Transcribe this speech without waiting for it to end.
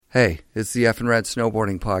Hey, it's the Effin' Rad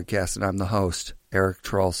Snowboarding Podcast, and I'm the host, Eric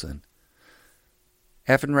Trolson.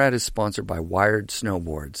 Effin' Rad is sponsored by Wired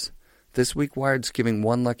Snowboards. This week, Wired's giving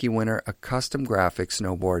one lucky winner a custom graphic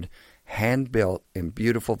snowboard hand-built in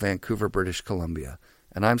beautiful Vancouver, British Columbia.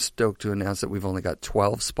 And I'm stoked to announce that we've only got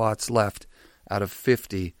 12 spots left out of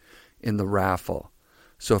 50 in the raffle.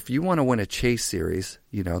 So if you want to win a Chase Series,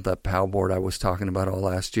 you know, that POW board I was talking about all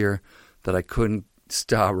last year that I couldn't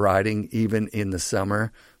stop riding even in the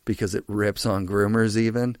summer because it rips on groomers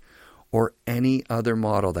even, or any other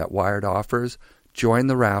model that Wired offers, join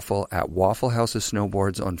the raffle at Waffle House of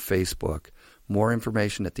Snowboards on Facebook. More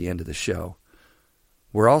information at the end of the show.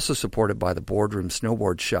 We're also supported by the Boardroom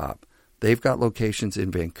Snowboard Shop. They've got locations in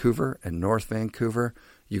Vancouver and North Vancouver.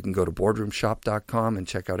 You can go to boardroomshop.com and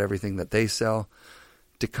check out everything that they sell.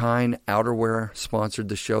 Dakine Outerwear sponsored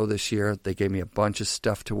the show this year. They gave me a bunch of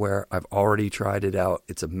stuff to wear. I've already tried it out.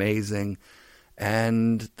 It's amazing.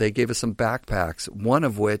 And they gave us some backpacks, one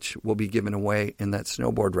of which will be given away in that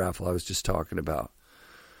snowboard raffle I was just talking about.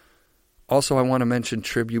 Also, I want to mention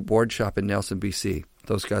Tribute Board Shop in Nelson, BC.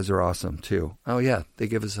 Those guys are awesome, too. Oh, yeah, they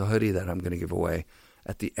give us a hoodie that I'm going to give away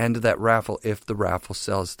at the end of that raffle if the raffle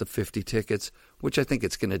sells the 50 tickets, which I think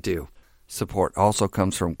it's going to do. Support also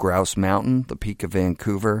comes from Grouse Mountain, the peak of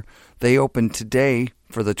Vancouver. They opened today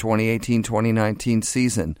for the 2018-2019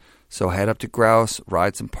 season. So head up to Grouse,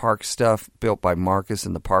 ride some park stuff built by Marcus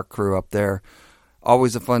and the park crew up there.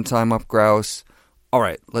 Always a fun time up Grouse. All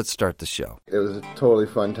right, let's start the show. It was a totally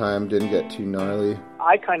fun time, didn't get too gnarly.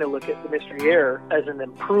 I kind of look at the Mystery Air as an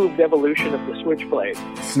improved evolution of the Switchblade.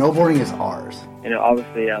 Snowboarding is ours. And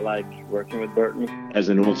obviously I like working with Burton. As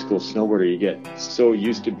an old school snowboarder, you get so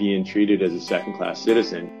used to being treated as a second-class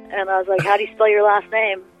citizen. And I was like, how do you spell your last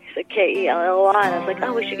name? He said, Kelly. And I was like,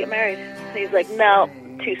 oh, we should get married. And he's like, no,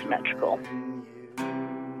 too symmetrical.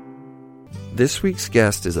 This week's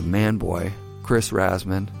guest is a man boy, Chris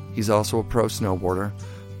Rasman. He's also a pro snowboarder,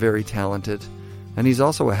 very talented, and he's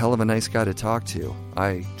also a hell of a nice guy to talk to.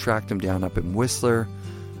 I tracked him down up in Whistler,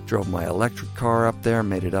 drove my electric car up there,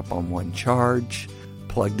 made it up on one charge,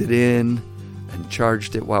 plugged it in, and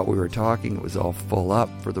charged it while we were talking. It was all full up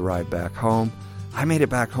for the ride back home. I made it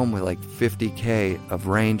back home with like 50K of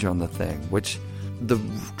range on the thing, which the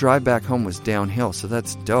drive back home was downhill, so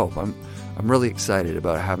that's dope. I'm really excited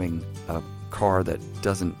about having a car that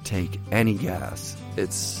doesn't take any gas.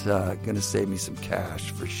 It's going to save me some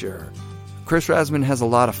cash for sure. Chris Rasman has a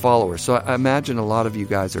lot of followers, so I imagine a lot of you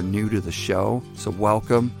guys are new to the show, so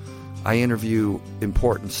welcome. I interview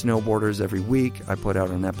important snowboarders every week. I put out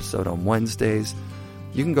an episode on Wednesdays.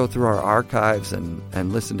 You can go through our archives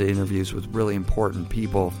and listen to interviews with really important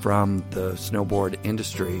people from the snowboard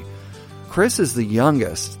industry. Chris is the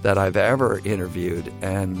youngest that I've ever interviewed,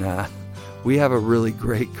 and we have a really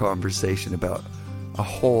great conversation about a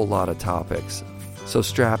whole lot of topics. So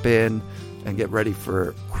strap in and get ready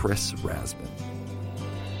for Chris Rasman.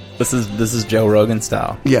 This is Joe Rogan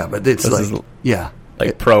style. Yeah, but it's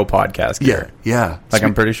like pro podcast gear. Yeah. Like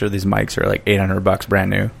I'm pretty sure these mics are like $800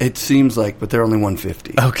 brand new. It seems like, but they're only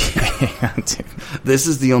 $150. Okay. This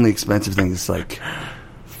is the only expensive thing. It's like,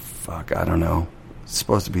 fuck, I don't know. It's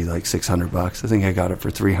supposed to be like $600. I think I got it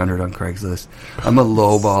for $300 on Craigslist. I'm a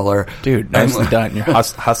lowballer, dude. Nicely done. You're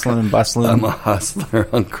hustling and bustling. I'm a hustler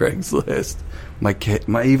on Craigslist.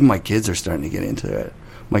 Even my kids are starting to get into it.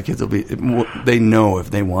 My kids will be. They know if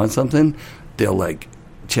they want something, they'll like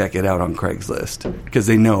check it out on Craigslist because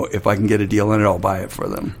they know if I can get a deal on it, I'll buy it for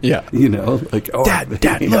them. Yeah, you know, like Dad, look,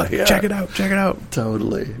 check it out.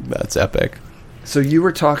 Totally, that's epic. So you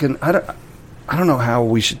were talking. I don't know how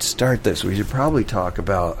we should start this. We should probably talk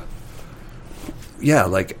about. Yeah,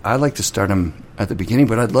 like I like to start them at the beginning,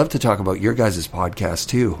 but I'd love to talk about your guys' podcast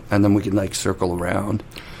too, and then we can like circle around.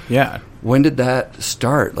 Yeah. When did that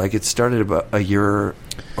start? Like it started about a year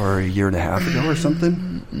or a year and a half ago or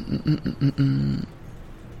something?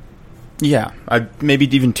 Yeah,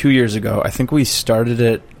 maybe even 2 years ago. I think we started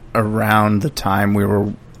it around the time we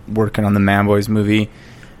were working on the Man Boys movie.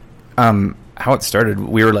 How it started,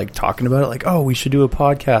 we were like talking about it, like, oh, we should do a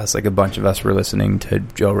podcast. Like a bunch of us were listening to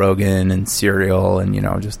Joe Rogan and Serial and, you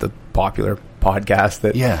know, just the popular podcast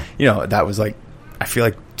that, you know, that was like, I feel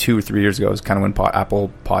like 2 or 3 years ago was kind of when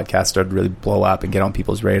Apple Podcasts started to really blow up and get on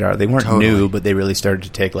people's radar. They weren't new, but they really started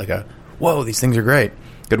to take like a, whoa, these things are great.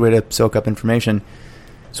 Good way to soak up information.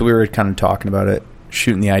 So we were kind of talking about it,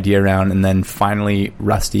 shooting the idea around, and then finally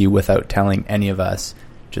Rusty, without telling any of us,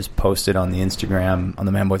 just posted on the Instagram, on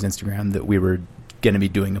the Man Boys Instagram, that we were going to be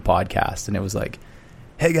doing a podcast. And it was like,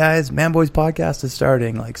 hey guys, Man Boys podcast is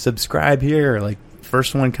starting. Like, subscribe here. Like,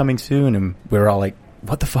 first one coming soon. And we were all like,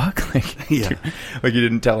 what the fuck? Like, Yeah. dude, like, you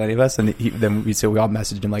didn't tell any of us. And then we all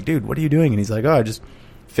messaged him like, dude, what are you doing? And he's like, oh, I just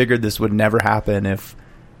figured this would never happen if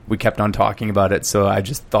we kept on talking about it. So I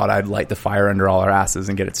just thought I'd light the fire under all our asses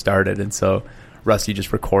and get it started. And so Rusty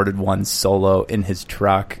just recorded one solo in his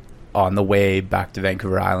truck on the way back to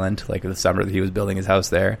Vancouver Island, like the summer that he was building his house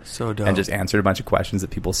there. So dope. And just answered a bunch of questions that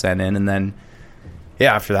people sent in. And then,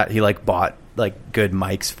 yeah, after that, he like bought like good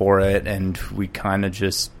mics for it. And we kind of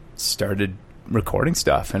just started recording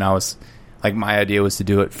stuff. And I was like, my idea was to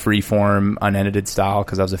do it freeform, unedited style,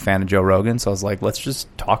 because I was a fan of Joe Rogan. So I was like, let's just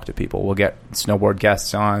talk to people. We'll get snowboard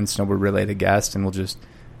guests on, snowboard related guests, and we'll just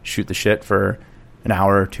shoot the shit for an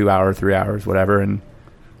hour, 2 hours, 3 hours, whatever. And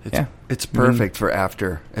it's perfect for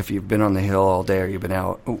after, if you've been on the hill all day or you've been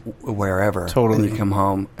out wherever. Totally. And you come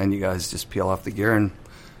home and you guys just peel off the gear and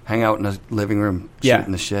hang out in the living room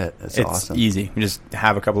shooting the shit. It's awesome. Easy. We just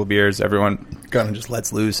have a couple of beers. Everyone kind of just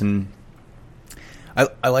lets loose. And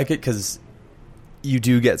I like it because you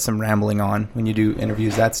do get some rambling on when you do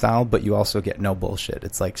interviews that style, but you also get no bullshit.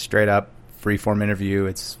 It's like straight up freeform interview.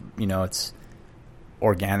 It's, it's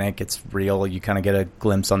organic. It's real. You kind of get a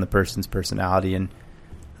glimpse on the person's personality, and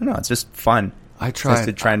I don't know, it's just fun. I tried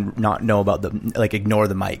to try and not know about ignore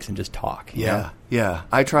the mics and just talk. Yeah.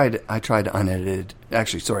 I tried unedited.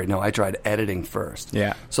 Actually, sorry, no, I tried editing first.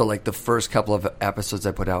 Yeah. So like the first couple of episodes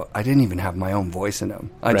I put out, I didn't even have my own voice in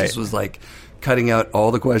them. I just was like cutting out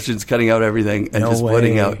all the questions, cutting out everything, and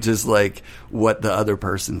putting out just like what the other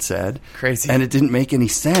person said. Crazy. And it didn't make any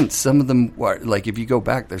sense. Some of them were like, if you go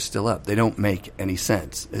back, they're still up. They don't make any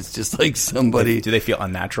sense. It's just like somebody. Do they feel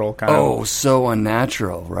unnatural? Kind of. Oh, so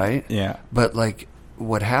unnatural, right? Yeah. But like,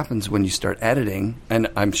 what happens when you start editing,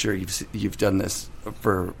 and I'm sure you've done this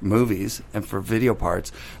for movies and for video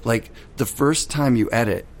parts, like the first time you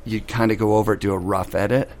edit, you kind of go over it, do a rough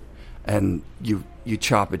edit, and you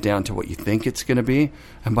chop it down to what you think it's going to be,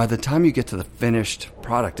 and by the time you get to the finished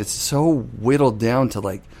product, it's so whittled down to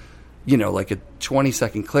like a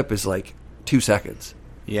 20-second clip is like 2 seconds.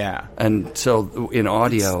 Yeah. And so in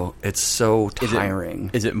audio, it's so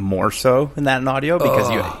tiring. Is it more so than that in audio?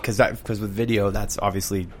 Because with video, that's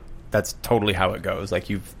totally how it goes. Like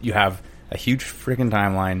you have a huge freaking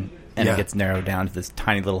timeline, and it gets narrowed down to this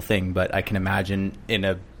tiny little thing. But I can imagine in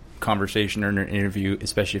a conversation or in an interview,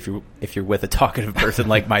 especially if you're with a talkative person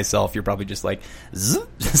like myself, you're probably just like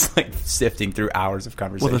sifting through hours of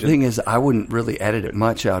conversation. Well, the thing is, I wouldn't really edit it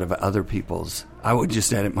much out of other people's. I would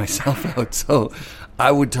just edit myself out. So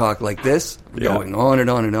I would talk like this, going on and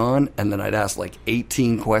on and on, and then I'd ask like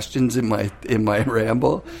 18 questions in my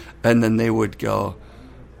ramble, and then they would go,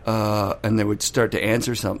 and they would start to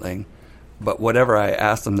answer something. But whatever I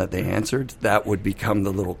asked them that they answered, that would become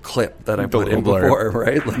the little clip that I put in before,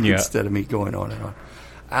 right? Like instead of me going on and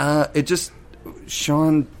on.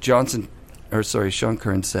 Sean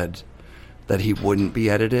Curran said that he wouldn't be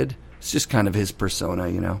edited. It's just kind of his persona,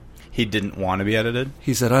 He didn't want to be edited?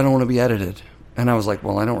 He said, I don't want to be edited. And I was like,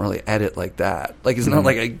 well, I don't really edit like that. Like, it's not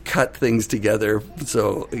like I cut things together.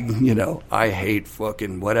 So, I hate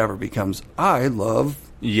fucking whatever becomes I love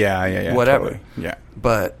whatever. Totally. Yeah.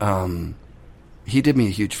 But he did me a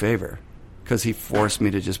huge favor because he forced me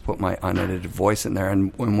to just put my unedited voice in there.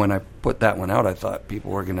 And when I put that one out, I thought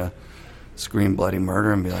people were going to scream bloody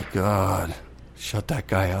murder and be like, God, shut that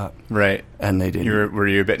guy up. Right. And they didn't. Were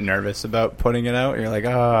you a bit nervous about putting it out? You're like,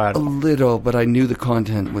 a little, but I knew the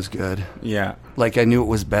content was good. Yeah. Like, I knew it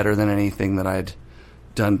was better than anything that I'd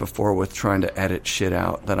done before with trying to edit shit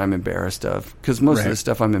out that I'm embarrassed of. Because most of the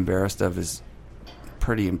stuff I'm embarrassed of is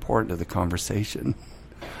pretty important to the conversation.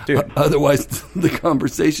 Dude. Otherwise, the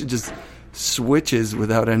conversation just switches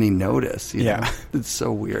without any notice. You know? It's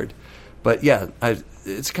so weird. But yeah,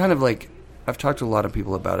 it's kind of like, I've talked to a lot of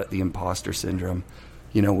people about it, the imposter syndrome.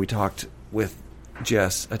 We talked with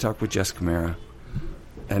Jess. I talked with Jess Camara,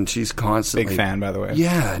 and she's constantly... Big fan, by the way.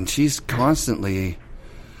 Yeah, and she's constantly,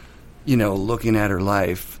 looking at her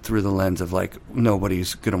life through the lens of like,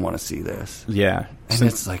 nobody's going to want to see this. Yeah. And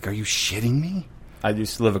it's like, are you shitting me? I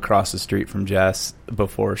used to live across the street from Jess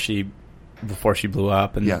before she blew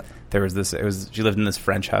up, and there was this. She lived in this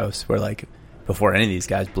French house where, like, before any of these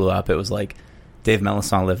guys blew up, it was like Dave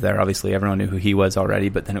Melisson lived there. Obviously, everyone knew who he was already,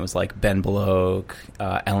 but then it was like Ben Bloch,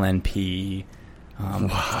 LNP, a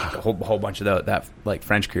whole bunch of that like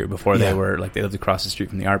French crew before they were like they lived across the street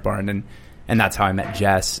from the Art Barn, and that's how I met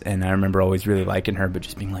Jess. And I remember always really liking her, but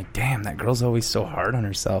just being like, damn, that girl's always so hard on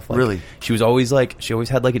herself. Like, really? She was always like, she always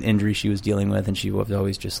had like an injury she was dealing with, and she was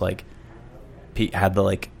always just like, had the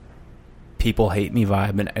like, people hate me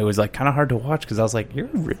vibe. And it was like kind of hard to watch because I was like, you're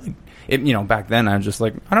really, back then I was just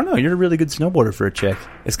like, I don't know, you're a really good snowboarder for a chick.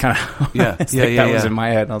 It's kind of, that was in my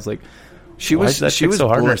head. And I was like, She was so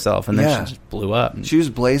hard on herself, and then she just blew up. She was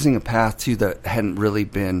blazing a path too that hadn't really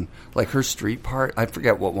been like her street part. I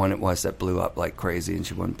forget what one it was that blew up like crazy, and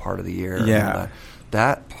she won part of the year. Yeah,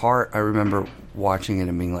 that part I remember watching it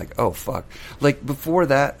and being like, oh fuck. Like before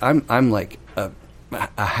that, I'm like a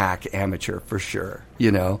hack amateur for sure,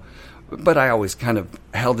 you know. But I always kind of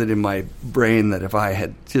held it in my brain that if I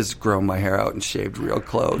had just grown my hair out and shaved real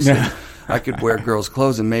close, I could wear girls'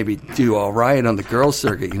 clothes and maybe do all right on the girls'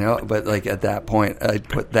 circuit, you know? But, like, at that point, I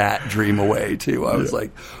put that dream away, too. I was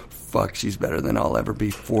like, fuck, she's better than I'll ever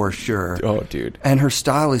be for sure. Oh, dude. And her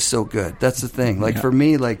style is so good. That's the thing. Like, for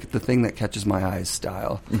me, like, the thing that catches my eye is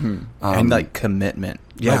style. Mm-hmm. And, like, commitment.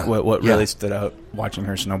 Yeah. Like, what really stood out watching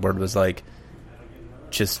her snowboard was, like,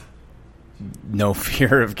 just no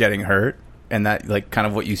fear of getting hurt, and that like kind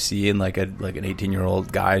of what you see in like an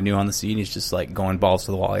 18-year-old guy new on the scene. He's just like going balls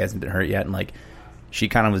to the wall. He hasn't been hurt yet, and like she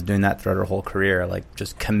kind of was doing that throughout her whole career, like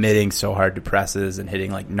just committing so hard to presses and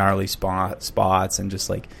hitting like gnarly spots, and just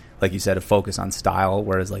like you said, a focus on style.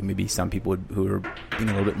 Whereas like maybe some people who are being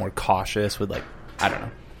a little bit more cautious would like, I don't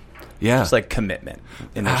know. Yeah, just like commitment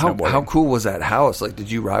in their how snowboarding. How cool was that house? Like, did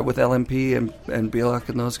you ride with LMP and Bielak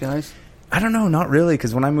and those guys? I don't know, not really,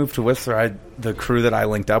 because when I moved to Whistler, the crew that I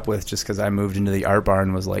linked up with, just because I moved into the art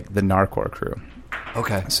barn, was like the Narcor crew.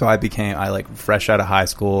 Okay. So I like fresh out of high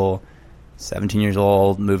school, 17 years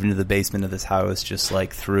old, moved into the basement of this house just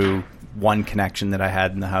like through one connection that I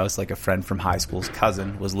had in the house. Like a friend from high school's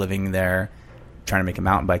cousin was living there trying to make a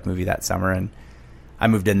mountain bike movie that summer, and I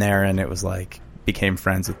moved in there, and it was like became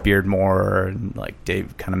friends with Beardmore, and like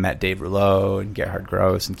Dave, kind of met Dave Rouleau and Gerhard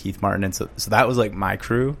Gross and Keith Martin, and so that was like my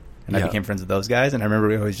crew. And I became friends with those guys. And I remember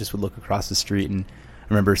we always just would look across the street. And I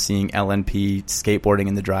remember seeing LNP skateboarding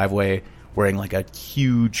in the driveway wearing like a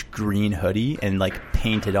huge green hoodie and like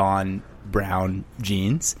painted on brown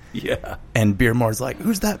jeans. Yeah. And Beardmore's like,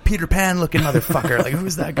 who's that Peter Pan looking motherfucker? Like,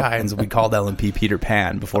 who's that guy? And so we called LNP Peter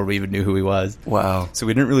Pan before we even knew who he was. Wow. So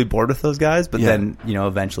we didn't really board with those guys. But then, you know,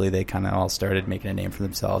 eventually they kind of all started making a name for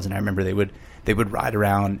themselves. And I remember they would ride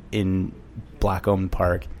around in Blackcomb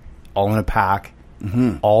Park all in a pack.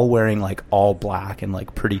 Mm-hmm. All wearing like all black and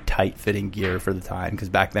like pretty tight fitting gear for the time, because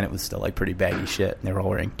back then it was still like pretty baggy shit, and they were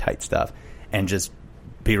all wearing tight stuff and just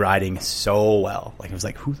be riding so well. Like it was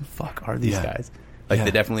like, who the fuck are these guys? Like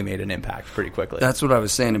they definitely made an impact pretty quickly. That's what I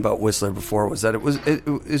was saying about Whistler before, was that it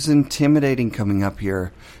was intimidating coming up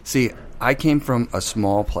here. See, I came from a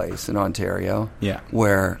small place in Ontario,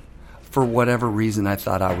 where for whatever reason, I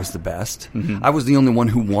thought I was the best. Mm-hmm. I was the only one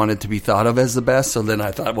who wanted to be thought of as the best, so then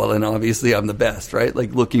I thought, well, then obviously I'm the best, right?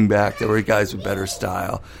 Like, looking back, there were guys with better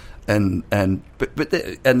style. And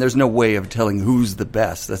there's no way of telling who's the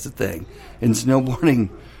best. That's the thing. In snowboarding,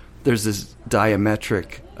 there's this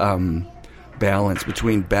diametric balance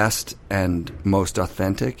between best and most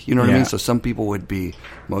authentic. You know what I mean? So some people would be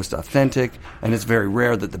most authentic, and it's very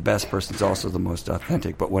rare that the best person's also the most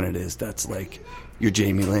authentic. But when it is, that's like your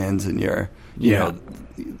Jamie Lands and your, you know,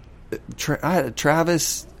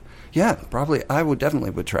 Travis. Yeah, probably. I would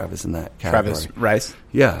definitely put Travis in that category. Travis Rice.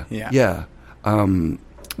 Yeah.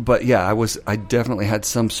 But yeah, I definitely had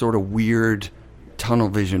some sort of weird tunnel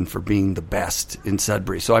vision for being the best in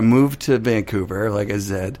Sudbury. So I moved to Vancouver, like I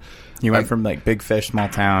said. You went from like big fish, small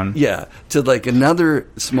town. Yeah, to like another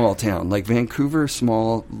small town. Like Vancouver,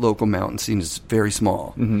 small local mountain scene is very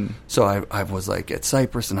small. Mm-hmm. So I was like at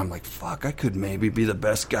Cypress, and I'm like, fuck, I could maybe be the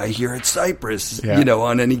best guy here at Cypress, you know,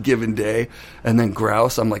 on any given day. And then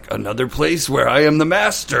Grouse, I'm like, another place where I am the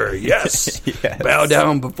master. Yes. Bow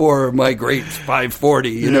down before my great 540.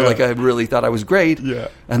 You know, like I really thought I was great. Yeah.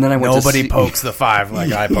 And then I went Nobody pokes the 5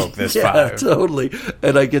 like I poke this 5. Yeah, totally.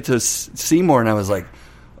 And I get to Seymour, and I was like,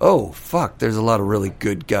 oh, fuck, there's a lot of really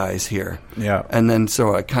good guys here. Yeah. And then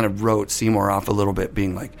so I kind of wrote Seymour off a little bit,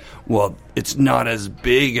 being like, well, it's not as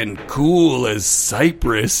big and cool as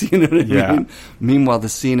Cypress, you know what I mean? Meanwhile, the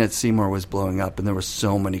scene at Seymour was blowing up, and there were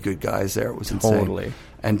so many good guys there. It was insane. Totally.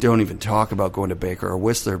 And don't even talk about going to Baker or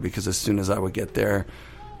Whistler, because as soon as I would get there,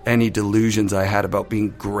 any delusions I had about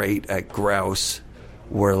being great at Grouse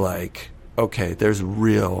were like, okay, there's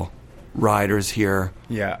real riders here.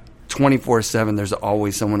 Yeah. 24/7, there's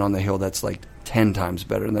always someone on the hill that's like 10 times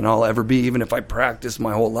better than I'll ever be, even if I practice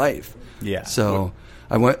my whole life. Yeah. So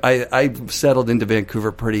I settled into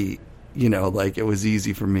Vancouver pretty, you know, like it was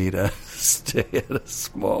easy for me to stay at a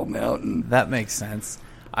small mountain. That makes sense.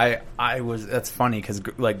 That's funny, because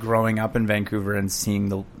like growing up in Vancouver and seeing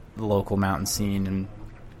the local mountain scene, and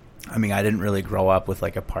I mean, I didn't really grow up with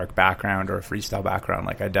like a park background or a freestyle background.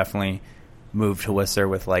 Like I definitely moved to Whistler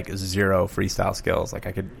with like 0 freestyle skills. Like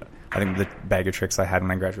I think the bag of tricks I had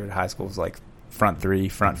when I graduated high school was like front 3,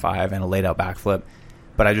 front 5, and a laid out backflip.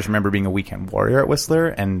 But I just remember being a weekend warrior at Whistler,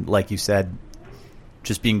 and like you said,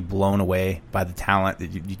 just being blown away by the talent.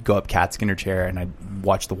 That you'd go up Cat Skinner Chair, and I'd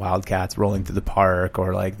watch the Wildcats rolling through the park,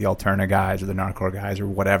 or like the Alterna guys or the Narcor guys or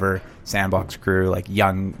whatever, Sandbox crew, like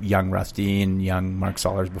young Rusty and young Mark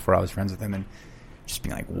Sollers before I was friends with him, and just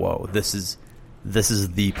being like, whoa, this is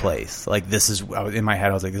the place. Like, this is, in my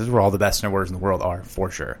head, I was like, this is where all the best snowboarders in the world are,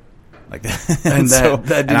 for sure. Like, and that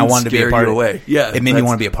didn't I wanted to be a part of it. Yeah, it made me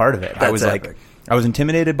want to be a part of it. I was epic. like, I was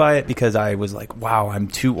intimidated by it because I was like, wow, I'm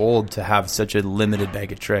too old to have such a limited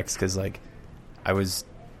bag of tricks. Because like, I just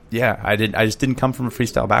didn't come from a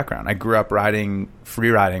freestyle background. I grew up free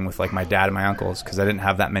riding with like my dad and my uncles, because I didn't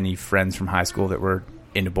have that many friends from high school that were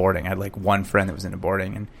into boarding. I had like one friend that was into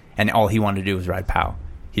boarding, and all he wanted to do was ride POW.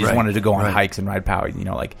 He just wanted to go on hikes and ride POW. You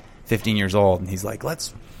know, like 15 years old, and he's like,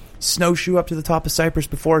 let's snowshoe up to the top of Cypress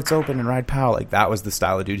before it's open and ride POW. Like, that was the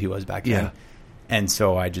style of dude he was back then. And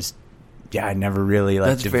so I never really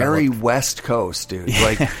like. That's developed. very West Coast, dude.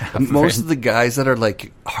 Like most of the guys that are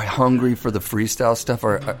like hungry for the freestyle stuff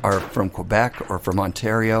are from Quebec or from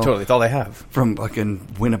Ontario. Totally, that's all they have. From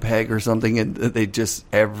fucking Winnipeg or something, and they just,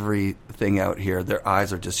 everything out here, their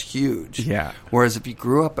eyes are just huge. Yeah. Whereas if you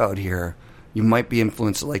grew up out here, you might be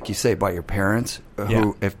influenced, like you say, by your parents,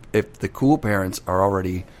 who, if the cool parents are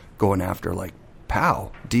already going after like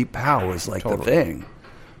POW, deep POW is like the thing.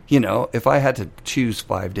 You know, if I had to choose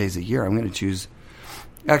 5 days a year, I'm going to choose.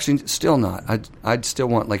 Actually, still not. I'd still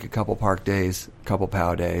want like a couple park days, a couple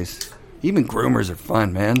POW days. Even groomers are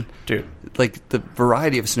fun, man. Dude. Like, the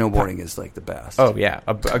variety of snowboarding is like the best. Oh, yeah.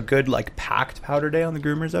 A good, like, packed powder day on the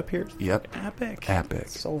groomers up here. Yep. Epic.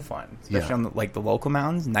 It's so fun. Especially on the local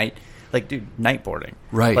mountains. Night boarding.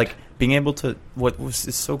 Right. Like, being able to,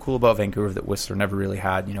 is so cool about Vancouver that Whistler never really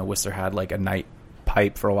had. You know, Whistler had like a night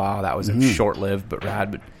pipe for a while. That was short-lived but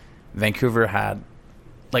rad. But Vancouver had,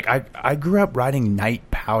 like, I grew up riding night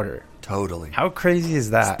powder. Totally. How crazy is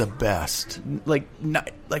that? It's the best. Like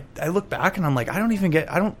I look back and I'm like, I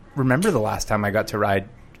don't remember the last time I got to ride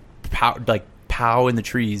POW in the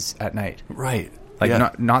trees at night. Right.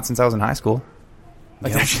 Like, not since I was in high school.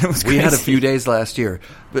 Like, that shit was crazy. We had a few days last year,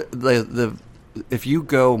 but if you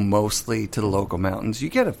go mostly to the local mountains, you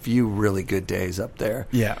get a few really good days up there.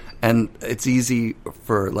 Yeah. And it's easy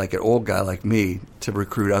for like an old guy like me to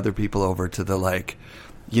recruit other people over to the, like,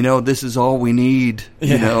 you know, this is all we need,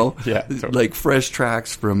 you know? Yeah. Totally. Like fresh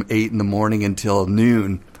tracks from 8 in the morning until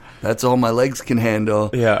noon. That's all my legs can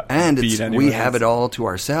handle. Yeah. And we have it all to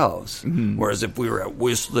ourselves. Mm-hmm. Whereas if we were at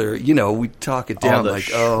Whistler, you know, we talk it down like,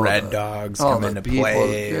 shred dogs come into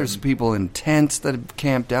play. There's people in tents that have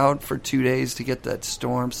camped out for 2 days to get that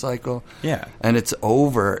storm cycle. Yeah. And it's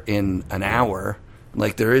over in an hour.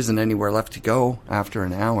 Like, there isn't anywhere left to go after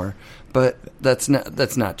an hour. But that's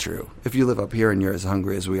not true. If you live up here and you're as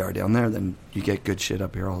hungry as we are down there, then you get good shit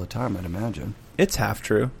up here all the time, I'd imagine. It's half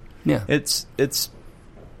true. Yeah. It's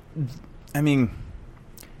I mean,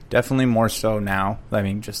 definitely more so now. I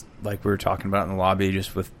mean, just like we were talking about in the lobby,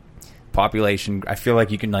 just with population, I feel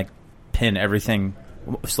like you can like pin everything.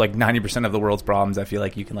 It's like 90% of the world's problems, I feel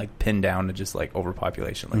like you can like pin down to just like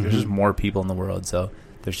overpopulation. Like, there's just more people in the world, so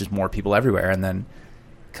there's just more people everywhere. And then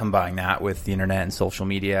combine that with the internet and social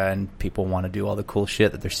media, and people want to do all the cool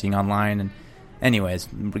shit that they're seeing online. And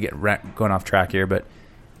anyways, we get going off track here, but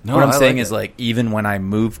what I'm saying is, like, even when I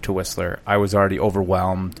moved to Whistler, I was already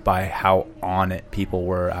overwhelmed by how on it people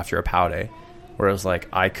were after a POW day, where it was like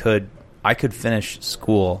I could finish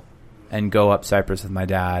school and go up Cypress with my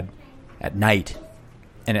dad at night,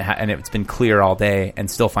 and it's been clear all day, and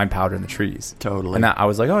still find powder in the trees. Totally. And I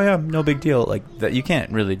was like, oh yeah, no big deal. Like, that, you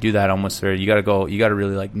can't really do that on Whistler. You got to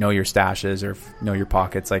really like know your stashes or know your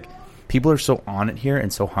pockets. Like, people are so on it here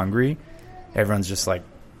and so hungry. Everyone's just like,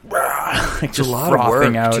 it's a lot of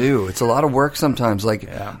work out. too. It's a lot of work sometimes. Like,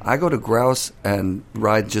 I go to Grouse and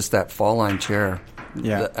ride just that fall line chair,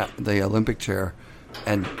 the Olympic chair,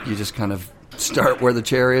 and you just kind of start where the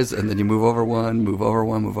chair is, and then you move over one.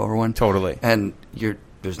 Totally. And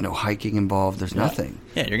there's no hiking involved. There's nothing.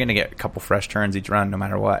 Yeah, you're gonna get a couple fresh turns each run, no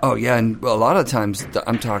matter what. Oh yeah, and a lot of times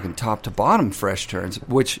I'm talking top to bottom fresh turns,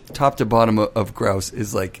 which top to bottom of Grouse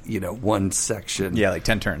is like, you know, one section. Yeah, like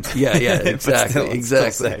 10 turns. Yeah, exactly.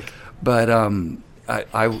 Still sick. But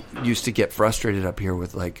I used to get frustrated up here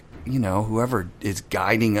with, like, you know, whoever is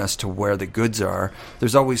guiding us to where the goods are.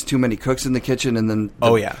 There's always too many cooks in the kitchen, and then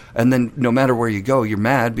and then no matter where you go, you're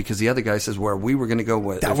mad because the other guy says where we were going to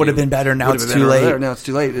go. That would have been better. Now it's too late. Now it's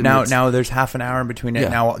too late. Now there's half an hour in between it.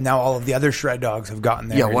 Yeah. Now all of the other shred dogs have gotten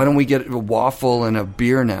there. Yeah, why don't we get a waffle and a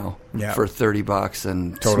beer now for $30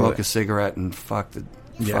 and smoke a cigarette and fuck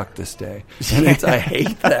fuck this day. And I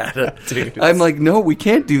hate that. Dude, I'm like, no, we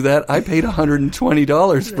can't do that. I paid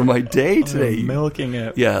 $120 for my day today. Milking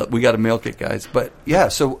it. Yeah, we got to milk it, guys. But yeah,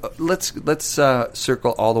 so let's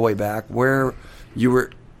circle all the way back where you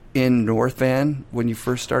were in North Van when you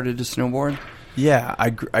first started to snowboard. Yeah, I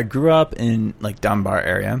grew up in like Dunbar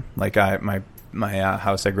area. Like my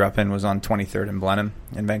house I grew up in was on 23rd and Blenheim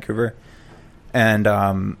in Vancouver, and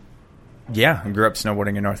yeah, I grew up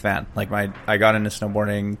snowboarding in North Van. Like I got into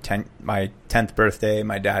snowboarding my 10th birthday.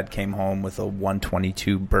 My dad came home with a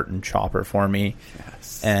 122 Burton chopper for me.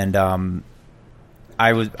 Yes. And I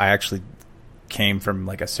actually came from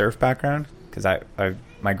like a surf background because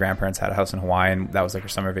my grandparents had a house in Hawaii, and that was like our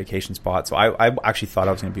summer vacation spot. So I actually thought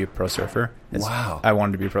I was going to be a pro surfer. Wow. I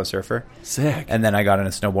wanted to be a pro surfer. Sick. And then I got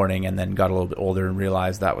into snowboarding and then got a little bit older and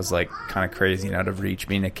realized that was like kind of crazy and out of reach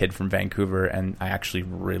being a kid from Vancouver. And I actually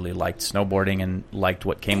really liked snowboarding and liked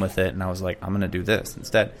what came with it. And I was like, I'm going to do this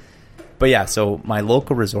instead. But yeah, so my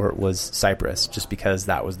local resort was Cypress, just because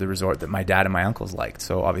that was the resort that my dad and my uncles liked.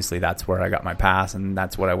 So obviously that's where I got my pass, and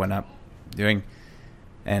that's what I went up doing.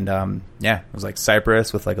 And yeah, it was like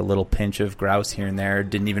Cypress with like a little pinch of grouse here and there.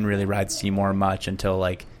 Didn't even really ride Seymour much until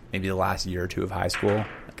like maybe the last year or two of high school,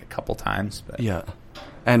 like a couple times. But yeah.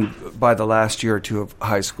 And by the last year or two of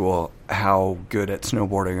high school, how good at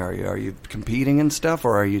snowboarding are you? Are you competing and stuff,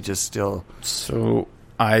 or are you just still... So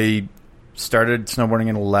I started snowboarding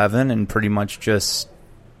at 11 and pretty much just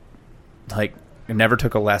like I never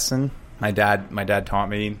took a lesson. My dad taught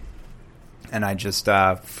me, and I just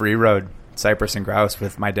free rode Cypress and grouse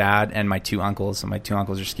with my dad and my two uncles. So my two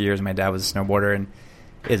uncles are skiers. My dad was a snowboarder and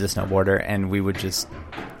is a snowboarder, and we would just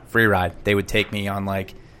free ride. They would take me on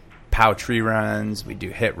like POW tree runs. We'd do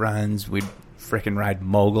hit runs. We'd freaking ride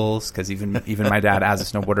moguls, because even my dad as a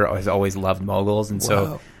snowboarder has always loved moguls, and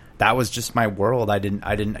so that was just my world. I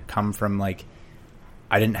didn't come from like,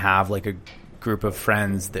 I didn't have like a group of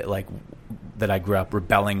friends that I grew up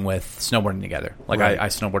rebelling with snowboarding together. Like right. I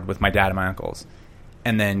snowboarded with my dad and my uncles.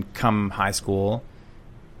 And then come high school,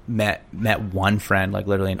 met one friend, like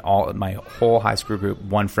literally in all my whole high school group,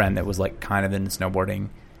 one friend that was like kind of into snowboarding.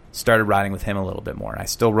 Started riding with him a little bit more. I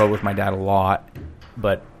still rode with my dad a lot,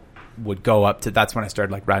 but would go up to, that's when I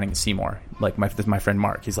started like riding at Seymour. Like my friend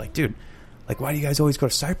Mark, he's like, dude, like why do you guys always go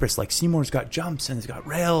to Cypress? Like Seymour's got jumps and it's got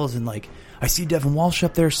rails, and like I see Devin Walsh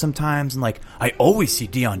up there sometimes, and like I always see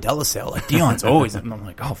Dion Delasalle. Like Dion's always, and I'm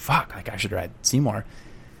like, oh fuck, like I should ride Seymour.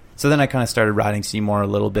 So then I kind of started riding Seymour a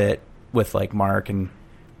little bit with like Mark, and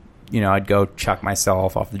you know, I'd go chuck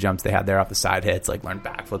myself off the jumps they had there, off the side hits, like learn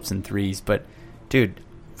backflips and threes. But dude,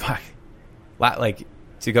 fuck, like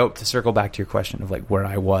to circle back to your question of like where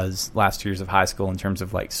I was last 2 years of high school in terms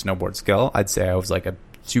of like snowboard skill, I'd say I was like a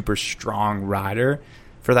super strong rider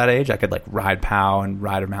for that age. I could like ride POW and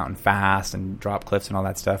ride a mountain fast and drop cliffs and all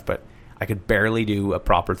that stuff, but I could barely do a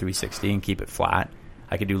proper 360 and keep it flat.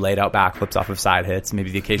 I could do laid out backflips off of side hits,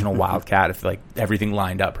 maybe the occasional wildcat if like everything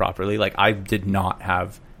lined up properly. Like I did not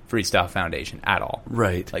have freestyle foundation at all.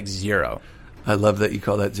 Right. Like zero. I love that you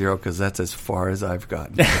call that zero, because that's as far as I've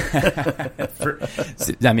gotten.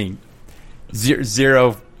 I mean,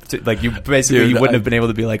 zero. Like you basically, you wouldn't have been able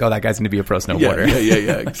to be like, oh, that guy's going to be a pro snowboarder.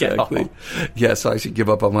 Yeah, exactly. Yeah, so I should give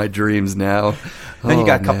up on my dreams now. Then you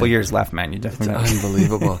got a couple years left, man. You definitely It's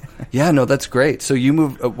unbelievable. Yeah, no, that's great. So you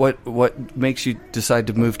moved. What makes you decide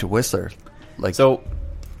to move to Whistler? Like so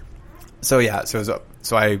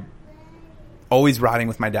I always riding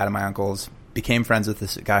with my dad and my uncles. Became friends with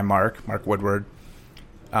this guy Mark Woodward.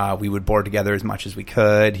 We would board together as much as we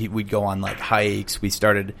could. We'd go on like hikes. We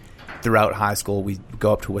started throughout high school. We'd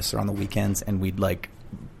go up to Whistler on the weekends and we'd like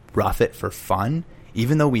rough it for fun.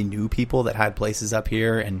 Even though we knew people that had places up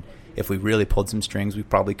here, and if we really pulled some strings, we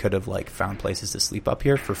probably could have like found places to sleep up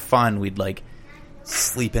here for fun. We'd like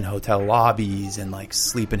sleep in hotel lobbies and like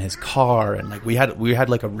sleep in his car, and like we had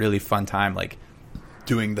like a really fun time like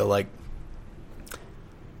doing the like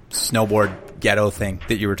snowboard ghetto thing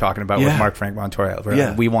that you were talking about with Mark Frank Montoya.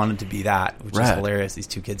 Like, we wanted to be that, which is hilarious. These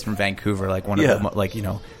two kids from Vancouver, like one of them, like, you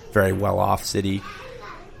know, very well off city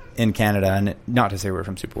in Canada, and not to say we're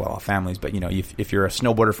from super well off families, but you know, if you're a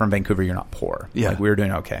snowboarder from Vancouver, you're not poor. Like we were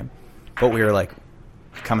doing okay, but we were like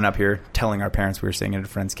coming up here, telling our parents we were staying at a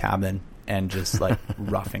friend's cabin and just like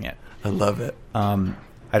roughing it. I love it.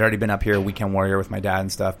 I'd already been up here weekend warrior with my dad and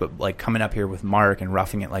stuff, but like coming up here with Mark and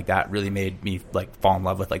roughing it like that really made me like fall in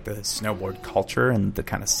love with like the snowboard culture and the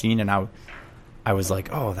kind of scene. And I was like,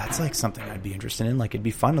 oh, that's like something I'd be interested in. Like it'd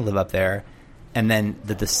be fun to live up there. And then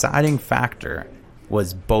the deciding factor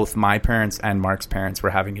was both my parents and Mark's parents were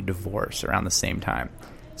having a divorce around the same time.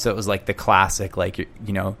 So it was like the classic, like,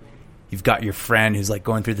 you know, you've got your friend who's like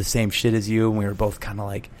going through the same shit as you, and we were both kind of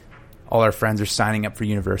like, all our friends are signing up for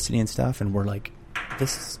university and stuff, and we're like,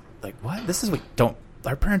 this is like, what? This is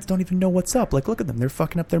our parents don't even know what's up. Like, look at them, they're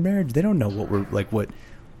fucking up their marriage. They don't know what we're like, what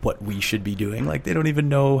we should be doing. Like, they don't even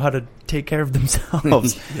know how to take care of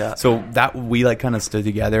themselves. Yeah. So that we like kind of stood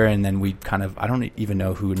together, and then we kind of, I don't even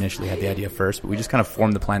know who initially had the idea first, but we just kind of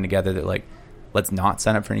formed the plan together that like, let's not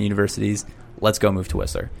sign up for any universities. Let's go move to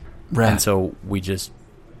Whistler. Right. And so we just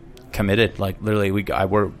committed. Like, literally,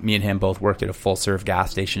 me and him both worked at a full serve gas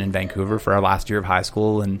station in Vancouver for our last year of high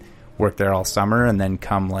school, and worked there all summer. And then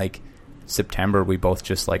come like September, we both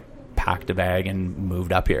just like packed a bag and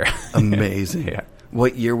moved up here. Amazing. Yeah.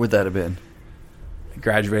 What year would that have been? I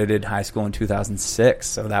graduated high school in 2006,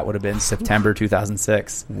 so that would have been September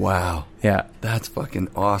 2006. Wow. Yeah. That's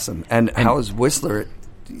fucking awesome. And how is Whistler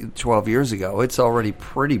 12 years ago? It's already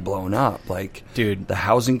pretty blown up. Like, dude, the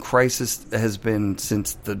housing crisis has been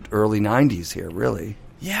since the early 90s here, really.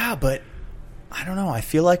 Yeah, but I don't know. I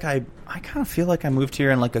feel like I kind of feel like I moved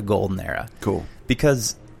here in like a golden era. Cool.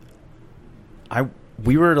 Because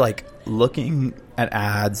we were like looking at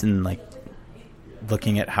ads and like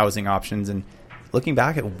looking at housing options, and looking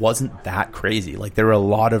back, it wasn't that crazy. Like, there were a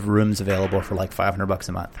lot of rooms available for like $500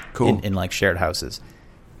 a month. Cool. in like shared houses.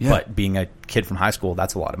 Yeah. But being a kid from high school,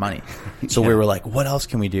 that's a lot of money. So Yeah. we were like, what else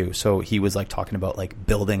can we do? So he was like talking about like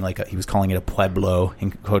building like he was calling it a pueblo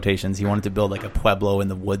in quotations. He wanted to build like a pueblo in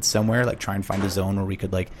the woods somewhere, like try and find a zone where we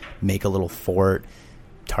could like make a little fort,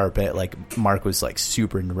 tarp it. Like, Mark was like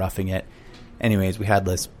super into roughing it. Anyways, we had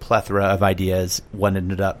this plethora of ideas. One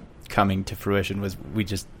ended up coming to fruition was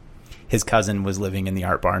his cousin was living in the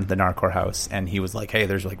art barn, the Narcor house, and he was like, hey,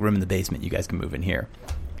 there's like room in the basement, you guys can move in here.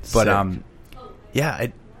 But Sick. yeah,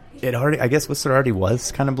 it already, I guess Whistler already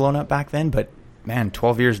was kind of blown up back then, but man,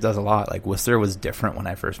 12 years does a lot. Like, Whistler was different when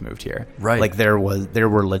I first moved here. Right. Like, there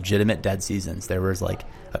were legitimate dead seasons. There was like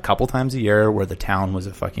a couple times a year where the town was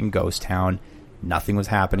a fucking ghost town, nothing was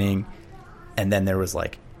happening, and then there was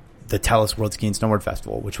like the Telus World Ski and Snowboard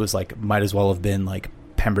Festival, which was like, might as well have been like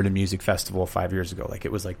Pemberton Music Festival 5 years ago. Like,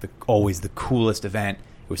 it was like always the coolest event.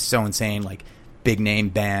 It was so insane. Like, big name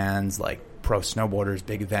bands, like pro snowboarders,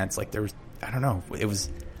 big events. Like, there was, I don't know, it was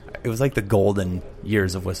like the golden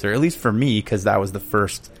years of Whistler, at least for me, because that was the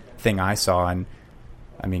first thing I saw. And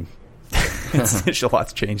I mean, a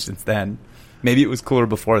lot's changed since then. Maybe it was cooler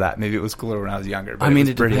before that. Maybe it was cooler when I was younger. But I mean,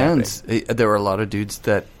 it pretty depends. epic. There were a lot of dudes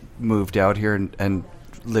that moved out here and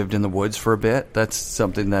lived in the woods for a bit. That's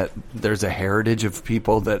something that there's a heritage of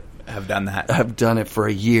people that Have done that. have done it for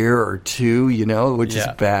a year or two, which is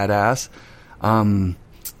Yeah. badass.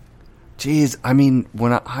 Geez, I mean,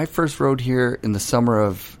 when I first rode here in the summer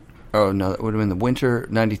of, that would have been the winter,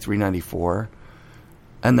 93, 94.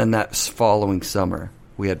 And then that following summer,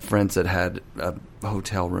 we had friends that had a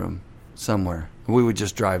hotel room somewhere. We would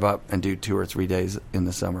just drive up and do 2 or 3 days in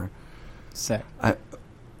the summer. Sick.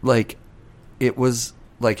 It was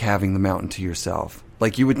like having the mountain to yourself.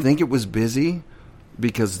 Like, you would think it was busy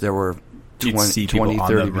because there were You'd 20, see people 20 on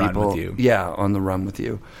 30 the run people with you. Yeah, on the run with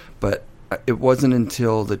you. But it wasn't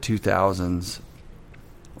until the 2000s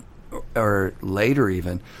or later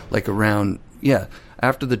even, like around,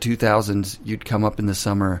 after the 2000s, you'd come up in the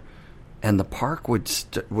summer and the park would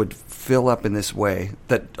fill up in this way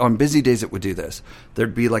that on busy days it would do this.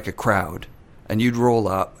 There'd be like a crowd and you'd roll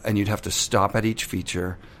up and you'd have to stop at each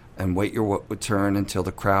feature and wait your turn until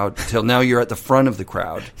now you're at the front of the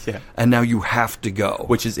crowd. Yeah. And now you have to go.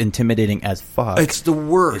 Which is intimidating as fuck. It's the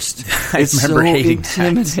worst. I It's remember so hating that.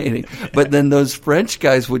 intimidating. But then those French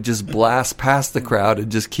guys would just blast past the crowd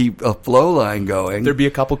and just keep a flow line going. There'd be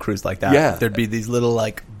a couple crews like that. Yeah. There'd be these little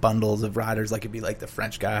like bundles of riders. Like, it'd be like the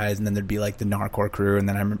French guys, and then there'd be like the Narcor crew, and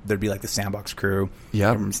then there'd be like the Sandbox crew. Yeah.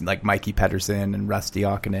 I remember seeing, like Mikey Pedersen and Rusty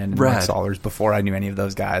Ockenen and Rad. Mike Sollers before I knew any of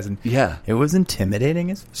those guys. And Yeah. it was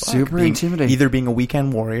intimidating as fuck. Super intimidating. Either being a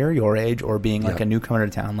weekend warrior your age or being like Yeah. a newcomer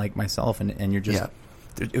to town like myself, and you're just Yeah.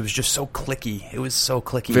 it was just so cliquey. It was so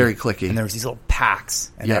cliquey. Very cliquey. And there was these little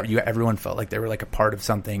packs. And Yeah. everyone felt like they were like a part of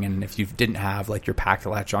something. And if you didn't have like your pack to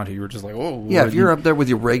latch onto, you were just like, oh. Yeah, if you're up there with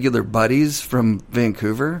your regular buddies from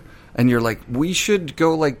Vancouver and you're like, we should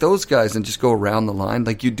go like those guys and just go around the line.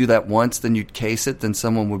 Like, you'd do that once, then you'd case it, then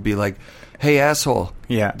someone would be like, hey, asshole,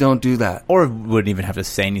 Yeah. don't do that. Or wouldn't even have to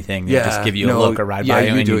say anything. They'd just give you a no, look or ride by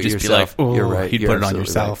you, and do you'd it just yourself. be like, oh, You're right. you'd You're put it on absolutely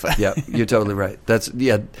yourself. Right. Yeah, you're totally right.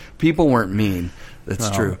 People weren't mean. That's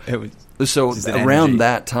No, true. it was So just an around energy.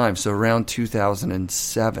 that time, so around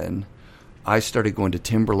 2007, I started going to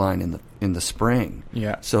Timberline in the spring.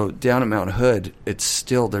 Yeah. So down at Mount Hood,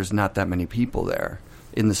 there's not that many people there.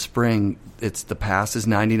 In the spring, the pass is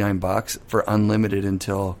 $99 for unlimited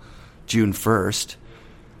until June 1st.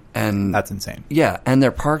 And that's insane. Yeah, and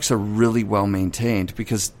their parks are really well maintained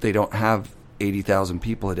because they don't have 80,000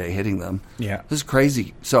 people a day hitting them. Yeah. This is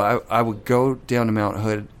crazy. So I would go down to Mount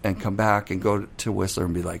Hood and come back and go to Whistler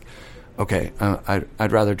and be like, okay,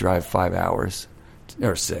 I'd rather drive 5 hours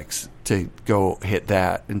or 6 to go hit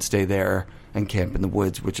that and stay there and camp in the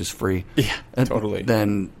woods, which is free. Yeah, totally.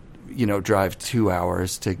 Then, drive 2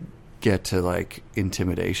 hours to get to like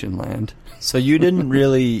Intimidation Land. So you didn't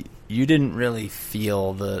really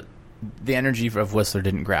feel the energy of Whistler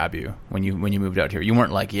didn't grab you when you moved out here. You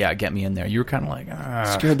weren't like, yeah, get me in there. You were kind of like,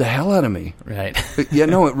 scared the hell out of me. Right. But yeah,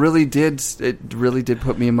 no, it really did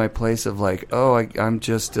put me in my place of like, oh, I'm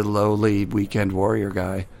just a lowly weekend warrior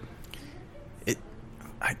guy.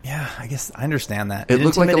 I guess I understand that. It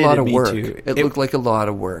looked like a lot of work. Too. It looked like a lot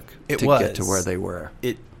of work to get to where they were.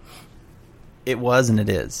 It was and it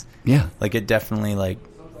is. Yeah. Like it definitely like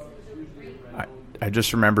I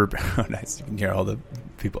just remember nice you can hear all the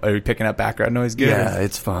people. Are you picking up background noise good? Yeah,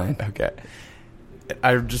 it's fine. Okay.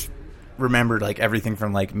 I just remembered like everything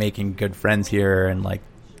from like making good friends here and like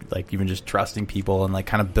even just trusting people and like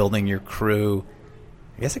kind of building your crew.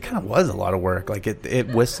 I guess it kind of was a lot of work. Like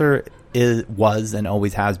Whistler was and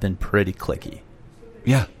always has been pretty cliquey.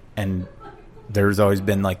 Yeah. And there's always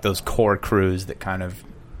been like those core crews that kind of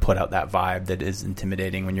put out that vibe that is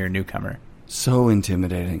intimidating when you're a newcomer. So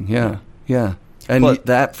intimidating. Yeah. Yeah. And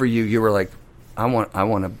that for you were like, I want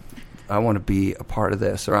to be a part of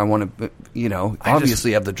this, or I want to,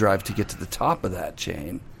 obviously have the drive to get to the top of that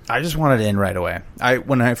chain. I just wanted in right away.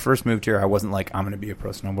 When I first moved here, I wasn't like, I'm going to be a pro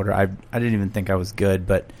snowboarder. I didn't even think I was good,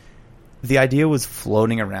 but the idea was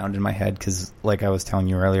floating around in my head because, like I was telling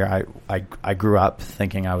you earlier, I grew up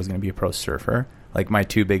thinking I was going to be a pro surfer. Like my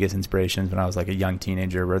two biggest inspirations when I was like a young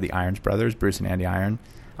teenager were the Irons brothers, Bruce and Andy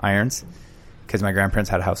Irons, because my grandparents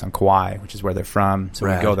had a house on Kauai, which is where they're from. So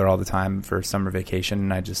we'd go there all the time for summer vacation,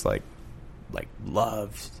 and I just like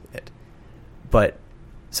loved it. But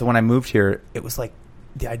so when I moved here, it was like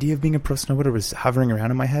the idea of being a pro snowboarder was hovering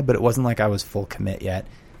around in my head, but it wasn't like I was full commit yet.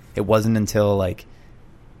 It wasn't until like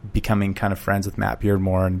becoming kind of friends with Matt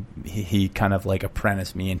Beardmore, and he kind of like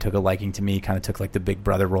apprenticed me and took a liking to me, kind of took like the big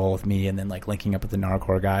brother role with me, and then like linking up with the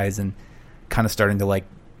Narcor guys and kind of starting to like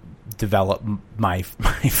develop my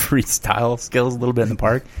freestyle skills a little bit in the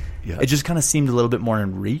park. Yeah. It just kind of seemed a little bit more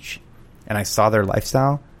in reach, and I saw their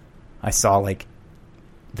lifestyle. I saw like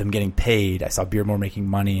them getting paid. I saw Beardmore making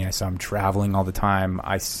money. I saw him traveling all the time.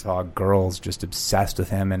 I saw girls just obsessed with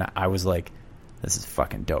him, and I was like, this is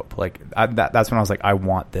fucking dope. Like that's when I was like, I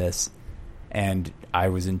want this. And I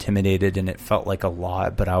was intimidated, and it felt like a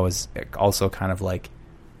lot, but I was also kind of like,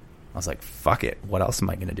 I was like, fuck it. What else am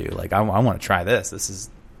I going to do? Like, I want to try this. This is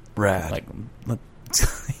rad. Like,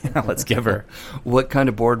 let's give her. What kind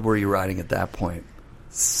of board were you riding at that point?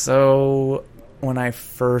 So when I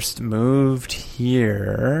first moved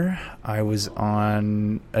here, I was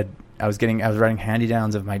riding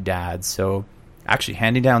hand-me-downs of my dad's. So actually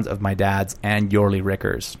hand-me-downs of my dad's and Yorley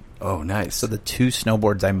Rickers. Oh, nice. So the two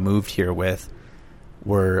snowboards I moved here with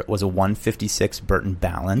was a 156 Burton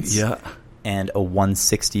Balance, and a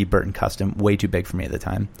 160 Burton Custom, way too big for me at the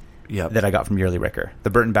time. That I got from Yorley Ricker. The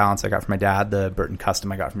Burton Balance I got from my dad. The Burton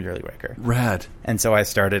Custom I got from Yorley Ricker. Rad. And so I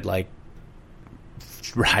started like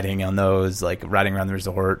riding on those, like riding around the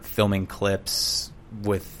resort, filming clips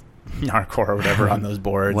with Narcor or whatever on those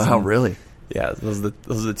boards. Wow, really? Yeah, those are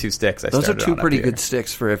the two sticks. Those are two pretty good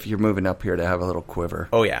sticks for if you're moving up here to have a little quiver.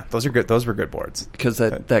 Oh yeah, those are good. Those were good boards because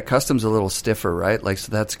that Custom's a little stiffer, right? Like,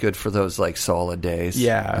 so that's good for those like solid days.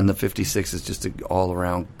 Yeah, and the 56 is just an all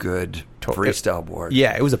around good freestyle board.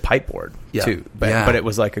 Yeah, it was a pipe board too, but it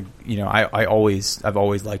was like I've always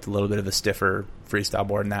liked a little bit of a stiffer freestyle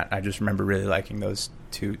board, and that I just remember really liking those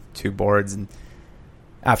two boards. And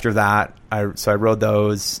after that, I rode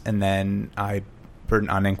those, and then Burton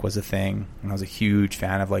Unink was a thing, and I was a huge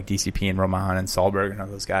fan of like DCP and Roman and Solberg and all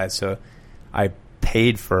those guys. So I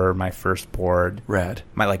paid for my first board. Rad.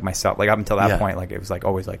 Myself. Like up until that point, like it was like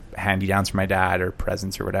always like hand-me-downs from my dad or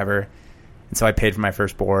presents or whatever. And so I paid for my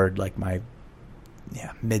first board like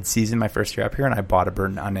mid-season, my first year up here, and I bought a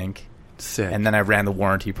Burton Unink. Sick. And then I ran the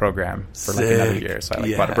warranty program for like another year. So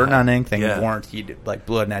I bought a Burton Unink thing, warranted, like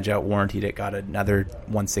blew an edge out, warranted it, got another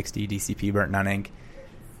 160 DCP Burton Unink.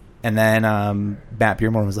 And then Matt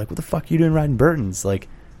Beardmore was like, "What the fuck are you doing riding Burtons? Like,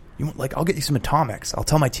 I'll get you some Atomics. I'll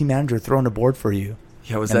tell my team manager to throw in a board for you."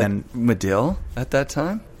 Yeah, was that Medill at that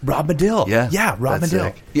time? Rob Medill. Yeah, Rob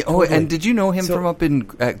Medill. Yeah, totally. And did you know him from up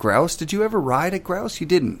at Grouse? Did you ever ride at Grouse? You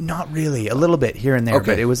didn't? Not really. A little bit here and there,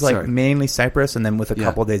 but it was like mainly Cypress, and then with a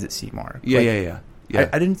couple of days at Seymour. Yeah.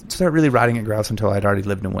 I didn't start really riding at Grouse until I'd already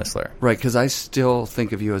lived in Whistler. Right, because I still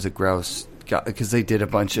think of you as a Grouse because they did a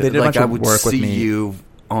bunch of They did a bunch I of would work with see me. you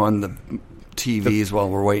on the TVs while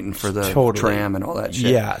we're waiting for the tram and all that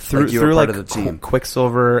shit. Yeah, through you were through part like of the team.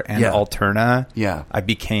 Quicksilver and Alterna. Yeah. I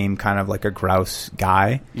became kind of like a grouse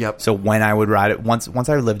guy. Yep. So when I would ride it, once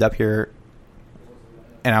I lived up here,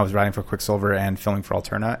 and I was riding for Quicksilver and filming for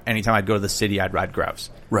Alterna, anytime I'd go to the city, I'd ride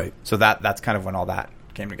grouse. Right. So that's kind of when all that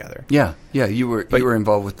came together. Yeah, you were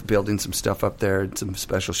involved with building some stuff up there, and some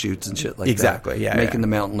special shoots and shit like exactly, that. Yeah, making the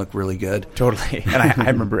mountain look really good. Totally. And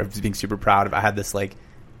I remember being super proud of. I had this like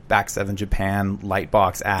Back 7 Japan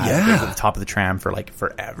Lightbox ad at the top of the tram for like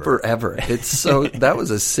forever. It's so that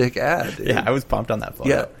was a sick ad. Dude. Yeah, I was pumped on that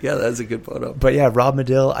photo. Yeah, that's a good photo. But yeah, Rob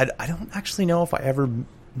Medill, I don't actually know if I ever.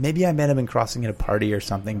 Maybe I met him in crossing at a party or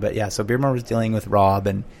something, but yeah, so Beardmore was dealing with Rob,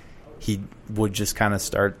 and he would just kind of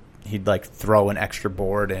start, he'd like throw an extra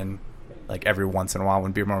board in like every once in a while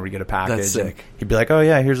when Beardmore would get a package. That's sick. He'd be like, oh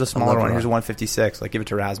yeah, here's a smaller one, Rob. here's a 156, like give it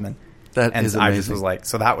to Razman. That and is I amazing. just was like,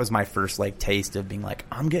 so that was my first like taste of being like,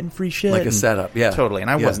 I'm getting free shit. Like a setup, yeah. Totally. And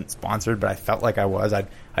I wasn't sponsored, but I felt like I was.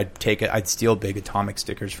 I'd steal big Atomic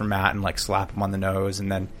stickers from Matt and like slap them on the nose, and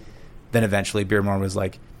then eventually Beardmore was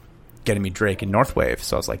like getting me Drake and Northwave,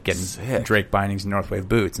 so I was like getting Drake bindings and Northwave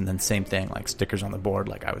boots, and then same thing, like stickers on the board.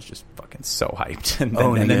 Like I was just fucking so hyped. And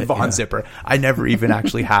then Von Zipper. I never even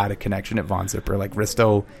actually had a connection at Von Zipper. Like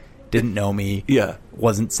Risto didn't know me. Yeah,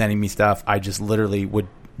 wasn't sending me stuff. I just literally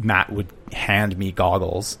Matt would hand me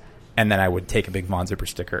goggles, and then I would take a big Von Zipper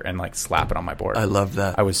sticker and like slap it on my board. I love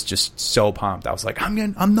that. I was just so pumped. I was like,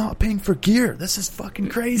 I'm not paying for gear. This is fucking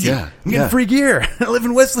crazy. Yeah, I'm getting free gear. I live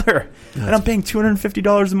in Whistler, and I'm paying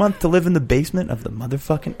 $250 a month to live in the basement of the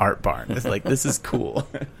motherfucking art barn. It's like, this is cool.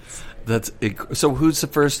 So who's the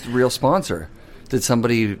first real sponsor? Did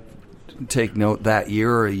somebody take note that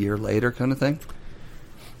year or a year later, kind of thing?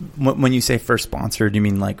 When you say first sponsor, do you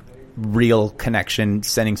mean like real connection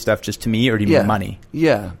sending stuff just to me, or do you mean money?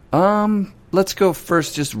 Yeah. Let's go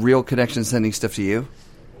first, just real connection sending stuff to you.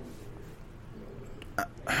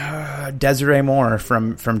 Desiree Moore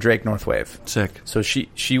from Drake Northwave. Sick. So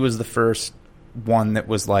she was the first one that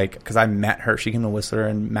was like, because I met her, she came to Whistler,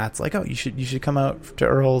 and Matt's like, oh, you should come out to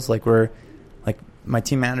Earl's, like we're like, my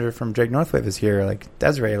team manager from Drake Northwave is here, like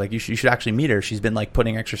Desiree, like you should actually meet her. She's been like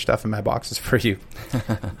putting extra stuff in my boxes for you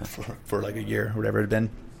for like a year or whatever it had been.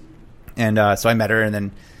 And so I met her, and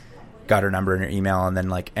then got her number and her email, and then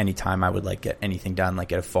like anytime I would like get anything done, like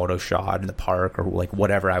get a photo shot in the park or like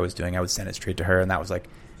whatever I was doing, I would send it straight to her. And that was like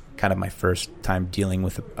kind of my first time dealing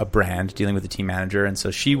with a brand, dealing with a team manager. And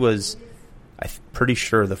so she was, I'm pretty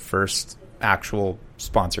sure, the first actual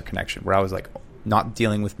sponsor connection where I was like not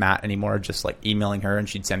dealing with Matt anymore, just like emailing her, and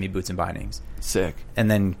she'd send me boots and bindings. Sick.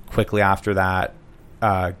 And then quickly after that,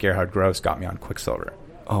 Gerhard Gross got me on Quicksilver.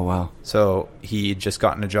 Oh wow! So he had just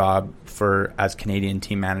gotten a job as Canadian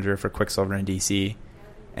team manager for Quicksilver in DC,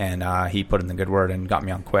 and he put in the good word and got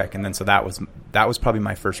me on Quick. And then so that was probably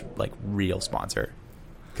my first like real sponsor,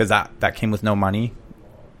 because that came with no money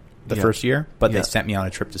the first year, but they sent me on a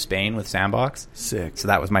trip to Spain with Sandbox. Sick. So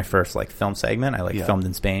that was my first like film segment. I filmed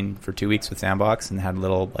in Spain for 2 weeks with Sandbox and had a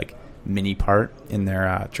little like mini part in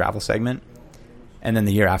their travel segment. And then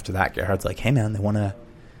the year after that, Gerhard's like, hey man,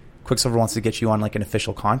 Quicksilver wants to get you on like an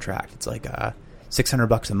official contract. It's like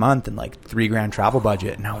 $600 a month and like $3,000 travel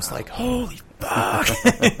budget. And I was like, holy fuck.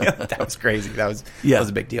 That was crazy. That was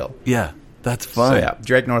a big deal. Yeah, that's fun. So yeah,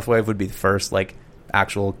 Drake Northwave would be the first like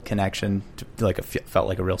actual connection to like felt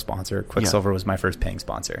like a real sponsor. Quicksilver was my first paying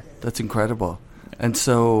sponsor. That's incredible. And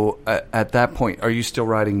so at that point, are you still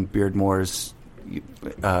riding Beardmore's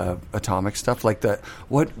Atomic stuff? Like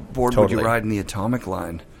what board would you ride in the Atomic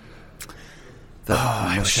line?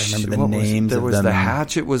 I wish I remember the names. There of was them. the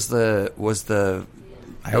Hatch. It was the.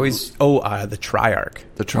 I always the Triarch.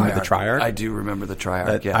 The Triarch. The Triarch. I do remember the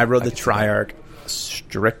Triarch. I rode the Triarch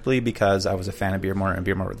strictly because I was a fan of Beardmore, and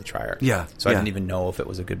Beardmore rode the Triarch. Yeah. So I didn't even know if it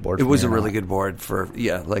was a good board. It was a really good board for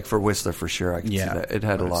for Whistler for sure. I can see that. It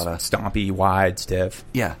had a lot of stompy, wide, stiff.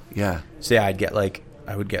 Yeah. So I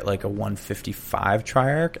would get like a 155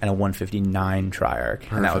 Triarch and a 159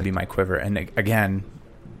 Triarch, and that would be my quiver. And again,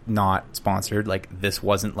 not sponsored. Like this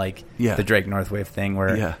wasn't like the Drake Northwave thing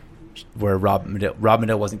where Rob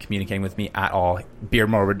Medill wasn't communicating with me at all.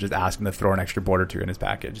 Beardmore would just ask him to throw an extra board or two in his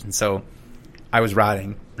package. And so I was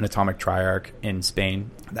riding an Atomic Triarch in Spain,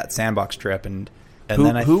 that Sandbox trip, and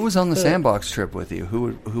who was on the Sandbox trip with you?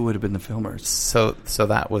 Who would have been the filmers? So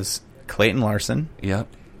that was Clayton Larson. Yep.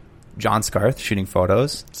 John Scarth shooting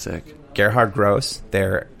photos. Sick. Gerhard Gross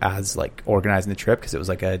there as like organizing the trip, because it was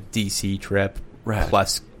like a DC trip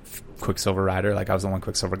plus Quicksilver rider. Like I was the one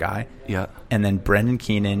Quicksilver guy. Yeah. And then Brendan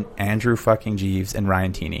Keenan, Andrew fucking Jeeves, and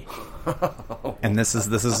Ryan Teeney. And this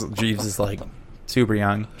is Jeeves is like super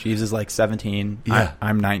young. Jeeves is like 17. Yeah.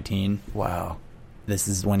 I'm 19. Wow. This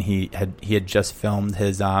is when he had just filmed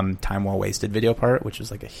his Time Well Wasted video part, which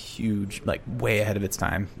was like a huge, like way ahead of its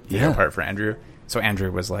time video part for Andrew. So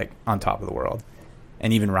Andrew was like on top of the world.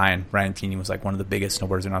 And even Ryan Feeney was like one of the biggest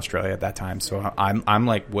snowboarders in Australia at that time. So I'm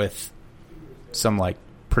like with some like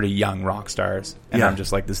pretty young rock stars, and I'm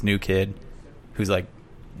just like this new kid who's like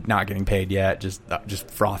not getting paid yet, just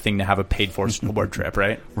frothing to have a paid for snowboard trip,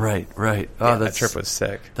 right? Right. Oh, that trip was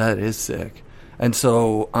sick. That is sick. And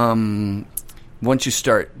so once you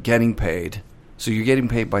start getting paid, so you're getting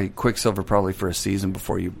paid by Quicksilver probably for a season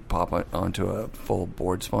before you pop onto a full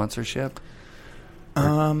board sponsorship. I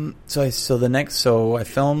go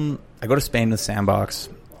to Spain with Sandbox.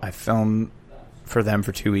 I film for them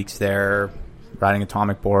for 2 weeks there, riding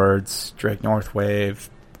atomic boards, Drake Northwave,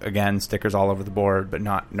 again, stickers all over the board, but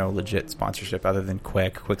no legit sponsorship other than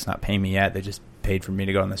Quick. Quick's not paying me yet. They just paid for me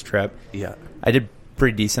to go on this trip. Yeah. I did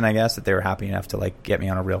pretty decent, I guess, that they were happy enough to like get me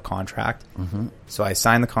on a real contract. Mm-hmm. So I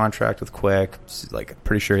signed the contract with Quick, like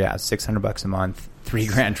pretty sure, $600 a month,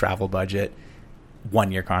 $3,000 travel budget,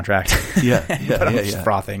 1 year contract. Yeah. But I'm just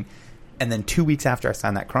frothing. And then 2 weeks after I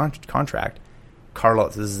signed that contract, Carlo,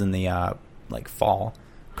 this is in the fall,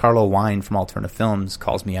 Carlo Wine from Alternative Films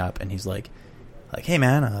calls me up, and he's like, hey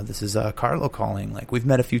man, this is Carlo calling. Like, we've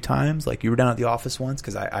met a few times. Like, you were down at the office once,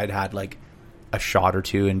 because I'd had like a shot or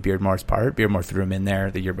two in Beardmore's part. Beardmore threw him in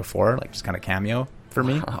there the year before, like just kind of cameo for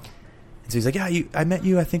me. Wow. And so he's like, yeah, I met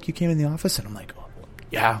you. I think you came in the office. And I'm like, oh,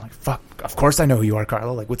 yeah, like, fuck, of course I know who you are,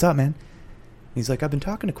 Carlo. Like, what's up, man? And he's like, I've been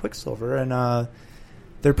talking to Quicksilver, and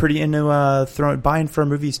they're pretty into buying for our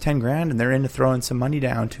movies $10,000, and they're into throwing some money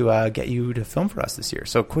down to get you to film for us this year.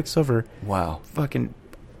 So Quicksilver, wow, fucking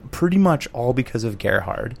pretty much all because of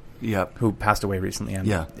Gerhard, who passed away recently, and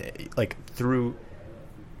like threw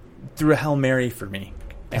a Hail Mary for me,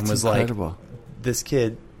 and was incredible. Like, this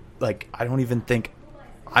kid, like, I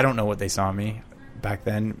don't know what they saw in me back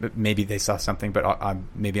then. Maybe they saw something, but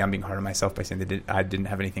maybe I'm being hard on myself by saying I didn't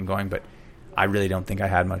have anything going, but I really don't think I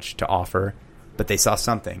had much to offer. But they saw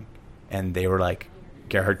something, and they were like,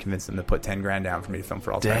 Gerhard convinced them to put $10,000 down for me to film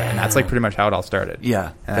for Alterna. And that's like pretty much how it all started.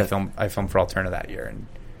 Yeah. And I filmed for Alterna that year, and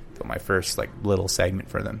filmed my first like little segment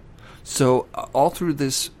for them. So all through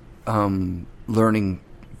this learning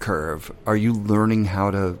curve, are you learning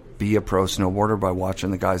how to be a pro snowboarder by watching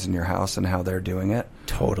the guys in your house and how they're doing it?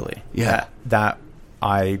 Totally. Yeah. That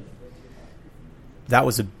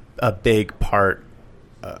was a big part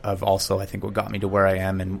of also, I think, what got me to where I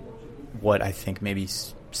am, and what I think maybe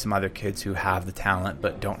some other kids who have the talent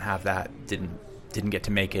but don't have that didn't get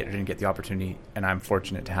to make it, or didn't get the opportunity. And I'm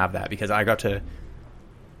fortunate to have that, because I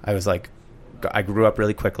grew up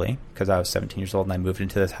really quickly because I was 17 years old, and I moved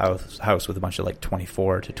into this house with a bunch of like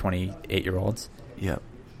 24 to 28 year olds. Yeah.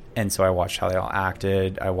 And so I watched how they all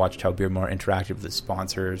acted. I watched how Beardmore interacted with his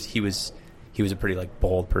sponsors. He was a pretty like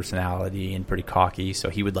bold personality and pretty cocky. So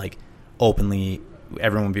he would like openly,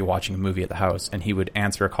 everyone would be watching a movie at the house, and he would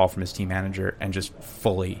answer a call from his team manager and just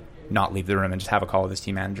fully not leave the room and just have a call with his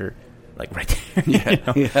team manager like right there.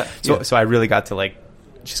 Yeah. You know? So I really got to like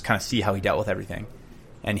just kind of see how he dealt with everything.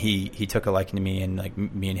 And he took a liking to me, and like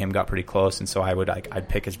me and him got pretty close. And so I'd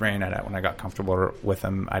pick his brain when I got comfortable with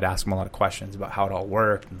him. I'd ask him a lot of questions about how it all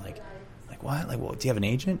worked, and like what? Like, well, do you have an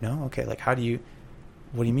agent? No. Okay. Like, what do you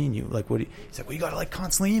mean? You like, what? He's like, well, you got to like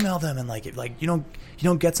constantly email them, and like, you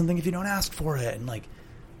don't get something if you don't ask for it, and like,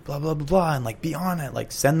 blah blah blah blah, and like, be on it.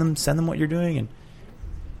 Like, send them what you're doing. And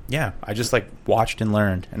yeah, I just like watched and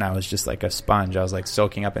learned, and I was just like a sponge. I was like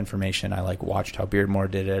soaking up information. I like watched how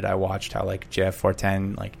Beardmore did it. I watched how like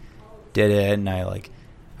JF410 like did it, and I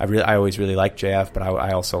always really liked JF, but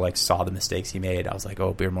I also like saw the mistakes he made. I was like,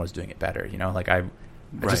 oh, Beardmore's doing it better, you know? Like I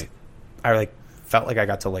like felt like I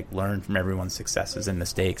got to like learn from everyone's successes and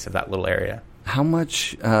mistakes of that little area. How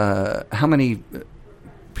many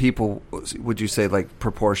people would you say like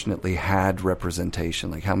proportionately had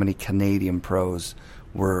representation? Like how many Canadian pros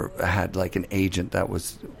had like an agent that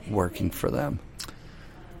was working for them?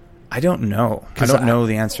 I don't know. I don't know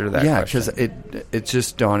the answer to that question. Yeah, because it's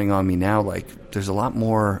just dawning on me now, like there's a lot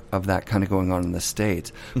more of that kind of going on in the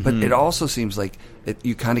States. But it also seems like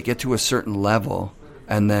you kind of get to a certain level,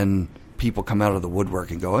 and then people come out of the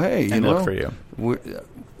woodwork and go, hey, you know, look for you.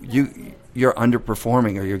 You're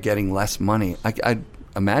underperforming, or you're getting less money. I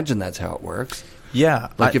imagine that's how it works. Yeah.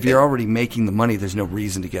 Like if you're already making the money, there's no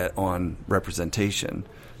reason to get on representation.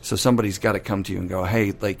 So somebody's got to come to you and go,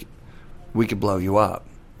 hey, like, we could blow you up.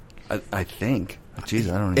 I think. Jeez,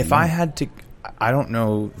 I don't even know. I had to, I don't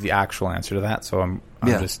know the actual answer to that, so I'm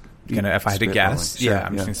just going to, if I had to guess. Sure,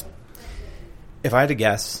 I'm just going to, if I had to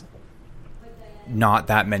guess, not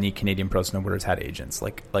that many Canadian pro snowboarders had agents.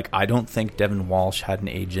 Like I don't think Devin Walsh had an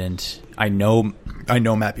agent. I know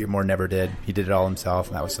Matt Beardmore never did. He did it all himself,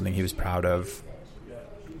 and that was something he was proud of.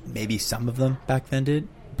 Maybe some of them back then did,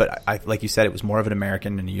 but I like you said, it was more of an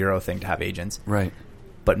American and a Euro thing to have agents. Right.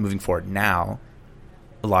 But moving forward now,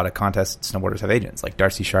 a lot of contest snowboarders have agents. Like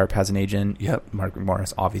Darcy Sharp has an agent. Yep. Mark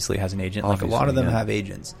McMorris obviously has an agent. Obviously, like a lot of them yeah. have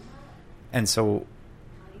agents. And so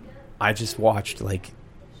I just watched, like,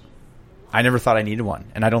 I never thought I needed one,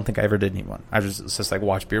 and I don't think I ever did need one. I just like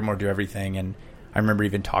watch Beardmore do everything, and I remember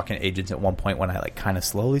even talking to agents at one point when I like kind of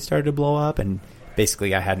slowly started to blow up, and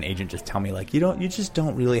basically I had an agent just tell me like, you just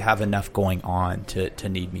don't really have enough going on to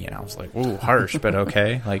need me, and I was like, ooh, harsh, but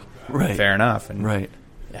okay, like, Right. fair enough. And Right.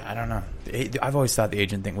 yeah, I don't know. I've always thought the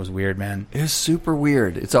agent thing was weird, man. It was super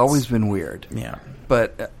weird. It's always been weird. Yeah.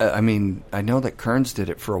 But I mean, I know that Kearns did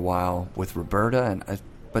it for a while with Roberta,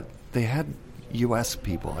 but they had U.S.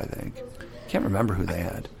 people. I think can't remember who they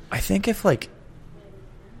had. I think if like,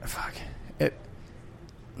 fuck,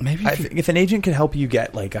 Maybe if an agent could help you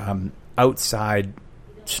get like outside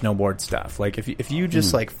snowboard stuff, like if you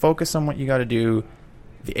just like focus on what you got to do,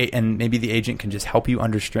 and maybe the agent can just help you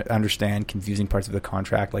understand confusing parts of the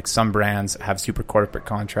contract. Like some brands have super corporate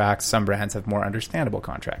contracts, some brands have more understandable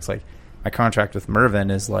contracts. Like my contract with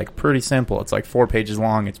Mervyn is like pretty simple. It's like 4 pages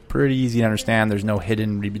long. It's pretty easy to understand. There's no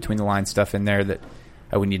hidden read between the lines stuff in there that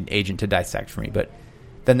I would need an agent to dissect for me. But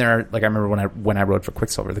then there are, like, I remember when I rode for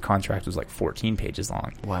Quicksilver, the contract was like 14 pages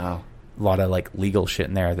long. Wow. A lot of like legal shit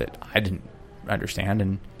in there that I didn't understand.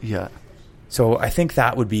 And Yeah. so I think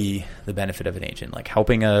that would be the benefit of an agent, like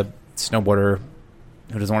helping a snowboarder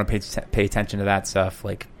who doesn't want to pay attention to that stuff,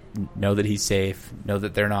 like know that he's safe, know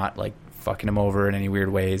that they're not like fucking him over in any weird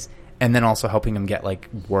ways, and then also helping him get like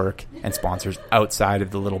work and sponsors outside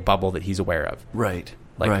of the little bubble that he's aware of. Right.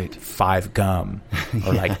 Like right. 5 Gum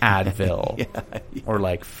or like Advil Yeah. or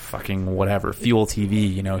like fucking whatever, Fuel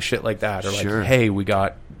TV, you know, shit like that. Or like, Sure. hey, we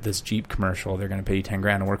got this Jeep commercial. They're going to pay you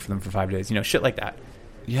 $10,000 to work for them for 5 days, you know, shit like that.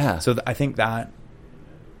 Yeah. So I think that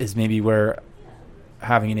is maybe where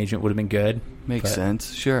having an agent would have been good. Makes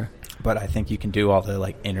sense. Sure. But I think you can do all the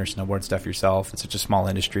like inner snowboard stuff yourself. It's such a small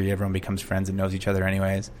industry; everyone becomes friends and knows each other,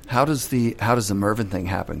 anyways. How does the Mervyn thing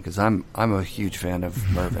happen? Because I'm a huge fan of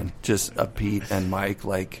Mervyn. Just Pete and Mike.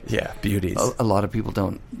 Like, yeah, beauties. A lot of people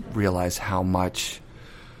don't realize how much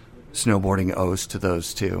snowboarding owes to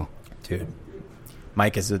those two. Dude,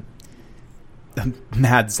 Mike is a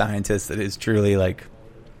mad scientist that is truly like,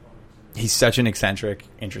 he's such an eccentric,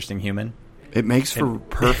 interesting human. It makes for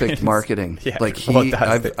perfect marketing. Yeah, like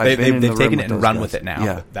they've taken it and run with it now.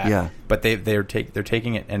 Yeah, yeah. But they're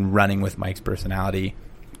taking it and running with Mike's personality.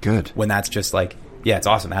 Good. When that's just like, yeah, it's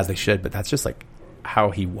awesome, as they should. But that's just like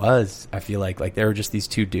how he was. I feel like they were just these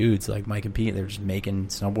two dudes, like Mike and Pete. They were just making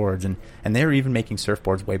snowboards, and they were even making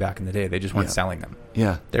surfboards way back in the day. They just weren't selling them.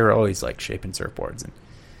 Yeah, they were always like shaping surfboards. And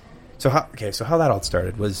so how that all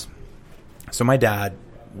started was, so my dad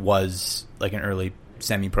was like an early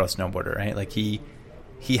semi-pro snowboarder, right? Like he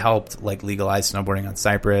helped like legalize snowboarding on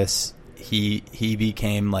Cyprus. He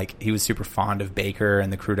became like, he was super fond of Baker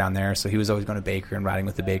and the crew down there, so he was always going to Baker and riding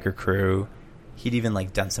with the Baker crew. He'd even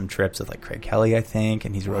like done some trips with like Craig Kelly, I think,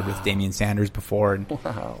 and he's rode with Damian Sanders before. And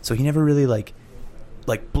so he never really like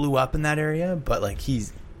blew up in that area, but like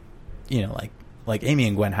he's, you know, like Amy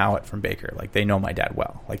and Gwen Howitt from Baker, like they know my dad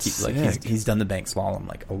well. Like he's done the bank slalom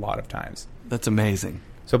like a lot of times. That's amazing.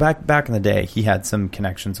 So back in the day, he had some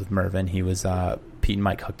connections with Mervyn. He was Pete and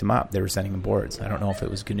Mike hooked him up. They were sending him boards. I don't know if it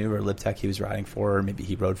was GNU or LibTech he was riding for, or maybe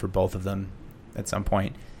he rode for both of them at some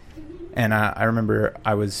point. And I remember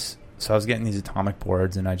I was getting these Atomic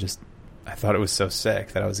boards, and I thought it was so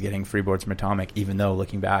sick that I was getting free boards from Atomic, even though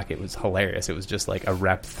looking back it was hilarious. It was just like a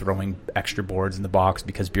rep throwing extra boards in the box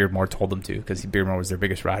because Beardmore told them to, because Beardmore was their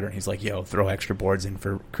biggest rider, and he's like, yo, throw extra boards in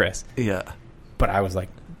for Chris. Yeah. But I was like,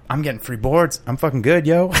 I'm getting free boards. I'm fucking good,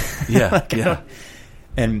 yo. Yeah, like, yeah.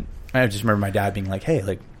 And I just remember my dad being like, hey,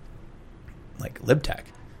 like LibTech,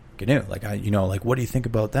 GNU, like, what do you think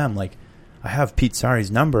about them? Like, I have Pete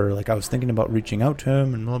Sari's number. Like, I was thinking about reaching out to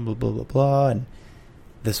him and blah, blah, blah, blah, blah. And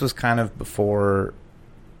this was kind of before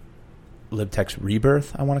LibTech's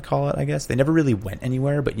rebirth, I want to call it, I guess. They never really went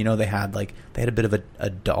anywhere, but, they had a bit of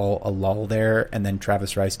a lull there, and then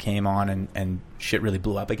Travis Rice came on and shit really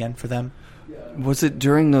blew up again for them. Was it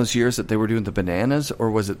during those years that they were doing the Bananas, or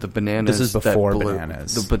was it the Bananas? This is before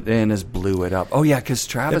Bananas. The Bananas blew it up. Oh, yeah, because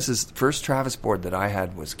first Travis board that I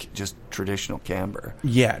had was just traditional camber.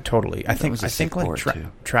 Yeah, totally. I think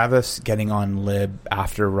Travis getting on Lib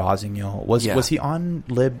after Rossignol. Was he on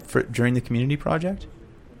Lib during the community project?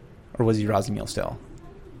 Or was he Rossignol still?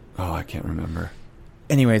 Oh, I can't remember.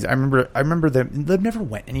 anyways, I remember they never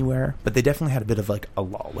went anywhere, but they definitely had a bit of like a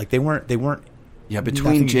lull. Like they weren't. Yeah,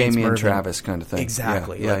 between Jamie and Mervyn. Travis kind of thing.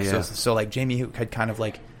 Exactly. Yeah, like, yeah. So like Jamie had kind of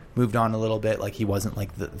like moved on a little bit. Like he wasn't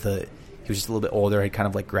like the he was just a little bit older. He kind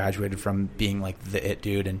of like graduated from being like the it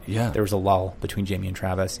dude, and there was a lull between Jamie and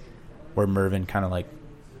Travis, where Mervyn kind of like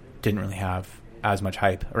didn't really have as much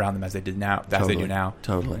hype around them as they do now.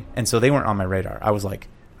 Totally. And so they weren't on my radar. I was like,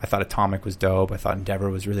 I thought Atomic was dope. I thought Endeavor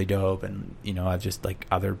was really dope, and I just like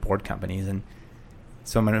other board companies. And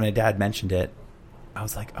so when my dad mentioned it, I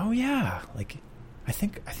was like, oh yeah, like I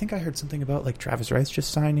think I heard something about like Travis Rice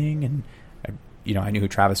just signing, and I knew who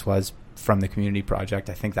Travis was from the Community Project.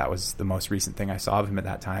 I think that was the most recent thing I saw of him at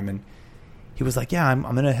that time. And he was like, yeah, I'm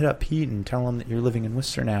going to hit up Pete and tell him that you're living in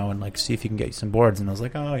Worcester now and like see if he can get you some boards. And I was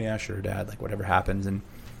like, oh yeah, sure, Dad, like whatever happens. And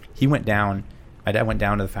he went down, my dad went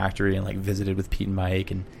down to the factory and like visited with Pete and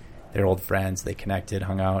Mike, and they're old friends. They connected,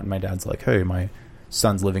 hung out, and my dad's like, hey, my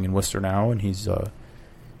son's living in Worcester now, and he's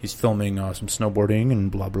filming some snowboarding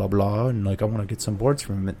and blah, blah, blah. And like, I want to get some boards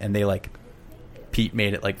from him. And they like, Pete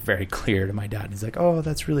made it like very clear to my dad. He's like, oh,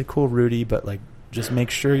 that's really cool, Rudy, but like, just make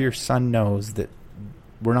sure your son knows that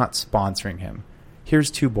we're not sponsoring him.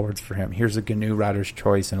 Here's 2 boards for him. Here's a GNU Rider's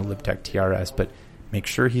Choice and a LibTech TRS, but make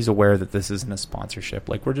sure he's aware that this isn't a sponsorship.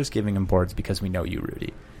 Like, we're just giving him boards because we know you,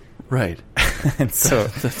 Rudy. Right. And so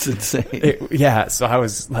that's insane. So I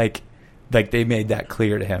was like they made that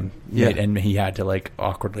clear to him. Yeah. And he had to like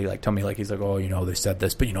awkwardly like tell me, like, he's like, oh, they said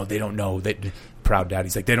this, but they don't know that. Proud dad.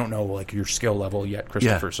 He's like, they don't know like your skill level yet,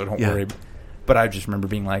 Christopher, so don't worry. But I just remember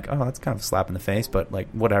being like, oh, that's kind of a slap in the face, but like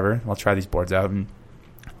whatever, I'll try these boards out, and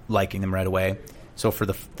liking them right away. So for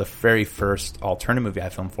the very first Alterna movie I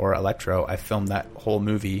filmed for Electro, I filmed that whole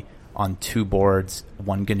movie on 2 boards,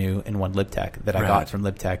 1 GNU and 1 LibTech that I got from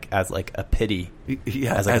LibTech as like a pity,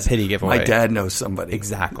 a pity giveaway. My dad knows somebody.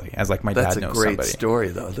 Exactly, as like my dad knows somebody. That's a great story,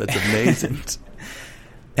 though. That's amazing.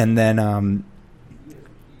 And then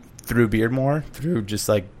through Beardmore, through just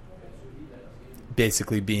like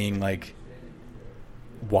basically being like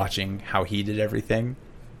watching how he did everything,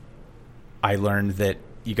 I learned that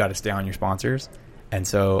you got to stay on your sponsors. And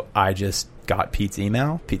so I just got Pete's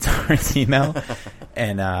Hard's email,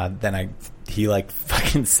 and then he like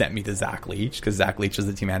fucking sent me to Zach Leach, because Zach Leach was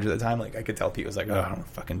the team manager at the time. Like I could tell Pete was like, oh, I don't want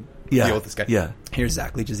to fucking deal with this guy. Yeah. Here's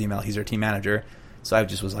Zach Leach's email. He's our team manager. So I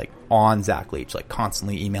just was like on Zach Leach, like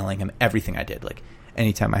constantly emailing him everything I did. Like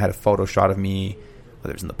anytime I had a photo shot of me,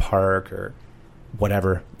 whether it was in the park or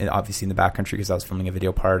whatever, and obviously in the backcountry because I was filming a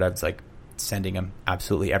video part, I was like sending him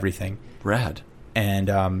absolutely everything. Rad.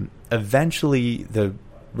 And eventually the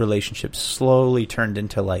relationship slowly turned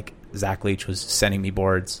into like Zach Leach was sending me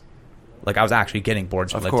boards. Like I was actually getting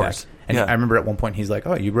boards from LibTech. And I remember at one point he's like,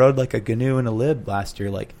 oh, you rode like a GNU and a Lib last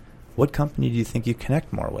year. Like, what company do you think you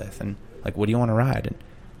connect more with? And like, what do you want to ride?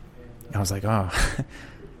 And I was like, oh,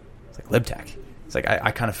 it's like LibTech. It's like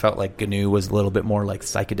I kind of felt like GNU was a little bit more like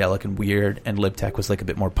psychedelic and weird, and LibTech was like a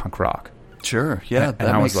bit more punk rock. Sure, yeah, and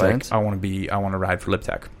I was like, I want to ride for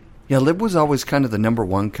LibTech. Yeah, Lib was always kind of the number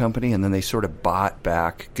one company, and then they sort of bought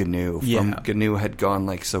back GNU. GNU had gone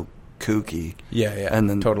like so kooky. Yeah, and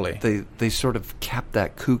then totally they sort of kept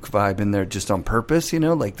that kook vibe in there just on purpose,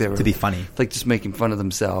 like they were to be funny, like just making fun of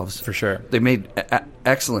themselves. For sure, they made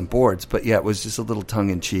excellent boards, but yeah, it was just a little tongue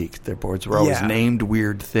in cheek. Their boards were always named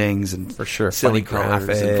weird things and for sure silly funny colors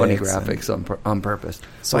graphics and funny graphics on purpose.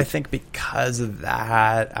 So I think because of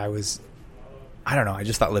that, I don't know. I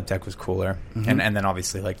just thought LibTech was cooler, and then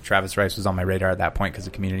obviously like Travis Rice was on my radar at that point because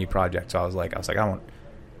of Community Project. So I was like, I want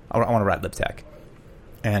to ride LibTech,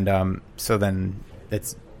 and so then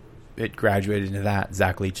it graduated into that.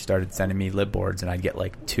 Zach Leach started sending me Lib boards, and I'd get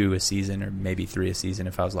like 2 a season or maybe 3 a season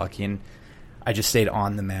if I was lucky. And I just stayed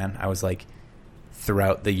on them, man. I was like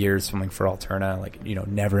throughout the years filming for Alterna, like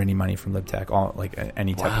never any money from LibTech. All like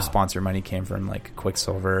any type of sponsor money came from like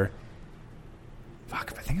Quicksilver.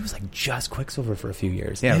 Fuck, I think it was like just Quicksilver for a few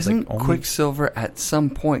years. Yeah, isn't it was like Quicksilver at some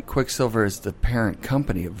point? Quicksilver is the parent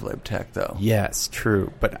company of LibTech, though. Yes,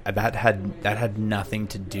 true, but that had nothing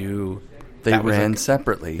to do. They ran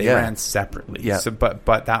separately. They ran separately. Yeah. So, but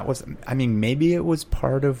that was. I mean, maybe it was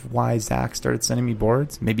part of why Zach started sending me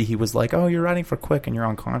boards. Maybe he was like, "Oh, you're riding for Quick, and you're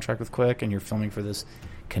on contract with Quick, and you're filming for this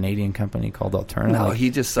Canadian company called Alterna." No, like, he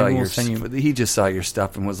just saw he just saw your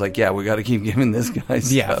stuff and was like, "Yeah, we got to keep giving this guy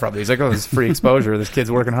stuff." Yeah, probably. He's like, "Oh, this is free exposure. This kid's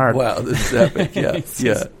working hard." Wow, this is epic. Yeah,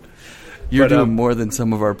 yeah. You're doing more than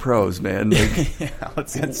some of our pros, man. Like, yeah,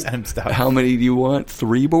 let's send him stuff. How many do you want?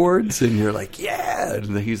 3 boards? And you're like, yeah.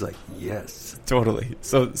 And he's like, yes, totally.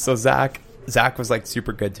 So Zach was like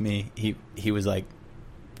super good to me. He was like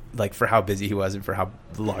like for how busy he was and for how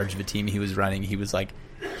large of a team he was running, he was like,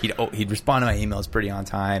 he'd respond to my emails pretty on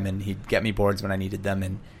time, and he'd get me boards when I needed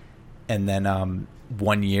them. And then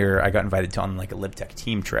 1 year I got invited to on like a LibTech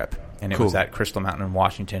team trip, and it was at Crystal Mountain in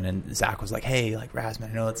Washington. And Zach was like, "Hey, like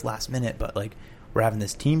Razman, I know it's last minute, but like we're having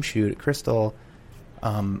this team shoot at Crystal.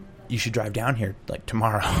 You should drive down here like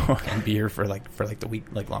tomorrow and be here for the week,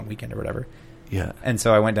 like long weekend or whatever." Yeah. And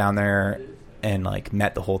so I went down there and like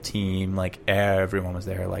met the whole team. Like everyone was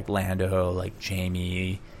there, like Lando, like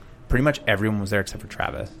Jamie, pretty much everyone was there except for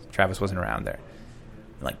Travis. Travis wasn't around there.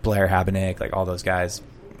 Like Blair Habenik, like all those guys.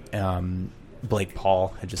 Blake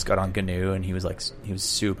Paul had just got on GNU, and he was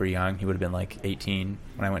super young. He would have been like 18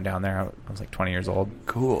 when I went down there. I was like 20 years old.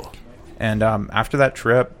 Cool. And after that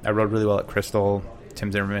trip, I rode really well at Crystal. Tim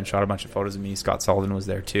Zimmerman shot a bunch of photos of me. Scott Sullivan was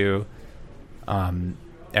there too.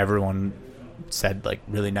 Everyone said like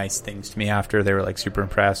really nice things to me after. They were like super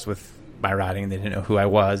impressed with my riding. They didn't know who I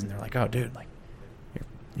was, and they're like, "Oh, dude, like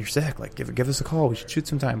you're sick. Like give us a call. We should shoot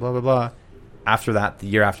sometime." Blah blah blah. After that, the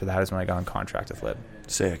year after that is when I got on contract with Lib.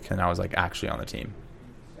 Sick. And I was like actually on the team.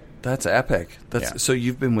 That's epic. So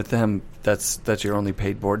you've been with them. That's your only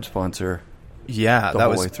paid board sponsor. Yeah, the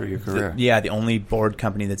whole way through your career. The only board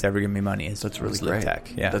company that's ever given me money is really great.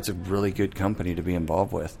 LibTech. Yeah, that's a really good company to be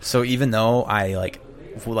involved with. So even though I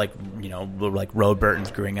rode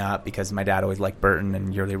Burton's growing up because my dad always liked Burton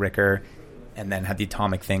and Yurley Ricker, and then had the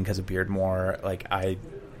Atomic thing because of Beardmore. Like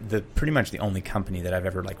pretty much the only company that I've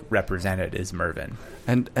ever like represented is Mervyn,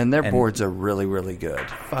 and their boards are really, really good.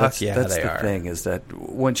 That's the thing, is that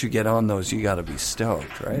once you get on those, you got to be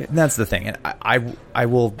stoked, right? And that's the thing, and I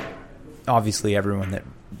will. Obviously, everyone that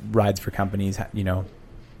rides for companies,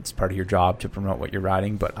 it's part of your job to promote what you're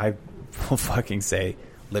riding. But I will fucking say,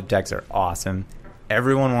 LibTechs are awesome.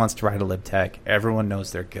 Everyone wants to ride a LibTech. Everyone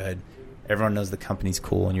knows they're good. Everyone knows the company's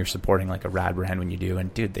cool, and you're supporting like a rad brand when you do.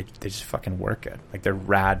 And dude, they just fucking work good. Like they're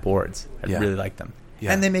rad boards. I really like them.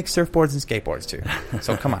 Yeah. And they make surfboards and skateboards too.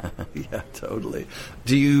 So come on. Yeah, totally.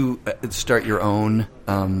 Do you start your own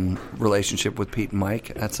relationship with Pete and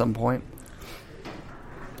Mike at some point?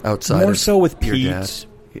 Outside more so with Pete, dad.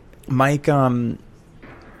 Mike. Yeah,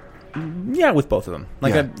 with both of them.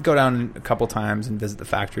 Like I go down a couple times and visit the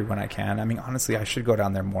factory when I can. I mean, honestly, I should go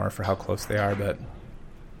down there more for how close they are, but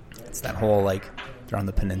it's that whole like they're on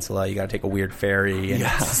the peninsula. You got to take a weird ferry, and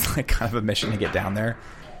it's like kind of a mission to get down there.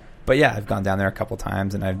 But yeah, I've gone down there a couple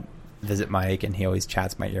times, and I visit Mike, and he always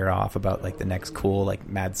chats my ear off about like the next cool like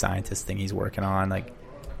mad scientist thing he's working on. Like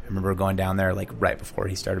I remember going down there like right before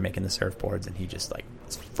he started making the surfboards, and he just like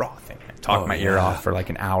was frothing and talked my ear off for like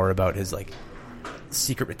an hour about his like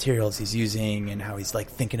secret materials he's using and how he's like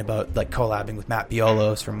thinking about like collabing with Matt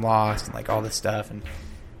Biolos from Lost and like all this stuff.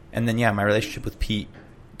 And then my relationship with Pete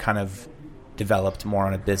kind of developed more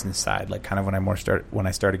on a business side, like kind of when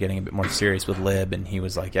I started getting a bit more serious with Lib, and he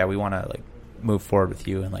was like, "Yeah, we want to like move forward with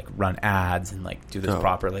you and like run ads and like do this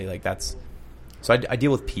properly." Like that's so I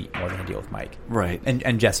deal with Pete more than I deal with Mike, right?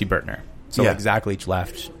 And Jesse Bertner. So like Zach Leach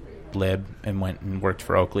left Lib and went and worked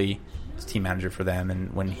for Oakley as team manager for them,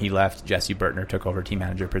 and when he left, Jesse Bertner took over team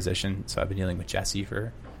manager position. So I've been dealing with Jesse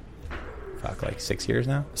for like 6 years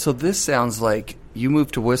now. So this sounds like you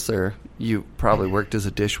moved to Whistler. You probably worked as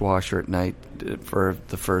a dishwasher at night for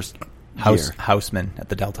the first year. Houseman at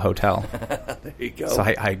the Delta Hotel. There you go. So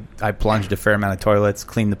I plunged a fair amount of toilets,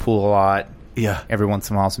 cleaned the pool a lot. Yeah. Every once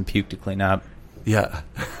in a while, some puke to clean up. Yeah.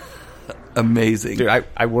 Amazing. Dude,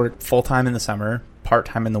 I worked full-time in the summer,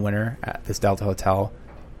 part-time in the winter at this Delta Hotel,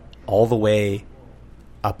 all the way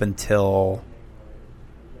up until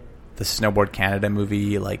the Snowboard Canada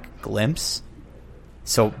movie, like, Glimpse.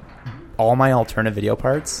 So all my alternate video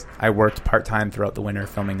parts, I worked part-time throughout the winter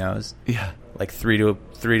filming those. Yeah. Like 3 to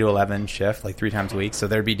 11 shift, like 3 times a week. So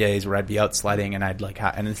there'd be days where I'd be out sledding, and I'd like,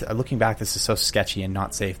 looking back, this is so sketchy and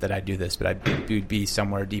not safe that I'd do this, but I'd be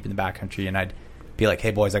somewhere deep in the backcountry, and I'd be like,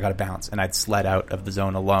 "Hey boys, I got to bounce," and I'd sled out of the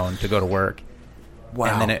zone alone to go to work.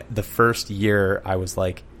 Wow. And then the first year, I was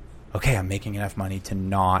like, "Okay, I'm making enough money to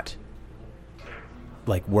not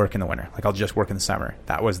like work in the winter. Like I'll just work in the summer."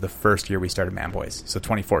 That was the first year we started Man Boys, so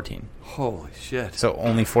 2014. Holy shit! So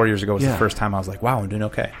only 4 years ago was the first time I was like, "Wow, I'm doing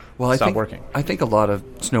okay." Well, Stop working. I think a lot of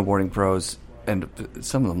snowboarding pros, and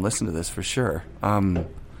some of them listen to this for sure. I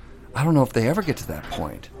don't know if they ever get to that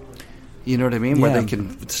point. You know what I mean? Yeah. Where they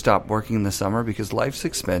can stop working in the summer because life's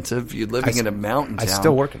expensive. You're living in a mountain town. I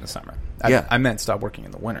still work in the summer. Yeah. I meant stop working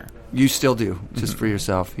in the winter. You still do, just for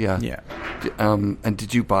yourself. Yeah. Yeah. And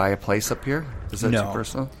did you buy a place up here? Is that No. your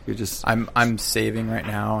personal? You're just. I'm saving right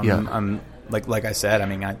now. I'm like I said. I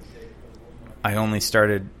mean, I only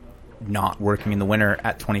started not working in the winter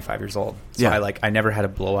at 25 years old. So I never had a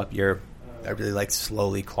blow up year really like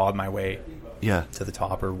slowly clawed my way Yeah. to the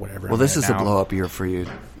top or whatever. Well, this is a blow up year for you,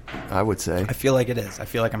 I would say. I feel like it is. I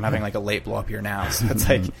feel like I'm having like a late blow up year now. So it's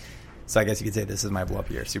like, so I guess you could say this is my blow up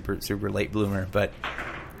year, super late bloomer. But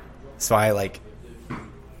so I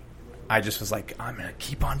just was like, I'm gonna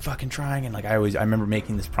keep on fucking trying. And like I remember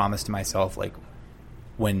making this promise to myself, like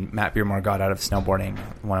when Matt Beermore got out of snowboarding,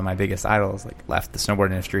 one of my biggest idols, like left the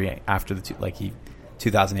snowboard industry after the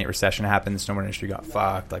 2008 recession happened. The snowboard industry got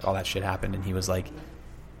fucked. Like all that shit happened, and he was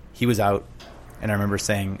out. And I remember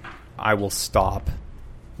saying, I will stop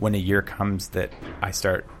when a year comes that I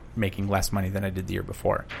start making less money than I did the year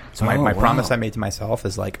before. So my promise I made to myself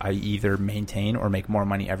is like, I either maintain or make more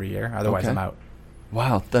money every year. Otherwise I'm out.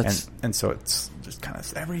 Wow. That's, and so it's just kind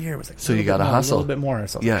of every year it was like, so you got to hustle a little bit more.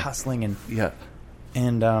 So I was hustling and,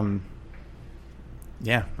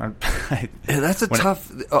 that's a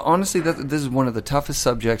tough, honestly, this is one of the toughest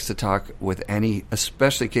subjects to talk with any,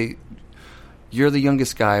 especially Kate. You're the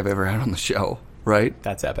youngest guy I've ever had on the show, right?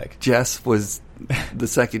 That's epic. Jess was the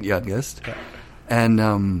second youngest. Yeah.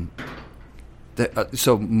 And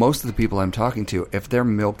so most of the people I'm talking to, if they're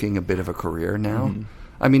milking a bit of a career now,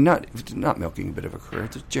 I mean, not milking a bit of a career.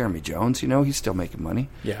 It's Jeremy Jones, he's still making money.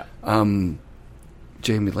 Yeah.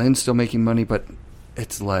 Jamie Lynn's still making money, but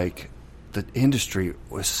it's like the industry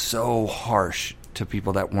was so harsh to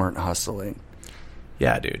people that weren't hustling.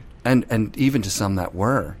 Yeah, dude. And even to some that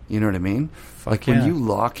were, you know what I mean? Like when you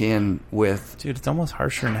lock in with... Dude, it's almost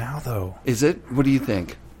harsher now, though. Is it? What do you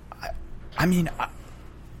think? I mean,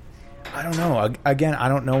 I don't know. Again, I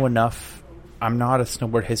don't know enough. I'm not a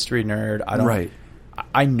snowboard history nerd. I don't... Right.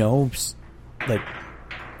 I know, like,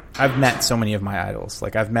 I've met so many of my idols.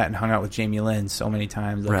 Like, I've met and hung out with Jamie Lynn so many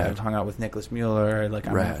times. Like, I've hung out with Nicholas Mueller. Like,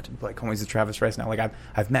 I'm like homies with Travis Rice now. Like,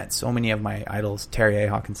 I've met so many of my idols, Terry A.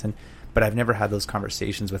 Hawkinson, but I've never had those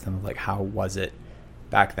conversations with them of, like, how was it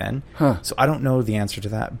back then? Huh. So I don't know the answer to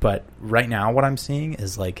that. But right now what I'm seeing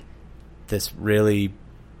is, like, this really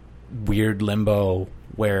weird limbo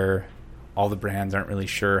where all the brands aren't really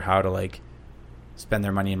sure how to, like, spend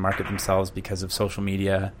their money and market themselves because of social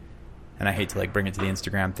media. And I hate to like bring it to the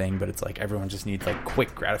Instagram thing, but it's like everyone just needs like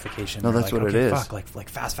quick gratification. No, that's like, what it is. Fuck, like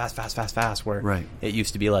fast. Where it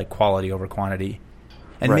used to be like quality over quantity.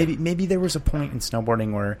 And maybe there was a point in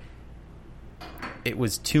snowboarding where it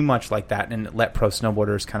was too much like that, and it let pro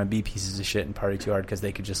snowboarders kind of be pieces of shit and party too hard because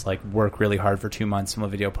they could just like work really hard for 2 months, film a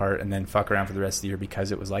video part, and then fuck around for the rest of the year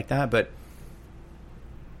because it was like that. But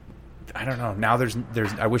I don't know. Now there's.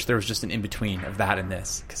 I wish there was just an in between of that and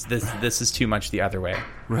this, because this is too much the other way.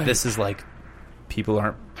 Right. This is like people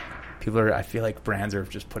are. I feel like brands are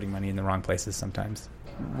just putting money in the wrong places sometimes.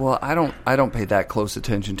 Well, I don't pay that close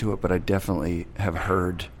attention to it, but I definitely have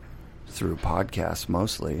heard through podcasts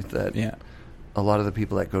mostly that a lot of the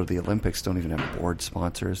people that go to the Olympics don't even have board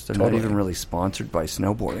sponsors. They're not even really sponsored by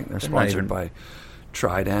snowboarding. They're sponsored by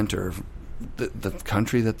Trident or the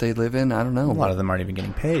country that they live in. I don't know. A lot of them aren't even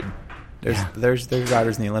getting paid. There's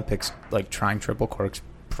riders in the Olympics like trying triple corks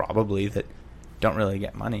probably that don't really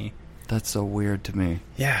get money. That's so weird to me.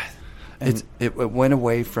 Yeah. It went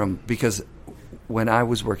away from, because when I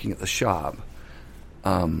was working at the shop,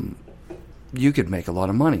 you could make a lot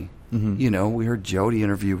of money. Mm-hmm. We heard Jody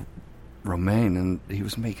interview Romain, and he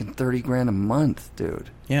was making $30,000 a month,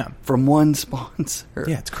 dude. Yeah, from one sponsor.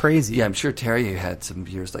 Yeah, it's crazy. Yeah, I'm sure Terry had some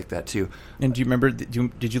years like that too. And do you remember? Did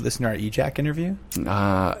you listen to our EJack interview?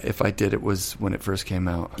 If I did, it was when it first came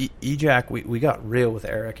out. EJack, we got real with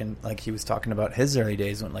Eric, and like he was talking about his early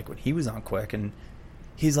days when he was on Quick, and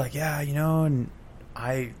he's like, and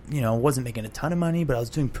I wasn't making a ton of money, but I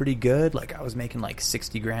was doing pretty good. Like I was making like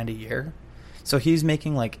 $60,000 a year. So he's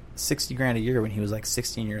making like $60,000 a year when he was like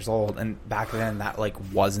 16 years old, and back then that like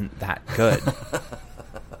wasn't that good,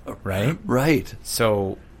 right? Right.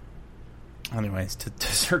 So, anyways, to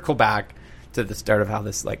circle back to the start of how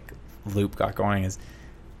this like loop got going is,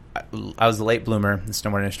 I was a late bloomer in the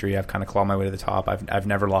snowboard industry. I've kind of clawed my way to the top. I've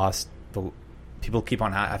never lost. People keep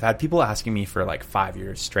on. I've had people asking me for like 5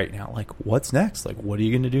 years straight now, like, what's next? Like, what are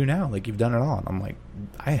you going to do now? Like, you've done it all. And I'm like,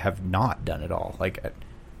 I have not done it all. Like.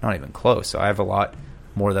 Not even close. So I have a lot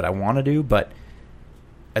more that I want to do, but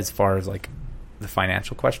as far as like the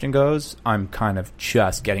financial question goes, I'm kind of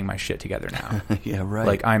just getting my shit together now. Yeah, right.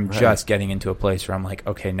 Like I'm just getting into a place where I'm like,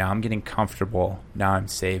 okay, now I'm getting comfortable. Now I'm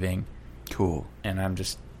saving. Cool. And I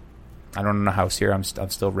don't own a house here. I'm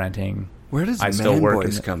still renting. Where does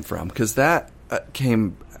Manboys come from? Because that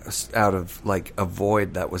came out of like a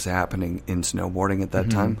void that was happening in snowboarding at that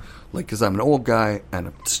time. Like, because I'm an old guy and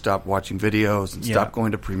I stopped watching videos and stopped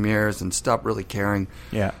going to premieres and stopped really caring.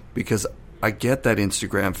 Yeah. Because I get that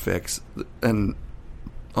Instagram fix, and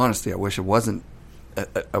honestly, I wish it wasn't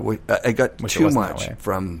I got Wish it too wasn't that much way.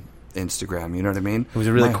 from Instagram. You know what I mean? It was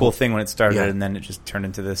a really My cool whole- thing when it started, Yeah. and then it just turned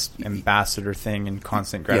into this ambassador thing and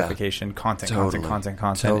constant gratification, content.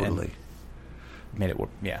 Totally. And made it work.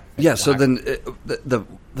 Yeah. Yeah. So then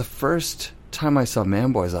the first time I saw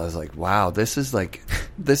Man Boys, I was like, wow, this is like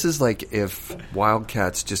if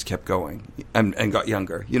Wildcats just kept going and got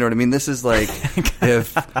younger. You know what I mean? This is like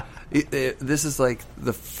this is like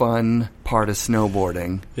the fun part of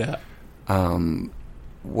snowboarding. Yeah.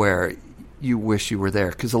 Where you wish you were there,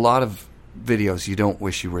 because a lot of videos you don't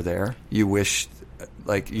wish you were there. You wish,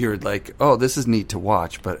 like, you're like, oh, this is neat to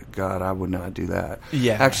watch, but God, I would not do that.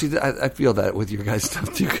 Yeah. Actually, I feel that with your guys'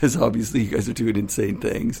 stuff too, because obviously you guys are doing insane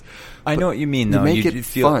things. I know what you mean, though. You make it you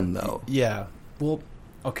feel fun, though. Yeah. Well,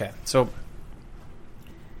 okay. So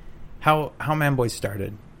how Man Boys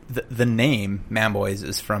started? The name Man Boys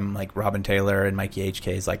is from like Robin Taylor and Mikey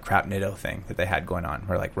HK's like Crapnado thing that they had going on,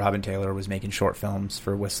 where like Robin Taylor was making short films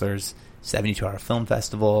for Whistler's 72-hour film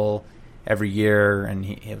festival every year, and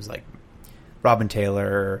he was like Robin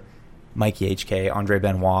Taylor, Mikey HK, Andre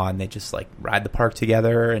Benoit, and they just like ride the park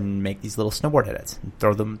together and make these little snowboard edits and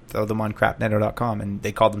throw them on crapnado.com, and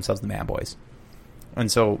they called themselves the Man Boys.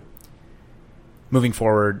 And so moving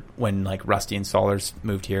forward, when like Rusty and Sollers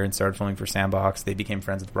moved here and started filming for Sandbox, they became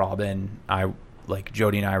friends with Robin.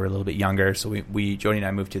 Jody and I were a little bit younger, so Jody and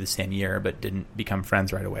I moved to the same year, but didn't become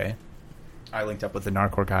friends right away. I linked up with the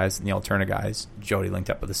Narcor guys and the Alterna guys. Jody linked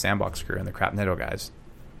up with the Sandbox crew and the Crapnado guys,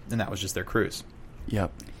 and that was just their crews.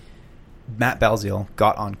 Yep. Matt Belziel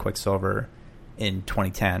got on Quicksilver in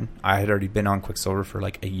 2010. I had already been on Quicksilver for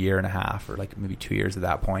like a year and a half, or like maybe 2 years at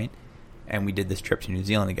that point. And we did this trip to New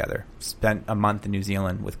Zealand together. Spent a month in New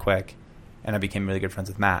Zealand with Quick, and I became really good friends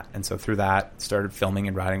with Matt. And so through that, started filming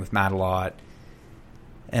and riding with Matt a lot.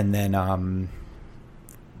 And then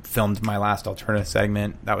filmed my last Alterna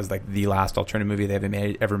segment. That was like the last Alterna movie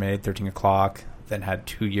they ever made, 13 O'Clock. Then had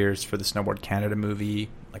 2 years for the Snowboard Canada movie,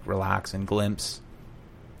 like Relax and Glimpse.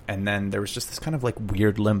 And then there was just this kind of like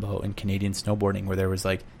weird limbo in Canadian snowboarding, where there was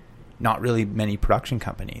like not really many production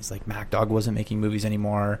companies. Like MacDog wasn't making movies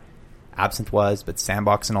anymore. Absinthe was, but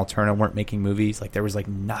Sandbox and Alterna weren't making movies. Like there was like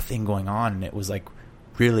nothing going on, and it was like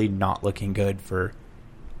really not looking good for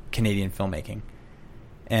Canadian filmmaking.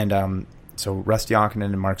 And so Rusty Ockenden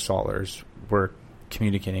and Mark Sollers were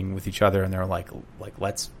communicating with each other, and they're like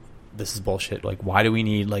this is bullshit. Like, why do we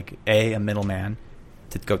need like a middleman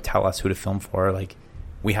to go tell us who to film for? Like,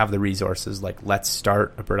 we have the resources. Like, let's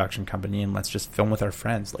start a production company and let's just film with our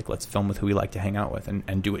friends. Like, let's film with who we like to hang out with,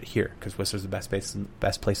 and do it here, because Whistler's the best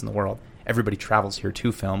place in the world. Everybody travels here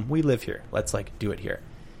to film. We live here. Let's like do it here.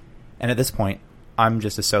 And at this point, I'm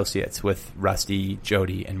just associates with Rusty,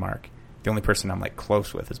 Jody, and Mark. The only person I'm like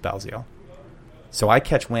close with is Belziel. So I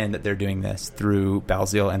catch wind that they're doing this through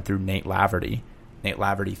Belziel and through Nate Laverty. Nate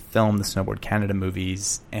Laverty filmed the Snowboard Canada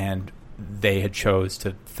movies, and they had chose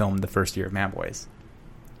to film the first year of Man Boys.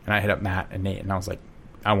 And I hit up Matt and Nate, and I was like,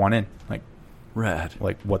 I want in. Like, Rad.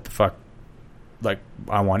 Like, what the fuck? Like,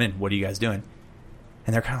 I want in. What are you guys doing?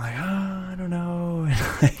 And they're kind of like, I don't know.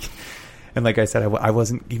 And like I said, I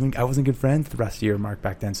wasn't good friends with Rusty or Mark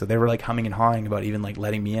back then. So they were like humming and hawing about even like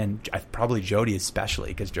letting me in. Probably Jody especially,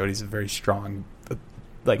 because Jody's a very strong,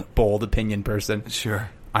 like bold opinion person. Sure.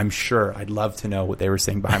 I'm sure I'd love to know what they were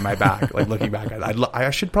saying behind my back. Like looking back, I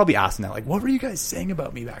should probably ask them that. Like, what were you guys saying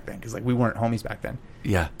about me back then? Because like we weren't homies back then.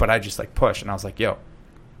 Yeah. But I just like pushed, and I was like, yo,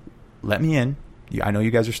 let me in. I know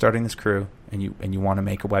you guys are starting this crew, and you want to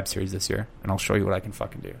make a web series this year, and I'll show you what I can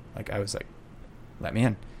fucking do. Like, I was like, let me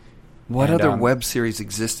in. What other web series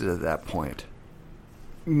existed at that point?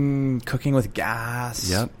 Cooking with Gas.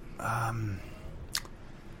 Yep. A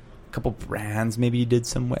couple brands maybe did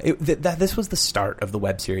some way. This was the start of the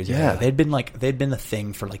web series. Yeah. They'd been the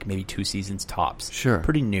thing for like maybe 2 seasons tops. Sure.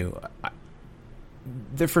 Pretty new.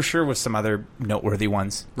 There for sure was some other noteworthy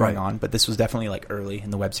ones going on, but this was definitely like early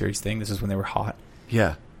in the web series thing. This is when they were hot.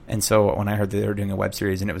 Yeah. And so when I heard that they were doing a web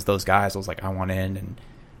series and it was those guys, I was like, I want in. And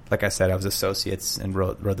like I said, I was associates and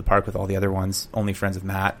rode the park with all the other ones, only friends with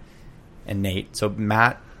Matt and Nate. So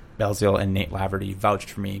Matt Belziel and Nate Laverty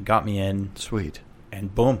vouched for me, got me in. Sweet.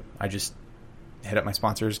 And boom, I just hit up my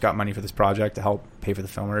sponsors, got money for this project to help pay for the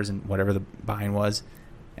filmers and whatever the buy-in was,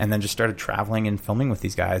 and then just started traveling and filming with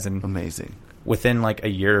these guys. And amazing. Within like a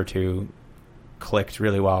year or two, clicked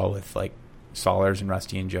really well with like Sollers and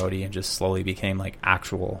Rusty and Jody, and just slowly became like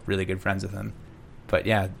actual really good friends with them. But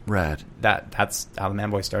yeah, rad. That's how the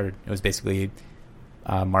Man Boy started. It was basically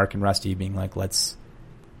Mark and Rusty being like, let's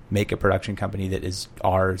make a production company that is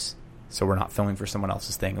ours, so we're not filming for someone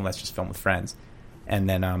else's thing, and let's just film with friends. And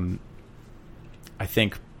then I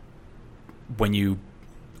think when you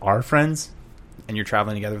are friends and you're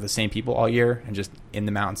traveling together with the same people all year and just in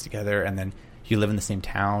the mountains together, and then you live in the same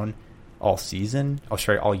town all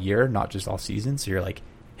year, not just all season. So you're like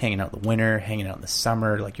hanging out in the winter, hanging out in the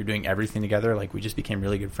summer, like you're doing everything together. Like we just became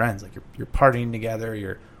really good friends. Like you're partying together,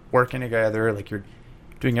 you're working together, like you're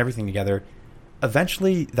doing everything together.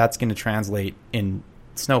 Eventually that's going to translate in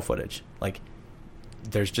snow footage. Like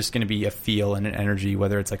there's just going to be a feel and an energy,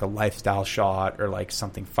 whether it's like a lifestyle shot or like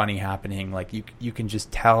something funny happening. Like you can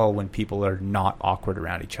just tell when people are not awkward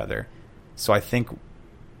around each other. So I think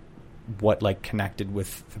what like connected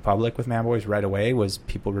with the public with Man Boys right away was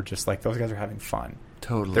people were just like, those guys are having fun.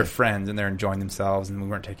 Totally. They're friends and they're enjoying themselves, and we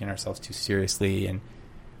weren't taking ourselves too seriously. And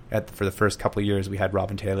for the first couple of years, we had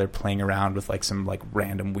Robin Taylor playing around with like some like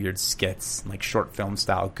random weird skits, like short film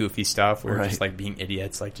style goofy stuff. We were just like being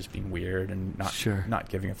idiots, like just being weird and not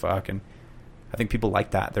giving a fuck. And I think people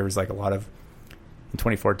liked that. There was like a lot of, in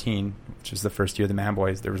 2014, which is the first year of the Man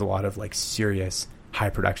Boys, there was a lot of like serious high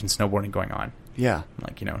production snowboarding going on. Yeah.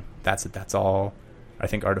 Like, you know, that's all. I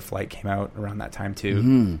think Art of Flight came out around that time too.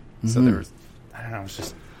 Mm-hmm. So there was, I don't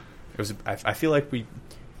know, I feel like we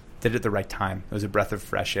did it at the right time. It was a breath of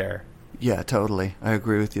fresh air. Yeah, totally. I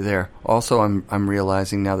agree with you there. Also, I'm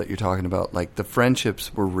realizing now that you're talking about like the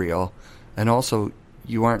friendships were real, and also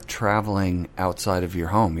you aren't traveling outside of your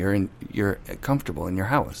home. You're comfortable in your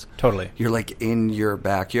house. Totally. You're like in your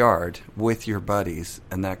backyard with your buddies,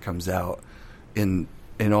 and that comes out in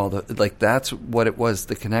all the, like, that's what it was,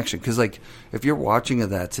 the connection. Because like if you're watching a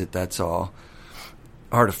That's It, That's All,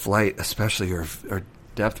 Art of Flight especially, or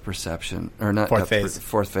Depth Perception, or not Fourth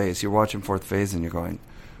Phase. You're watching Fourth Phase and you're going,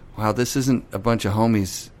 wow, this isn't a bunch of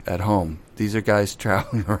homies at home. These are guys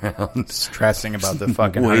traveling around. Stressing about the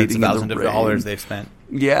fucking hundreds of thousands of dollars they've spent.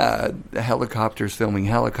 Yeah, helicopters, filming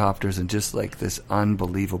helicopters, and just like this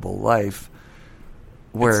unbelievable life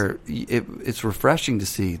where it's refreshing to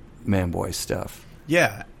see Man Boy stuff.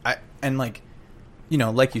 Yeah, and like, you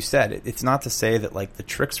know, like you said, it's not to say that like the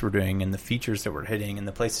tricks we're doing and the features that we're hitting and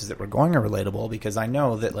the places that we're going are relatable, because I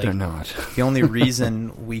know that like they're not. The only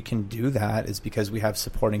reason we can do that is because we have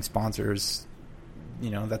supporting sponsors. You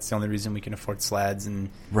know, that's the only reason we can afford sleds and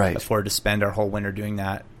afford to spend our whole winter doing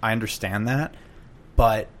that. I understand that,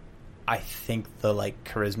 but I think the like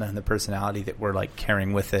charisma and the personality that we're like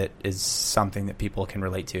carrying with it is something that people can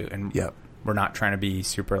relate to. And we're not trying to be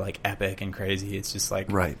super like epic and crazy. It's just like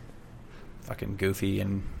fucking goofy.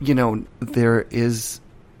 And you know, there is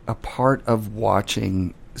a part of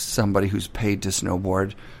watching somebody who's paid to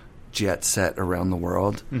snowboard jet set around the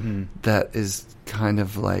world that is kind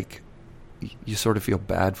of like, you sort of feel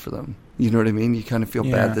bad for them. You know what I mean? You kind of feel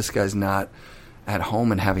bad. This guy's not at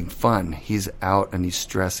home and having fun. He's out and he's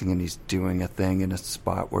stressing and he's doing a thing in a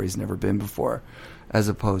spot where he's never been before, as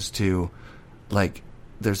opposed to like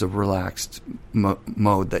there's a relaxed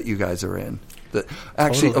mode that you guys are in.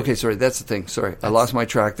 Okay, sorry, that's the thing. Sorry, I lost my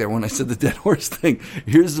track there when I said the dead horse thing.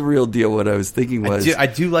 Here's the real deal. What I was thinking was... I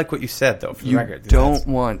do like what you said, though. You don't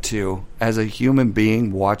want to, as a human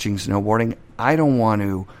being watching snowboarding, I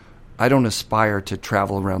don't aspire to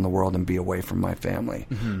travel around the world and be away from my family.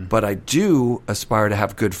 But I do aspire to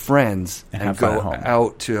have good friends and go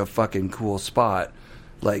out to a fucking cool spot.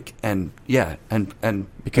 Like, and because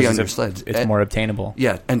be on your sleds. It's more obtainable.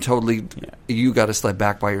 Yeah, and totally, you got to sled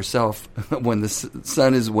back by yourself when the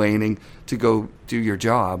sun is waning to go do your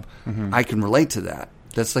job. I can relate to that.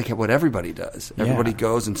 That's like what everybody does. Everybody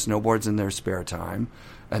goes and snowboards in their spare time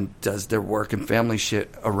and does their work and family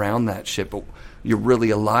shit around that shit. But you're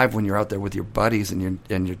really alive when you're out there with your buddies and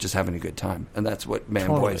you're just having a good time. And that's what Man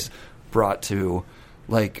Boys brought to,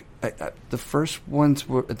 like... the first ones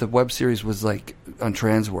were, the web series was like on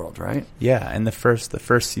Transworld, right? Yeah, and the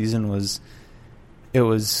first season was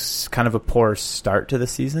kind of a poor start to the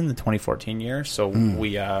season, the 2014 year. So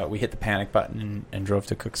we hit the panic button and drove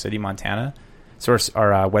to Cook City, Montana. So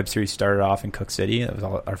our web series started off in Cook City. That was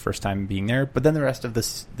our first time being there. But then the rest of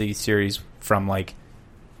the series from like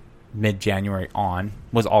mid-January on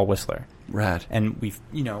was all Whistler. Rad. And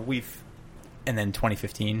and then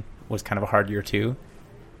 2015 was kind of a hard year too.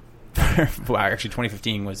 Well, actually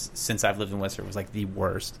 2015 was, since I've lived in Whistler, was like the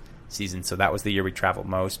worst season. So that was the year we traveled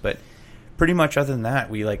most. But pretty much other than that,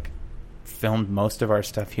 we like filmed most of our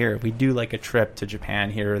stuff here. We do like a trip to Japan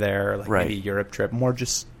here or there, like maybe a Europe trip, more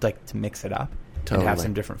just like to mix it up and have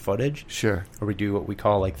some different footage. Sure. Or we do what we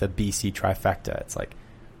call like the BC trifecta. It's like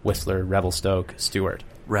Whistler, Revelstoke, Stewart.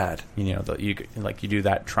 Rad. You know, you do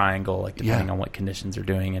that triangle, like depending on what conditions are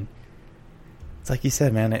doing. And it's like you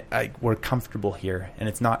said, man, we're comfortable here, and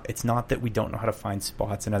it's not that we don't know how to find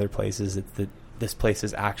spots in other places. It's that this place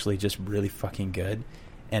is actually just really fucking good,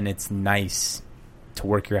 and it's nice to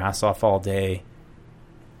work your ass off all day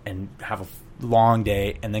and have long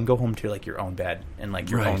day, and then go home to like your own bed and like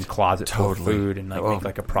your own closet full of food, and like make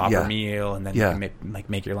like a proper meal, and then you can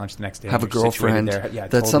make your lunch the next day. Have a girlfriend.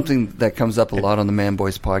 That's something that comes up a lot on the Man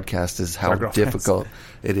Boys podcast, is how difficult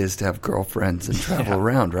it is to have girlfriends and travel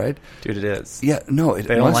around, right? Dude, it is. Yeah, no,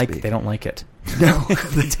 they don't like it. No,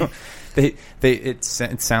 they don't. It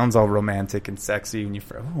sounds all romantic and sexy when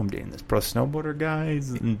I'm dating this pro snowboarder guy,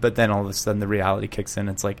 but then all of a sudden the reality kicks in.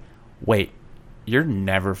 It's like, wait, you're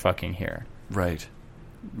never fucking here. Right.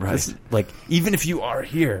 Like, even if you are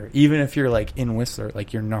here, even if you're like in Whistler,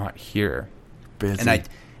 like you're not here. Busy.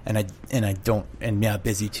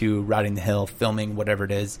 Busy too, riding the hill, filming, whatever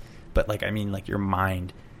it is. But like, I mean, like your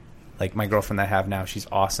mind, like my girlfriend that I have now, she's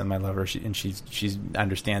awesome. I love her. She's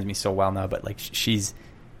understands me so well now, but like she's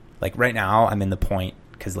like, right now I'm in the point,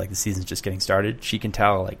 cause like the season's just getting started. She can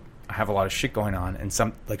tell like I have a lot of shit going on, and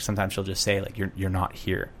sometimes she'll just say like, you're not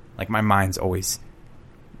here. Like my mind's always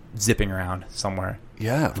zipping around somewhere.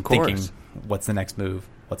 Yeah, of course. Thinking, what's the next move?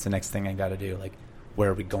 What's the next thing I got to do? Like,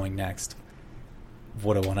 where are we going next?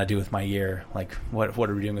 What do I want to do with my year? Like, what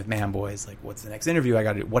are we doing with Man Boys? Like, what's the next interview I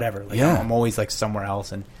got to do? Whatever. Like, I'm always like somewhere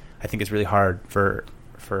else, and I think it's really hard for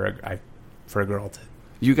a girl to.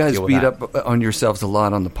 You guys beat up on yourselves a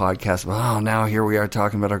lot on the podcast. Oh, now here we are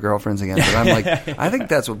talking about our girlfriends again. But I'm like, I think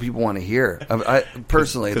that's what people want to hear. I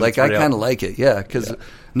personally, like, I kind of like it. Yeah, because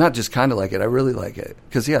not just kind of like it. I really like it.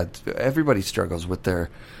 Because, everybody struggles with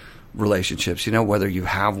their relationships. You know, whether you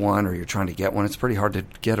have one or you're trying to get one, it's pretty hard to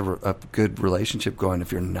get a good relationship going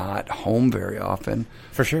if you're not home very often.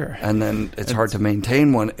 For sure. And then it's hard to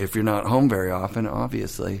maintain one if you're not home very often,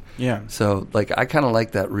 obviously. Yeah. So, like, I kind of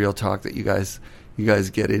like that real talk that you guys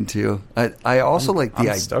get into. I also like the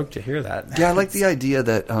idea. I'm stoked to hear that. Yeah, I like the idea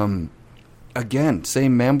that, again,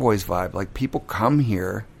 same Man Boys vibe. Like, people come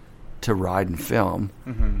here to ride and film.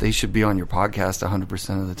 Mm-hmm. They should be on your podcast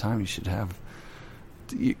 100% of the time. You should have.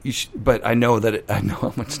 But I know I know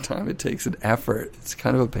how much time it takes and effort. It's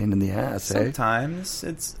kind of a pain in the ass.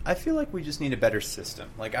 Sometimes I feel like we just need a better system.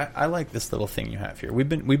 Like I like this little thing you have here. We've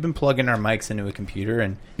been plugging our mics into a computer,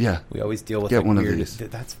 and we always deal with get one weird, of these.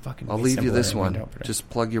 That's fucking. I'll leave you this one. Just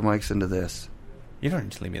plug your mics into this. You don't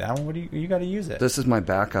need to leave me that one. What do you got to use it? This is my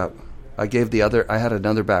backup. I had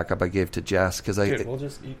another backup I gave to Jess because we'll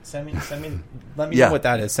just send me. Let me know what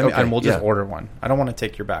that is. And we'll just order one. I don't want to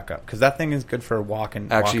take your backup because that thing is good for walk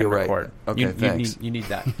and record. Right. Okay, thanks. You need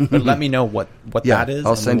that. But let me know what that is.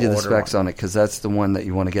 I'll send you the specs on it because that's the one that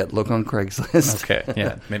you want to get. Look on Craigslist. Okay,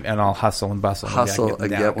 yeah, maybe, and I'll hustle and bustle. And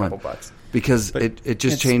get one. Because it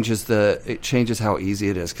just changes how easy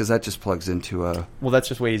it is because that just plugs into a. Well, that's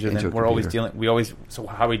just way easier than we're always dealing. So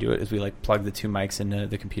how we do it is we like plug the two mics into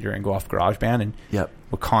the computer and go off GarageBand, and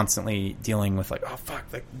we're constantly dealing with like, oh fuck,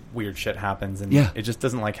 like weird shit happens, and it just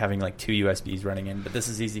doesn't like having like two USBs running in. But this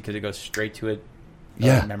is easy because it goes straight to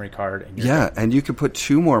a memory card. And and you could put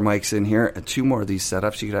two more mics in here and two more of these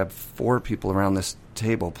setups. You could have 4 people around this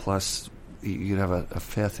table plus you could have a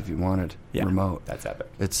fifth if you wanted remote. That's epic.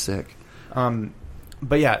 It's sick.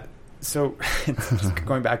 But yeah, so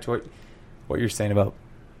going back to what you're saying about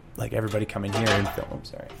like everybody coming here and film. I'm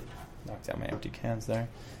sorry, knocked out my empty cans there.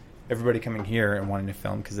 Everybody coming here and wanting to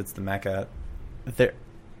film because it's the Mecca.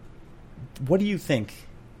 What do you think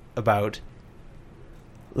about?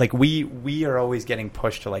 Like we are always getting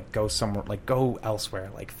pushed to like go somewhere, like go elsewhere,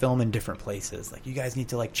 like film in different places. Like you guys need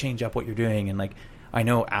to like change up what you're doing. And like I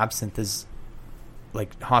know Absinthe is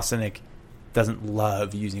like Hosinick doesn't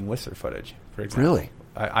love using Whistler footage, for example. Really?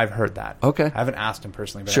 I've heard that. Okay. I haven't asked him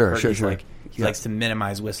personally, but sure. Like, he likes to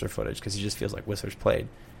minimize Whistler footage because he just feels like Whistler's played.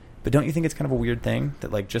 But don't you think it's kind of a weird thing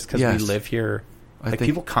that like just because we live here, like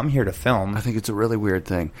people come here to film? I think it's a really weird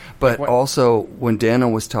thing. But also when Dano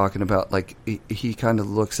was talking about like he kind of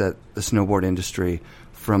looks at the snowboard industry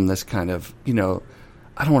from this kind of, you know,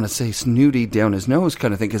 I don't want to say snooty down his nose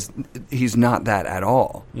kind of thing because he's not that at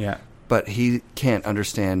all. Yeah. But he can't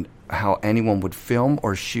understand how anyone would film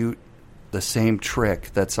or shoot the same trick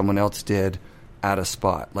that someone else did at a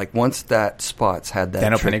spot. Like once that spot's had that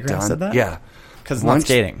Dano trick done, said that? Yeah, because it's not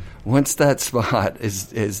skating. Once that spot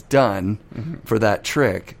is done for that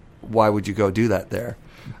trick, why would you go do that there?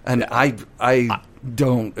 And I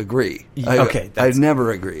don't agree. I've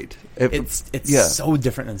never agreed. It's so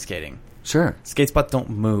different than skating. Sure, skate spots don't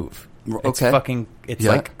move. It's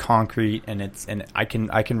like concrete, and I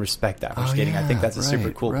can respect that for skating. I think that's a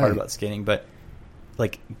super cool part about skating. But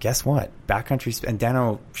like, guess what? Backcountry, and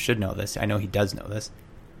Dano should know this. I know he does know this.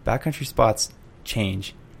 Backcountry spots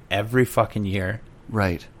change every fucking year.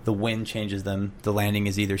 Right. The wind changes them. The landing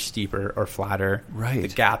is either steeper or flatter. Right. The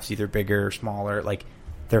gap's either bigger or smaller. Like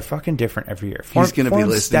they're fucking different every year. He's going to be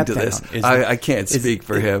listening to this. I can't speak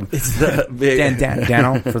for him.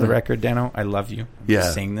 Dano, for the record, Dano, I love you. I'm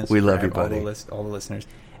just saying this. We love you, buddy. All the listeners.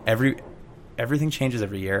 Everything changes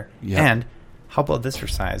every year. Yep. And how about this for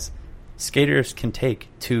size? Skaters can take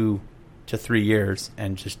 2 to 3 years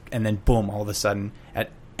and then boom, all of a sudden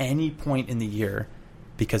at any point in the year,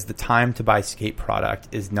 because the time to buy skate product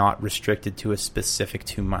is not restricted to a specific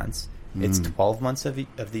 2 months. It's 12 months of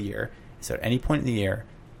the year. So at any point in the year,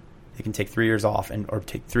 they can take 3 years off or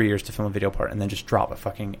take 3 years to film a video part and then just drop a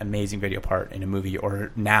fucking amazing video part in a movie,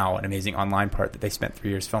 or now an amazing online part that they spent 3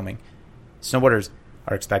 years filming. Snowboarders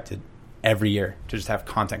are expected every year to just have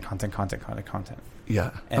content.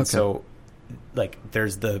 Yeah. And so, like,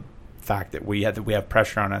 there's the fact that we have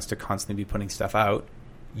pressure on us to constantly be putting stuff out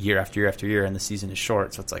year after year after year, and the season is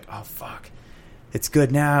short. So it's like, oh fuck, it's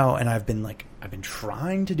good now. And I've been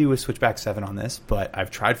trying to do a Switchback 7 on this, but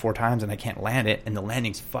I've tried 4 times and I can't land it, and the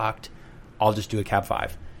landing's fucked. I'll just do a Cab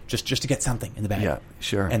 5 just to get something in the bag. Yeah,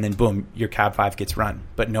 sure. And then boom, your Cab 5 gets run,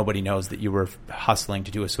 but nobody knows that you were hustling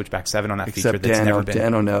to do a Switchback 7 on that feature that's never been.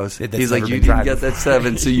 Dano knows. He's like, you didn't get that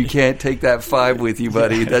 7, so you can't take that 5 with you,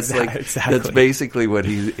 buddy. Yeah, that's basically what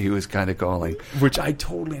he was kind of calling. Which I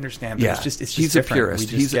totally understand. But it's just he's different. A purist.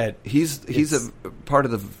 He's a part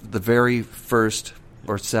of the very first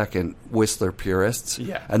or second Whistler purists.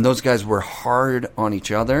 Yeah. And those guys were hard on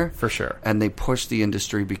each other. For sure. And they pushed the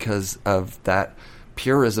industry because of that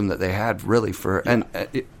purism that they had, really,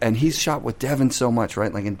 and he's shot with Devin so much,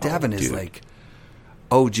 right? Like, and Devin is like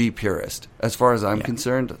OG purist as far as I'm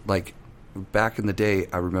concerned. Like, back in the day,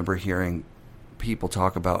 I remember hearing people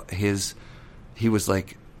talk about he was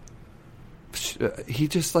like, he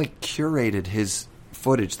just like curated his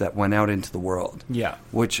footage that went out into the world. Yeah.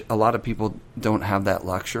 Which a lot of people don't have that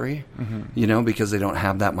luxury, because they don't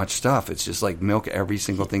have that much stuff. It's just like milk every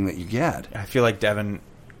single thing that you get. I feel like Devin,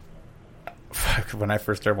 when I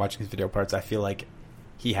first started watching his video parts, I feel like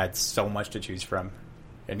he had so much to choose from.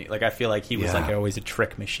 And I feel like he was like always a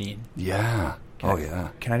trick machine. Yeah.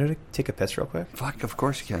 Can I take a piss real quick? Fuck, of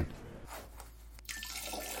course you can.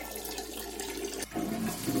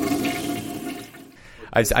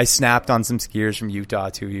 I snapped on some skiers from Utah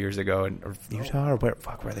 2 years ago, or where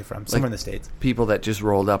are they from? Somewhere in the States. People that just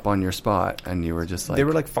rolled up on your spot, and you were just like, they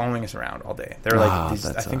were like following us around all day. They were I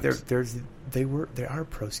think they are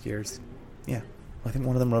pro skiers. Yeah, I think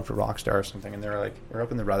one of them rode for Rockstar or something, and they were like, we're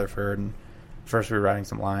up in the Rutherford, and first we were riding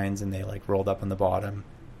some lines, and they like rolled up on the bottom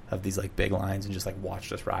of these like big lines and just like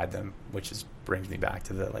watched us ride them, which brings me back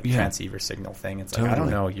to the transceiver signal thing. It's like, I don't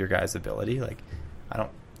know your guys' ability,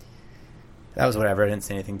 that was whatever. I didn't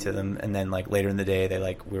say anything to them. And then like later in the day,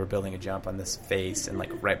 we were building a jump on this face, and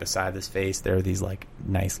like right beside this face, there are these like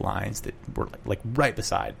nice lines that were like right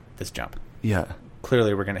beside this jump. Yeah.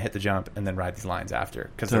 Clearly we're going to hit the jump and then ride these lines after,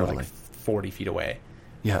 because they're like 40 feet away.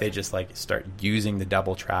 Yeah. They just like start using the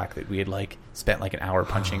double track that we had like spent like an hour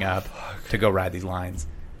punching up to go ride these lines.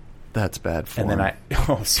 That's bad form. And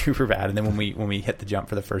then super bad. And then when we hit the jump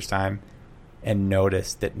for the first time and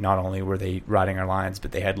noticed that not only were they riding our lines,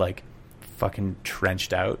 but they had like fucking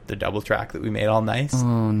trenched out the double track that we made all nice.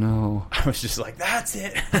 Oh no. I was just like, that's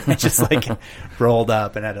it. I just like rolled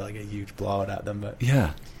up and had like a huge blowout at them. But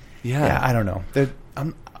yeah, I don't know.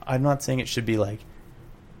 I'm not saying it should be like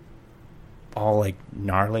all like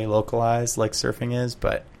gnarly localized like surfing is,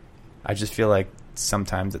 but I just feel like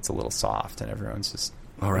sometimes it's a little soft and everyone's just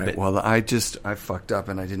all right. Well, I fucked up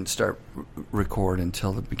and I didn't start record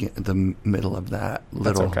until the middle of that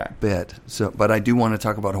little bit. So, but I do want to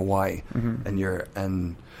talk about Hawaii and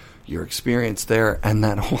your experience there, and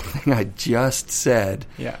that whole thing I just said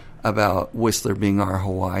about Whistler being our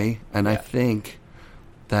Hawaii. And I think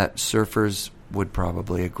that surfers would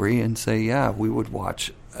probably agree and say, yeah, we would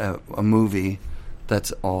watch a movie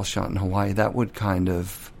that's all shot in Hawaii. That would kind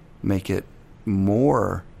of make it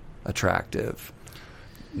more attractive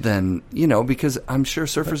than, because I'm sure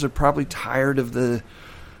surfers are probably tired of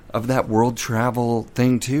that world travel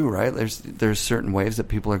thing too, right? There's certain waves that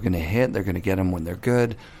people are going to hit. They're going to get them when they're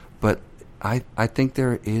good, but I think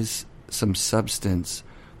there is some substance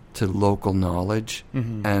to local knowledge.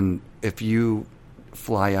 And if you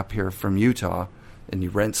fly up here from Utah and you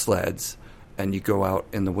rent sleds and you go out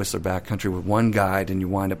in the Whistler backcountry with one guide and you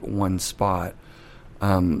wind up at one spot,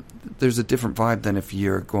 there's a different vibe than if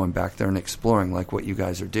you're going back there and exploring like what you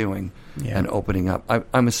guys are doing and opening up.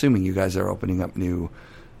 I'm assuming you guys are opening up new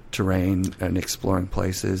terrain and exploring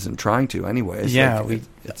places and trying to anyways. Yeah,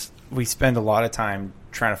 we spend a lot of time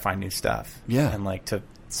trying to find new stuff. Yeah. And like to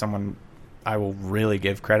someone I will really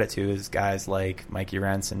give credit to is guys like Mikey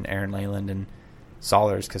Rentz and Aaron Leyland and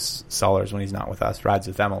Solers, because Solers, when he's not with us, rides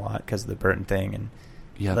with them a lot because of the Burton thing, and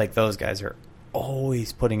Yeah. Like, those guys are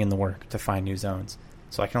always putting in the work to find new zones.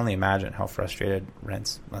 So I can only imagine how frustrated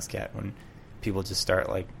Rents must get when people just start,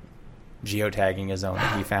 like, geotagging a zone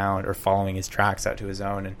that he found or following his tracks out to a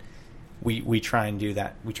zone. And we try and do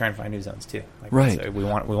that. We try and find new zones too. Like, right. So we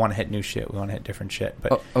want to hit new shit. We want to hit different shit.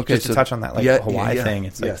 But okay, just to touch on that, like, Hawaii thing,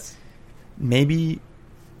 it's like, maybe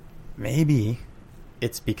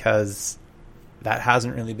it's because that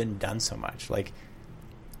hasn't really been done so much. Like,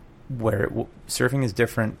 where surfing is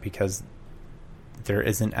different because there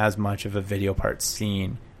isn't as much of a video part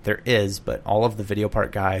scene. There is, but all of the video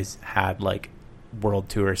part guys had, like, world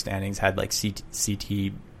tour standings, had, like, CT,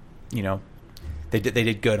 you know, they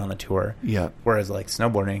did good on the tour. Yeah. Whereas, like,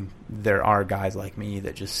 snowboarding, there are guys like me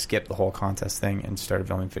that just skipped the whole contest thing and started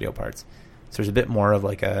filming video parts. So there's a bit more of,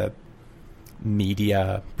 like, a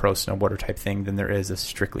media pro snowboarder type thing than there is a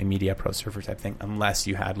strictly media pro surfer type thing, unless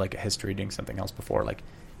you had, like, a history doing something else before. Like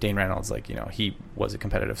Dane Reynolds, like, you know, he was a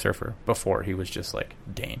competitive surfer before he was just, like,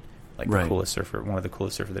 Dane, like, right. the coolest surfer, one of the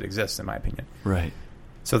coolest surfers that exists, in my opinion. Right.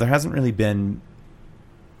 So there hasn't really been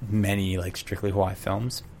many, like, strictly Hawaii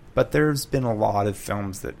films, but there's been a lot of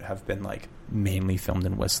films that have been, like, mainly filmed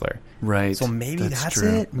in Whistler. Right. So maybe that's true.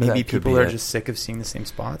 it. Maybe that people are just sick of seeing the same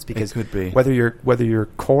spots, because it could be. whether you're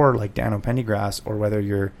core like Dano Pendergrass or whether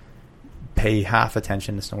you're pay half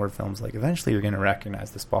attention to snowboard films, like, eventually you're going to recognize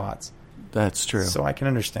the spots. That's true. So I can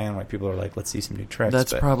understand why people are like, let's see some new tricks.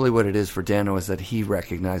 That's probably what it is for Dano, is that he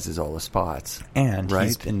recognizes all the spots. And right?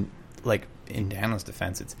 he's been, like, in Dano's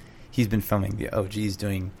defense, he's been filming the OGs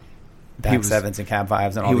doing back sevens and cab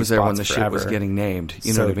fives and all these spots. He was there when the shit was getting named.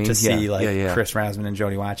 You know what I mean? To see Chris Rasman and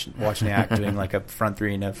Jody Wozniak doing, like, a front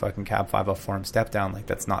three and a fucking cab 5 form step down, like,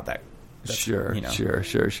 that's not that. Sure, you know.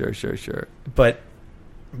 Sure. But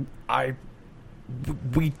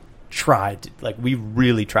we tried, like, we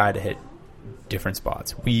really tried to hit different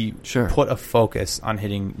spots. We put a focus on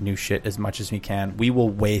hitting new shit as much as we can. We will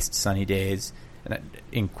waste sunny days, and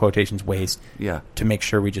in quotations, waste, to make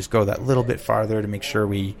sure we just go that little bit farther, to make sure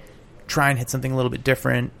we try and hit something a little bit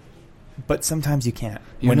different. But sometimes you can't.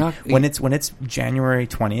 When it's January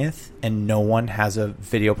 20th and no one has a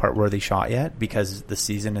video part worthy shot yet, because the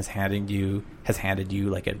season has handed you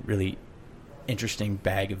like a really interesting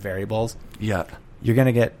bag of variables. Yeah, you're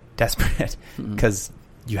gonna get desperate because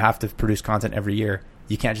you have to produce content every year.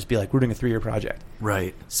 You can't just be like, we're doing a 3-year project.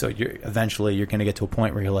 Right. So eventually you're going to get to a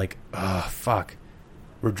point where you're like, oh, fuck.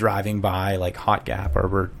 We're driving by, like, Hot Gap, or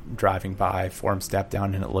we're driving by Form Step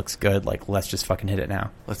Down and it looks good. Like, let's just fucking hit it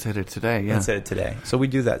now. Let's hit it today, yeah. Let's hit it today. So we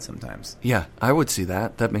do that sometimes. Yeah, I would see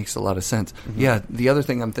that. That makes a lot of sense. Mm-hmm. Yeah, the other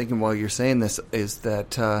thing I'm thinking while you're saying this is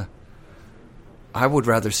that I would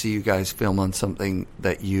rather see you guys film on something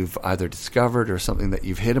that you've either discovered or something that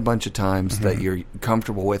you've hit a bunch of times that you're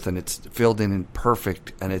comfortable with, and it's filled in and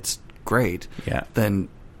perfect and it's great. Yeah.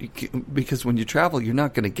 Because when you travel, you're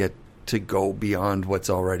not going to get to go beyond what's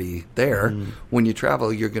already there. When you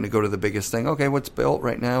travel, you're going to go to the biggest thing. Okay, what's built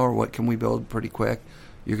right now, or what can we build pretty quick?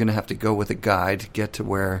 You're going to have to go with a guide to get to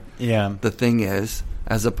where the thing is,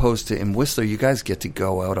 as opposed to in Whistler, you guys get to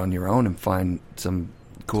go out on your own and find some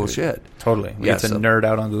cool shit. Totally. We get to nerd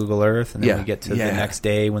out on Google Earth, and then we get to the next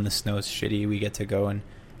day when the snow's shitty, we get to go and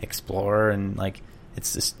explore, and, like,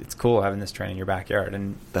 it's cool having this train in your backyard.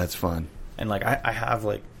 And that's fun. And, like, I have,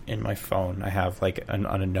 like, in my phone, I have, like, on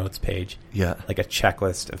a notes page, like, a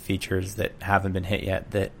checklist of features that haven't been hit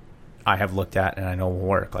yet that I have looked at and I know will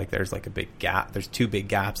work. Like, there's, like, a big gap. There's 2 big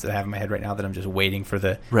gaps that I have in my head right now that I'm just waiting for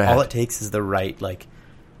all it takes is the right, like,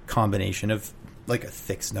 combination of, like, a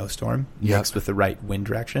thick snowstorm mixed with the right wind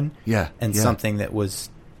direction. And something that was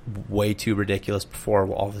way too ridiculous before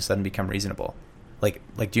will all of a sudden become reasonable. Like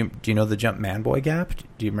do you know the Jump Manboy Gap?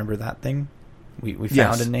 Do you remember that thing? We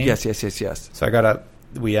found a name. Yes. So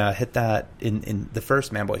we hit that in the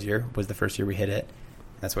first Manboys year, was the first year we hit it.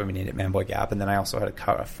 That's why we named it Manboy Gap. And then I also had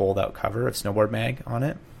a fold out cover of Snowboard Mag on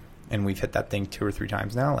it. And we've hit that thing 2 or 3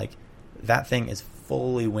 times now. Like, that thing is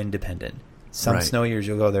fully wind dependent. Some snow years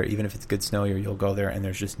you'll go there, even if it's a good snow year, you'll go there and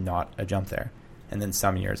there's just not a jump there. And then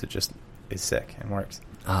some years it just is sick and works.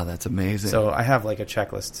 Oh, that's amazing. So I have, like, a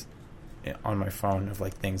checklist on my phone of,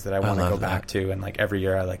 like, things that I want to go back to. And, like, every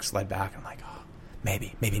year I, like, slide back. I'm like, oh,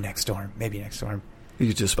 maybe next storm.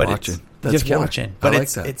 You're just watching. That's just watching. But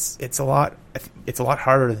it's a lot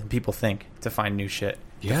harder than people think to find new shit.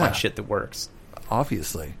 To find shit that works.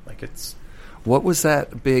 Obviously. Like, it's... What was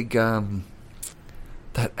that big...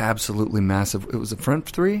 that absolutely massive... It was a front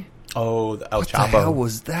 3? Oh, the El Chapo. What the hell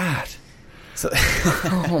was that?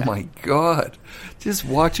 Oh, my God. Just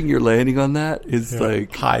watching your landing on that is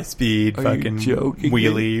like... High speed, fucking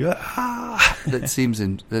wheelie. That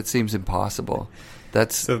seems impossible.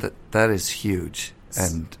 That is huge.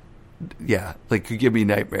 And yeah, like could give me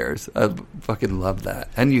nightmares. I fucking love that.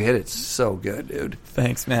 And you hit it so good, dude.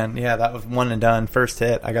 Thanks, man. Yeah, that was one and done. First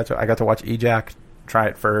hit. I got to watch Ejac try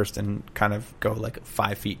it first and kind of go like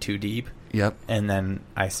 5 feet too deep. Yep. And then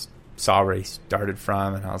I saw where he started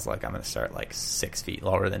from, and I was like, I'm going to start like 6 feet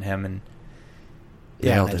lower than him. And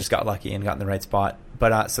yeah, I just got lucky and got in the right spot.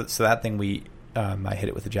 But so that thing I hit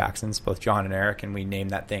it with the Jacksons, both John and Eric, and we named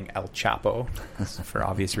that thing El Chapo for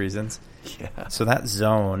obvious reasons. Yeah. So that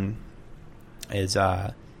zone is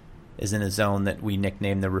in a zone that we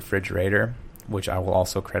nicknamed the refrigerator, which I will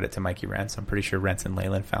also credit to Mikey Rentz. I'm pretty sure Rentz and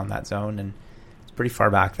Leyland found that zone, and it's pretty far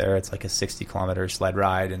back there. It's like a 60-kilometer sled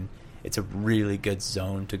ride, and it's a really good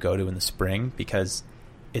zone to go to in the spring because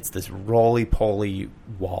it's this roly-poly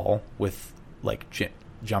wall with like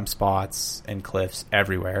jump spots and cliffs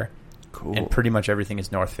everywhere. Cool. And pretty much everything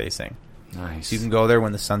is north-facing. Nice. So you can go there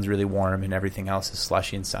when the sun's really warm and everything else is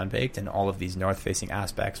slushy and sun-baked, and all of these north-facing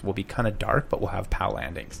aspects will be kind of dark, but we'll have POW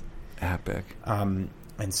landings. Epic. And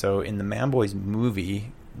so in the Man Boys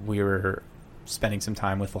movie, we were spending some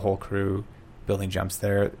time with the whole crew building jumps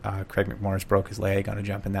there. Craig McMorris broke his leg on a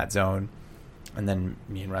jump in that zone, and then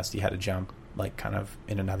me and Rusty had a jump like kind of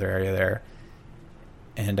in another area there.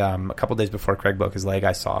 And a couple days before Craig broke his leg,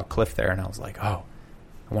 I saw a cliff there, and I was like, oh,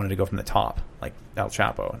 I wanted to go from the top, like El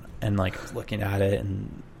Chapo, and like looking at it,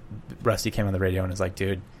 and Rusty came on the radio and was like,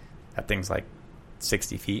 dude, that thing's like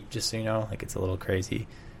 60 feet, just so you know, like it's a little crazy.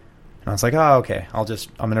 And I was like, oh, okay, I'm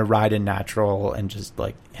going to ride in natural and just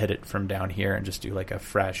like hit it from down here and just do like a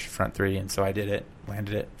fresh front three. And so I did it,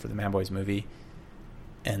 landed it for the Man Boys movie.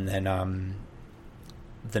 And then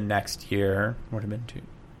the next year, what would have been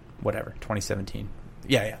 2017.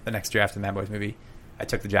 Yeah, the next year after the Man Boys movie, I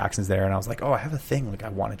took the Jacksons there, and I was like, oh, I have a thing like I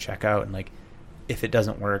want to check out, and like if it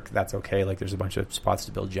doesn't work, that's okay. Like there's a bunch of spots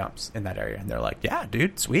to build jumps in that area. And they're like, yeah,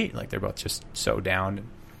 dude, sweet. Like they're both just so down.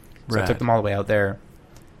 So I took them all the way out there,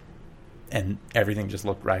 and everything just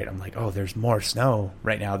looked right. I'm like, oh, there's more snow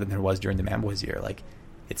right now than there was during the Man Boys year. Like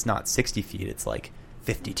it's not 60 feet. It's like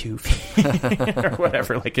 52 feet or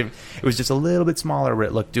whatever. Like it was just a little bit smaller where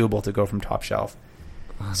it looked doable to go from top shelf.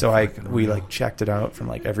 So we like checked it out from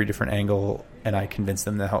like every different angle, and I convinced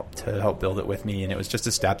them to help build it with me, and it was just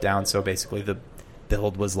a step down. So basically the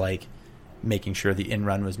build was like making sure the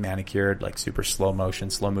in-run was manicured, like super slow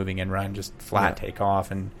motion, slow moving in-run, just flat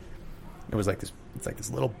takeoff, and it was like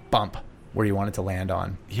this little bump where you wanted to land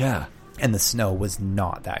on. Yeah. And the snow was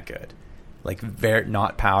not that good. Like very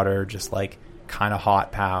not powder, just like kind of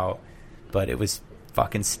hot POW, but it was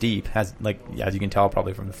fucking steep, as you can tell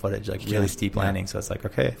probably from the footage, like really steep landing. So it's like,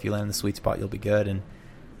 okay, if you land in the sweet spot, you'll be good. And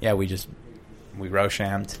yeah, we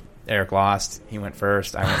Roshammed. Eric lost. He went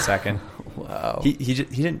first. I went second. Wow.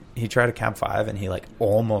 He tried a cab 5 and he like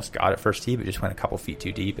almost got it first tee, but just went a couple feet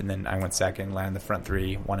too deep. And then I went second, landed the front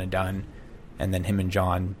three, one and done. And then him and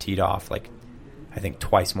John teed off like I think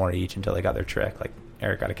twice more each until they got their trick. Like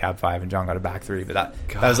Eric got a cab 5 and John got a back 3, but that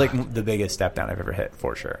was like the biggest step down I've ever hit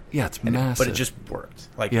for sure. Yeah, it's massive. But it just worked.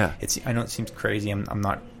 Like, yeah. I know it seems crazy. I'm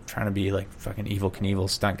not trying to be like fucking Evel Knievel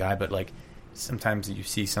stunt guy, but like sometimes you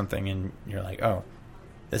see something and you're like, oh,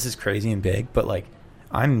 this is crazy and big, but like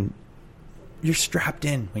you're strapped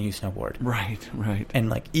in when you snowboard. Right. And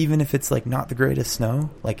like even if it's like not the greatest snow,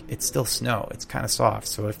 like it's still snow. It's kind of soft.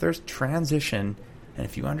 So if there's transition and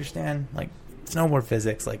if you understand like snowboard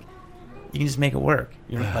physics, like you can just make it work.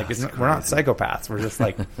 We're not psychopaths. We're just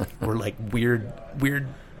like we're like weird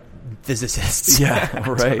physicists. Yeah,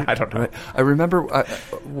 right. I don't know. Right. I remember.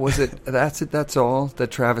 Was it That's It? That's All?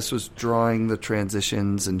 That Travis was drawing the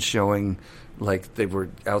transitions and showing, like they were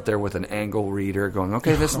out there with an angle reader, going,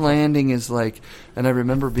 "Okay, this landing is like." And I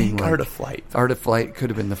remember being like, "Art of Flight." Art of Flight could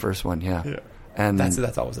have been the first one. Yeah. And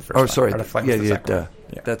that's always the first. Oh, sorry. Art of Flight was the second one.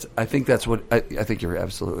 Yeah. I think that's what. I think you're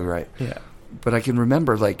absolutely right. Yeah. But I can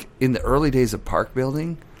remember, like, in the early days of park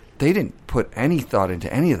building, they didn't put any thought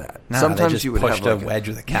into any of that. Sometimes you would have like a wedge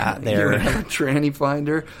with a cat there. You would have a tranny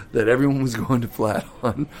finder that everyone was going to flat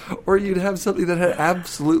on. Or you'd have something that had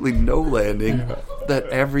absolutely no landing, that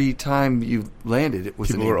every time you landed, it was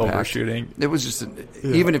People an were impact. overshooting. It was just,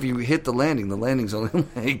 even if you hit the landing's only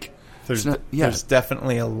like... There's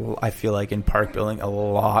definitely I feel like in park building a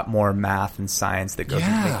lot more math and science that goes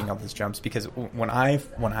into making all those jumps, because when I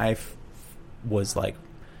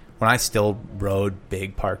still rode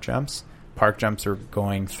big park jumps are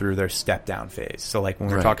going through their step down phase. So like when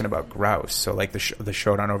we're talking about grouse, so like the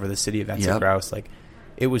showdown over the city events of grouse, like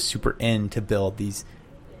it was super in to build these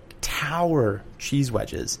tower cheese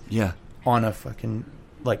wedges on a fucking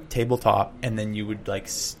like tabletop, and then you would like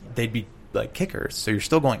they'd be like kickers, so you're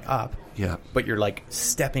still going up. Yeah. But you're like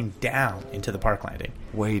stepping down into the park landing.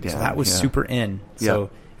 Way down. So that was super in. So Yeah.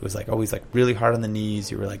 it was like always like really hard on the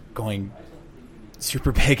knees. You were like going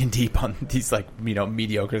super big and deep on these like, you know,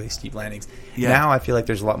 mediocrely steep landings. Yeah. Now I feel like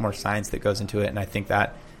there's a lot more science that goes into it, and I think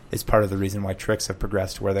that is part of the reason why tricks have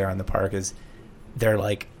progressed to where they are in the park is they're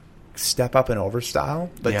like step up and over style,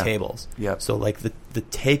 but Yeah. tables. Yep. So like the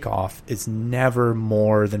takeoff is never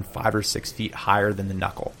more than 5 or 6 feet higher than the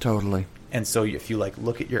knuckle. Totally. And so if you like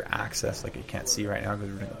look at your access, like you can't see right now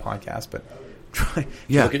because we're doing the podcast, but if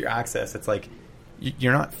Yeah. you look at your access, it's like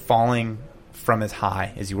you're not falling from as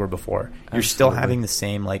high as you were before. You're still Absolutely. having the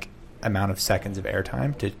same like amount of seconds of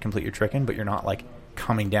airtime to complete your trick in, but you're not like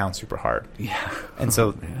coming down super hard. Yeah. And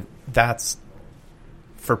so Man. that's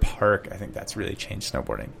for park. I think that's really changed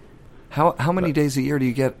snowboarding. How many But- days a year do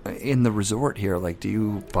you get in the resort here? Like, do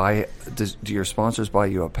you buy? Do your sponsors buy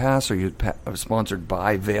you a pass? Are you sponsored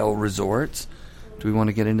by Vail Resorts? Do we want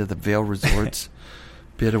to get into the Vail Resorts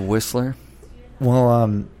bit of Whistler?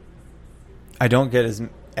 Well, I don't get as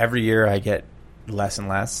every year. I get less and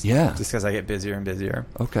less. Yeah. Just because I get busier and busier.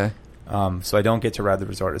 Okay. So I don't get to ride the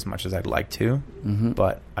resort as much as I'd like to. Mhm.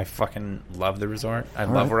 But I fucking love the resort. I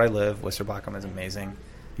All love right. where I live. Whistler Blackcomb is amazing.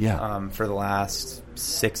 Yeah. For the last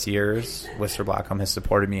 6 years, Whistler Blackcomb has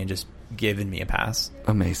supported me and just given me a pass.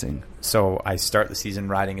 Amazing. So I start the season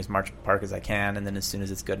riding as much park as I can, and then as soon as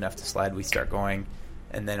it's good enough to sled, we start going.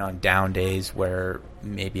 And then on down days where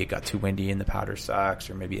maybe it got too windy and the powder sucks,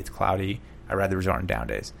 or maybe it's cloudy, I ride the resort on down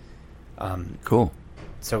days. Cool.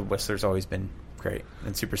 So Whistler's always been great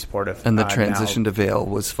and super supportive. And the transition to Vail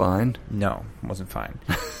was fine. No, it wasn't fine.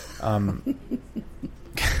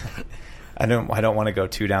 I don't want to go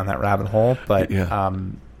too down that rabbit hole, but Yeah.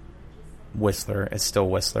 Whistler is still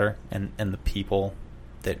Whistler, and the people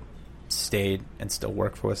that stayed and still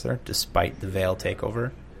work for Whistler, despite the Vail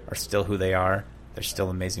takeover, are still who they are. They're still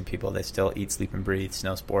amazing people. They still eat, sleep, and breathe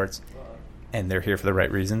snow sports, and they're here for the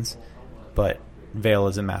right reasons. But Vail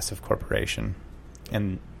is a massive corporation,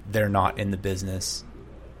 and they're not in the business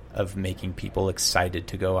of making people excited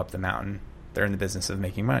to go up the mountain. They're in the business of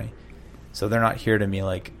making money. So they're not here to be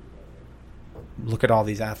like, look at all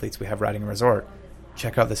these athletes we have riding a resort.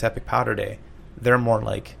 Check out this epic powder day. They're more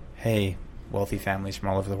like, hey, wealthy families from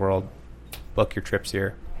all over the world, book your trips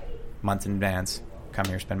here months in advance. Come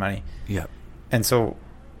here, spend money. Yeah. And so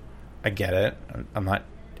I get it. I'm not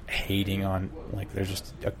hating on, like, they're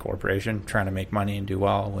just a corporation trying to make money and do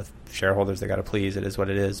well with shareholders they got to please. It is what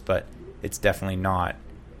it is, but it's definitely not,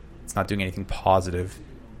 it's not doing anything positive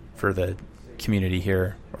for the community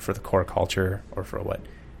here or for the core culture or for what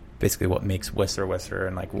makes Whistler Whistler.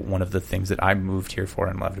 And like one of the things that I moved here for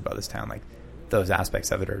and loved about this town, like those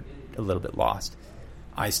aspects of it are a little bit lost.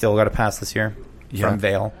 I still got a pass this year from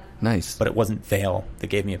Vail. Nice. But it wasn't Vail that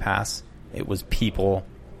gave me a pass. It was people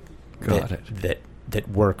that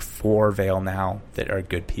work for Vail now, that are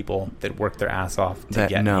good people, that work their ass off to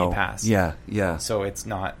get me a pass. Yeah, yeah. So it's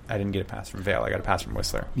not, I didn't get a pass from Vail. I got a pass from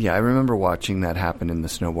Whistler. Yeah, I remember watching that happen in the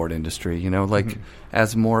snowboard industry. You know, like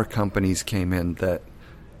as more companies came in that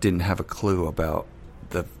didn't have a clue about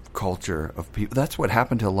the culture of people. That's what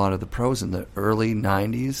happened to a lot of the pros in the early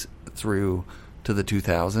 90s through to the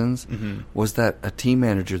 2000s, was that a team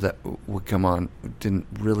manager that would come on didn't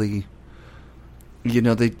really, you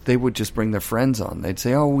know, they would just bring their friends on. They'd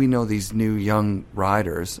say, oh, we know these new young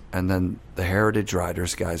riders, and then the heritage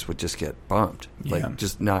riders guys would just get bumped, like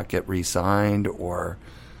just not get re-signed, or,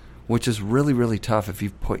 which is really, really tough if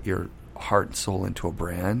you've put your heart and soul into a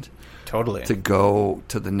brand. Totally. To go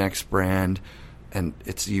to the next brand, and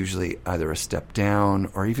it's usually either a step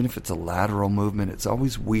down, or even if it's a lateral movement, it's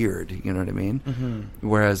always weird, you know what I mean?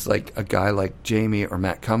 Whereas like a guy like Jamie or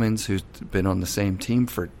Matt Cummins, who's been on the same team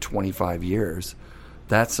for 25 years,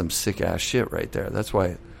 that's some sick-ass shit right there. That's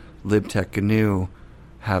why LibTech Canoe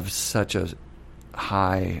have such a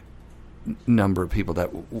high number of people that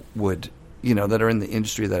would, you know, that are in the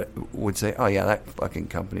industry that would say, oh yeah, that fucking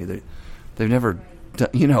company, they've never done,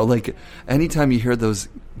 you know, like anytime you hear those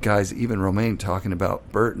guys, even Romain talking about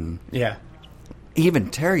Burton, even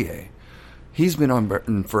Terrier, he's been on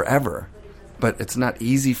Burton forever, but it's not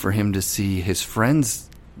easy for him to see his friends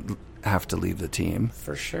have to leave the team.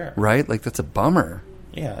 For sure. Right? Like that's a bummer.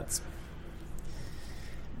 Yeah, it's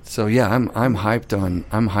So yeah, I'm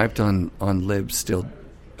hyped on Lib still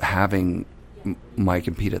having Mike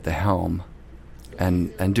and Pete at the helm,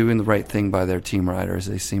 and doing the right thing by their team riders.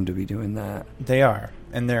 They seem to be doing that. They are,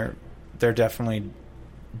 and they're definitely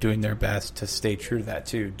doing their best to stay true to that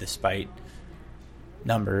too, despite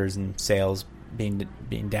numbers and sales being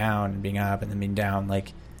down and being up and then being down.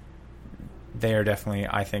 Like they are definitely,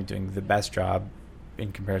 I think, doing the best job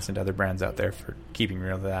in comparison to other brands out there for keeping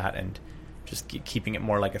real to that and just keeping it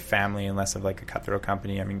more like a family and less of like a cutthroat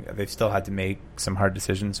company. I mean, they've still had to make some hard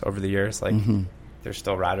decisions over the years. Like, there's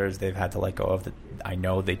still riders they've had to let go of that I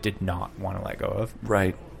know they did not want to let go of.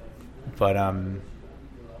 Right. But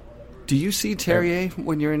do you see Terrier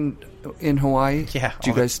when you're in Hawaii? Yeah. Do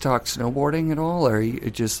you guys talk snowboarding at all, or are you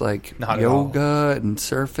just like Not yoga and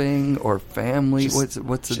surfing or family? Just-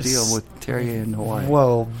 What's the deal with Terrier in Hawaii?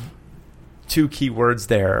 Well, two key words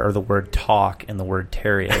there are the word talk and the word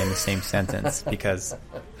Terrier in the same sentence, because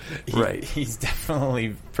Right. he's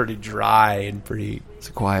definitely pretty dry and pretty. It's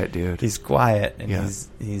a quiet dude. He's quiet and Yeah.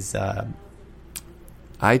 he's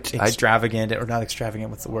I extravagant, or not extravagant.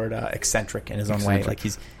 What's the word? Eccentric in his own way. Eccentric. Like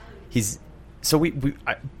he's. So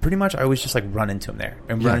pretty much I always just like run into him there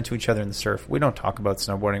and run into each other in the surf. We don't talk about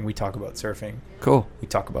snowboarding. We talk about surfing. Cool. We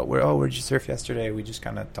talk about where'd you surf yesterday? We just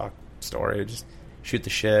kind of talk story, just shoot the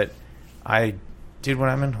shit. When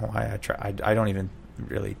I'm in Hawaii, I don't even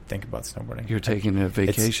really think about snowboarding. You're taking a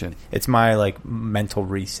vacation. It's my like mental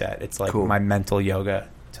reset. It's like Cool. my mental yoga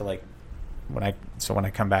to like when I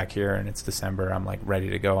come back here and it's December, I'm like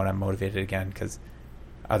ready to go and I'm motivated again, because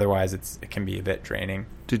otherwise it can be a bit draining.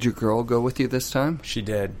 Did your girl go with you this time? She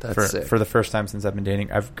did. That's sick. For the first time since I've been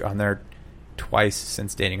dating. I've gone there twice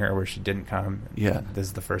since dating her where she didn't come. Yeah. This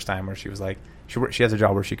is the first time where she was like, she has a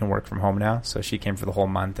job where she can work from home now, so she came for the whole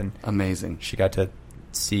month, and Amazing. she got to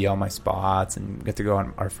see all my spots and get to go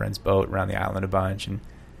on our friend's boat around the island a bunch. And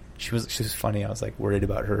she was funny. I was like worried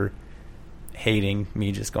about her hating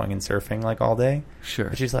me just going and surfing like all day. Sure.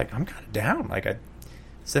 But she's like, I'm kind of down. Like, I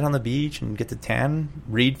sit on the beach and get to tan,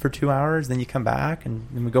 read for 2 hours, then you come back, and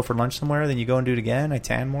then we go for lunch somewhere, then you go and do it again. I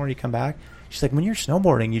tan more, you come back. She's like, when you're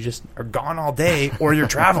snowboarding, you just are gone all day, or you're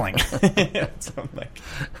traveling. So I'm like,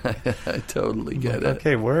 I totally get it.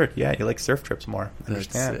 okay, word. Yeah, you like surf trips more. I That's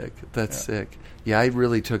understand. sick. That's sick. Yeah, I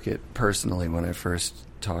really took it personally when I first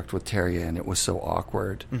talked with Terrier, and it was so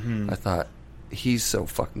awkward. Mm-hmm. I thought, he's so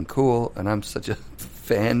fucking cool, and I'm such a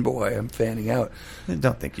fanboy. I'm fanning out. I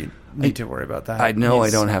don't think you need to worry about that. I know I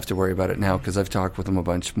don't have to worry about it now because I've talked with him a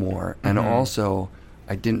bunch more. And also,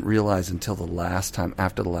 I didn't realize until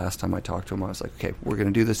after the last time I talked to him, I was like, okay, we're going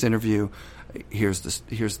to do this interview. Here's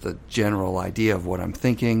the general idea of what I'm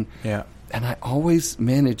thinking. Yeah. And I always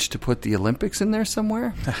manage to put the Olympics in there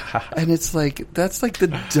somewhere. And it's like, that's like the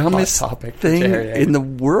dumbest topic for thing Terry. in the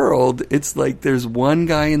world. It's like there's one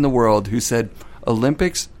guy in the world who said,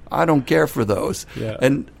 Olympics, I don't care for those. Yeah.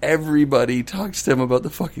 And everybody talks to him about the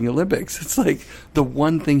fucking Olympics. It's like the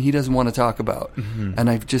one thing he doesn't want to talk about. Mm-hmm. And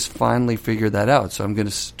I've just finally figured that out. So I'm going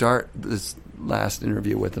to start this last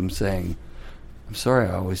interview with him saying, I'm sorry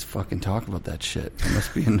I always fucking talk about that shit. It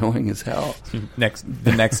must be annoying as hell.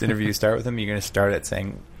 The next interview you start with him, you're going to start it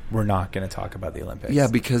saying, we're not going to talk about the Olympics. Yeah,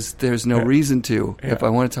 because there's no reason to. Yeah. If I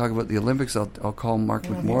want to talk about the Olympics, I'll call Mark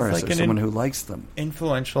McMorris like or someone who likes them.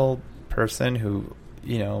 Influential person who,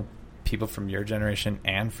 people from your generation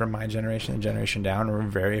and from my generation, the generation down, were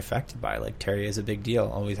very affected by. Like, Terry is a big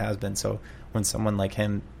deal, always has been. So when someone like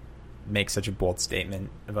him makes such a bold statement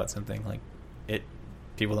about something, like,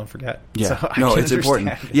 people don't forget. Yeah, so no, can it's important.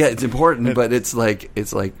 understand. Yeah, it's important, but it's like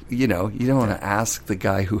you don't want to ask the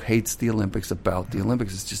guy who hates the Olympics about the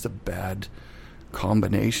Olympics. It's just a bad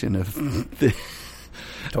combination of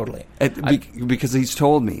Totally. because he's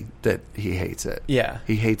told me that he hates it. Yeah.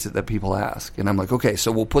 He hates it that people ask, and I'm like, okay,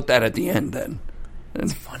 so we'll put that at the end then.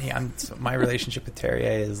 It's funny. My relationship with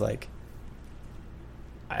Terrier is like,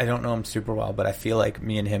 I don't know him super well, but I feel like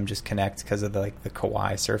me and him just connect because of the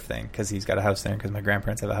Kauai surf thing, because he's got a house there, because my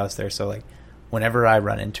grandparents have a house there. So like, whenever I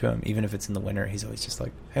run into him, even if it's in the winter, he's always just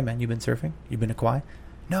like, hey man, you been surfing? You been to Kauai?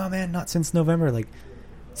 No man, not since November. Like,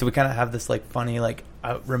 so we kind of have this like funny, like,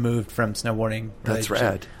 removed from snowboarding That's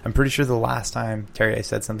relationship. rad. I'm pretty sure the last time Terrier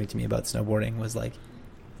said something to me about snowboarding was like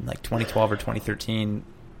in like 2012 or 2013.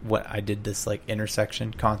 What I did this like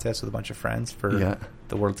intersection contest with a bunch of friends for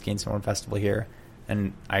the World Ski and Snowboard Festival here,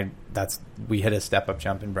 and we hit a step up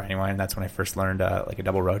jump in Brandywine, and that's when I first learned like a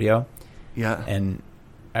double rodeo. Yeah, and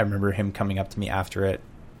I remember him coming up to me after it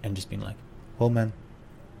and just being like, "Well, man,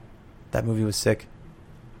 that movie was sick.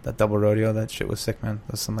 That double rodeo, that shit was sick, man.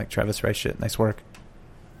 That was some like Travis Rice shit. Nice work."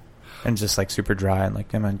 And just like super dry and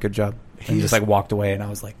like, "Yeah, man, good job." And just like walked away, and I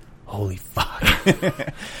was like, holy fuck.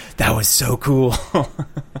 That was so cool.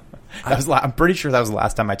 I'm pretty sure that was the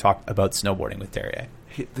last time I talked about snowboarding with Terrier.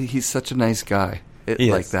 He's such a nice guy.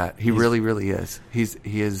 Like that. He really, really is. He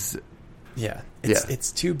is. Yeah.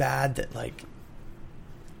 It's too bad that like,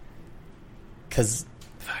 because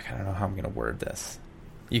I don't know how I'm going to word this.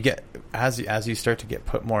 You get, as you start to get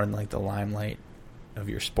put more in like the limelight, of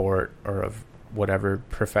your sport or of whatever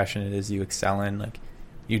profession it is you excel in, like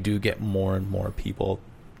you do get more and more people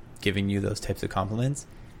giving you those types of compliments.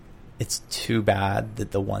 It's too bad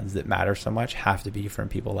that the ones that matter so much have to be from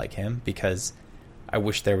people like him, because I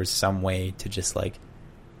wish there was some way to just like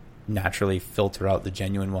naturally filter out the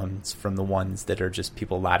genuine ones from the ones that are just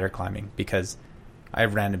people ladder climbing, because I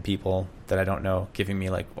have random people that I don't know giving me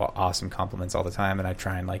like awesome compliments all the time, and I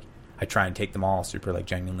try and take them all super like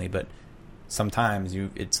genuinely, but sometimes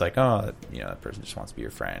it's like, oh, you know, that person just wants to be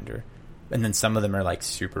your friend, and then some of them are like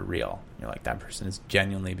super real. You're like, that person is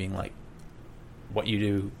genuinely being like, what you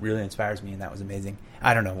do really inspires me, and that was amazing.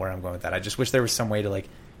 I don't know where I'm going with that. I just wish there was some way to like,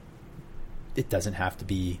 it doesn't have to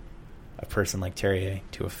be a person like Terrier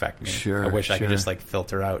to affect me. Sure, I wish I could sure. just like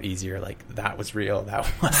filter out easier, like that was real, that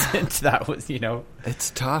wasn't. That was, you know. It's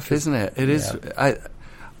tough, isn't it? It is.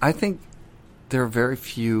 I think there are very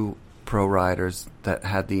few pro riders that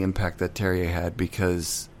had the impact that Terrier had,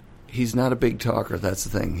 because he's not a big talker. That's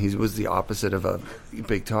the thing. He was the opposite of a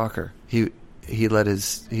big talker. He let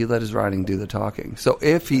his riding do the talking. So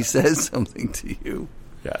if he says something to you,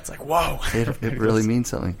 yeah, it's like, whoa, it really means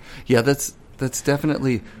something. Yeah, that's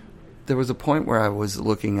definitely. There was a point where I was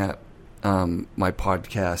looking at my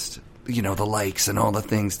podcast, you know, the likes and all the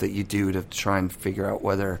things that you do to try and figure out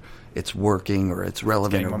whether it's working or it's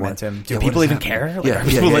relevant, getting or momentum. what. Do people even care? Like, are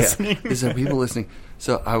people listening? Is there people listening?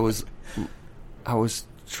 So I was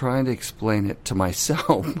trying to explain it to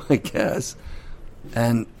myself, I guess,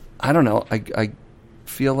 and I don't know. I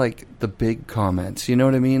feel like the big comments, you know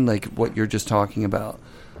what I mean? Like what you're just talking about.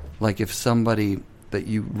 Like if somebody that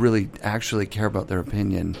you really actually care about their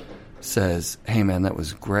opinion says, hey man, that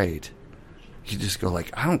was great, you just go like,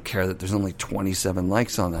 I don't care that there's only 27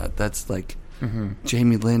 likes on that. That's like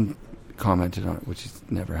Jamie Lynn commented on it, which he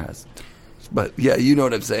never has. But yeah, you know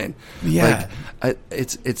what I'm saying. Yeah. Like,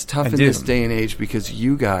 it's tough in this day and age, because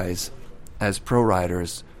you guys as pro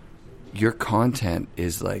riders, your content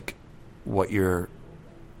is like what your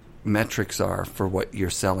metrics are for what you're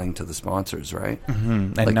selling to the sponsors, right?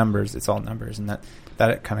 And like, numbers, it's all numbers. And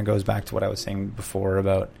that kind of goes back to what I was saying before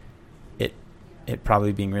about it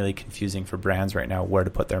probably being really confusing for brands right now, where to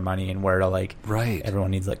put their money and where to like, right. Everyone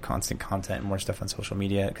needs like constant content and more stuff on social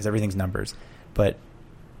media, because everything's numbers. But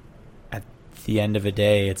at the end of a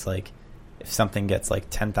day, it's like, if something gets like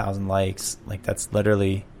 10,000 likes, like that's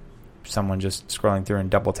literally someone just scrolling through and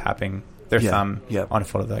double tapping their thumb on a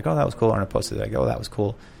photo. They're like, oh, that was cool. Or on a post, they're like, oh, that was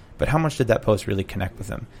cool. But how much did that post really connect with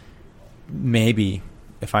them? Maybe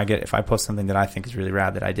if I post something that I think is really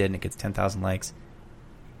rad that I did and it gets 10,000 likes,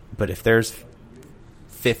 but if there's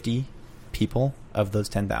 50 people of those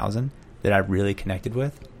 10,000 that I really connected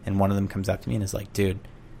with, and one of them comes up to me and is like, dude,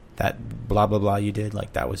 that blah blah blah you did,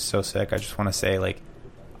 like that was so sick. I just want to say, like,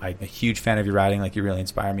 I'm a huge fan of your riding, like you really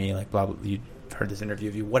inspire me, like blah blah, you heard this interview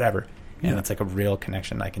of you, whatever. And it's like a real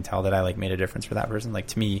connection. I can tell that I like made a difference for that person. Like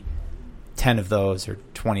to me, 10 of those or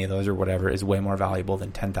 20 of those or whatever is way more valuable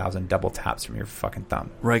than 10,000 double taps from your fucking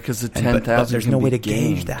thumb. Right, because the 10,000 there's no way to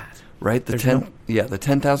gauge that. Right, the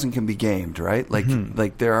 10,000 can be gamed, right? Like,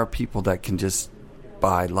 like there are people that can just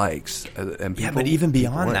buy likes, and people, but even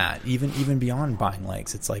beyond that, even beyond buying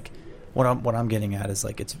likes, it's like what I'm getting at is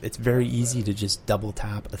like it's very easy to just double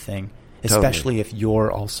tap a thing, especially if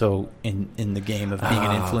you're also in the game of being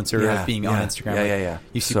an influencer, of being on Instagram.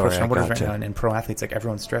 You see pro snowboarders right now and pro athletes, like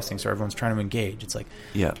everyone's stressing, so everyone's trying to engage. It's like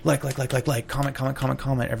like, comment.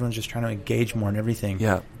 Everyone's just trying to engage more and everything.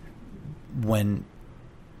 Yeah, when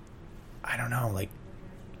I don't know, like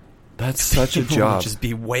that's such a job. Just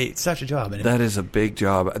be such a job. And that is a big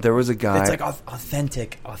job. There was a guy. It's like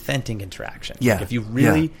authentic interaction. Yeah, like if you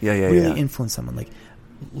really influence someone, like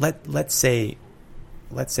let's say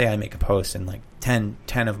I make a post and like 10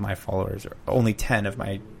 of my followers, or only 10 of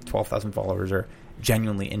my 12,000 followers are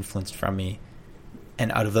genuinely influenced from me,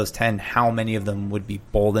 and out of those 10, how many of them would be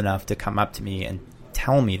bold enough to come up to me and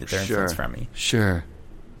tell me that they're influenced from me? Sure.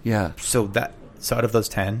 Yeah. So out of those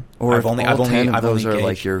 10, or I've only those are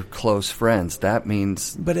like your close friends, that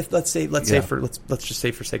means. But if let's just say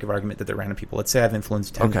for sake of argument that they're random people. Let's say I've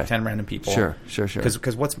influenced 10 random people. Sure.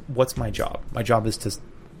 Because what's my job? My job is to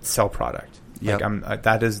sell product. Like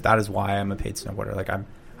that is why I'm a paid snowboarder. Like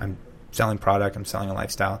I'm selling product. I'm selling a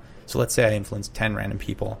lifestyle. So let's say I influence 10 random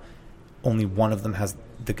people. Only one of them has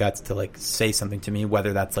the guts to like say something to me,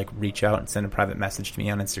 whether that's like reach out and send a private message to me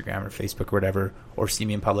on Instagram or Facebook or whatever, or see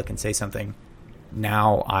me in public and say something.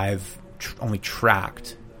 Now I've only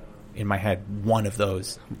tracked in my head one of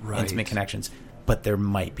those intimate connections, but there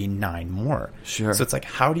might be 9 more. Sure. So it's like,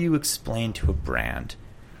 how do you explain to a brand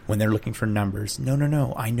when they're looking for numbers?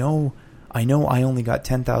 No. I know I only got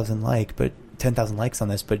 10,000 but 10,000 likes on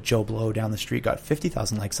this, but Joe Blow down the street got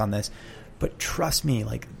 50,000 likes on this. But trust me,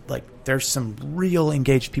 like there's some real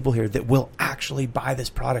engaged people here that will actually buy this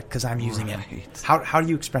product because I'm using it. How do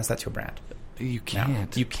you express that to a brand? You can't. No,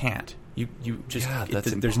 you can't. You just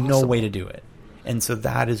there's impossible. no way to do it. And so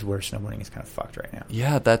that is where snowboarding is kind of fucked right now.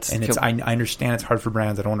 Yeah, that's... And I understand it's hard for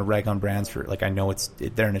brands. I don't want to rag on brands for... Like, I know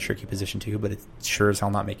they're in a tricky position too, but it's sure as hell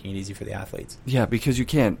not making it easy for the athletes. Yeah, because you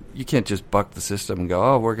can't just buck the system and go,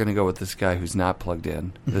 oh, we're going to go with this guy who's not plugged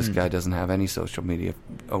in. This guy doesn't have any social media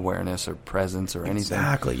awareness or presence or anything.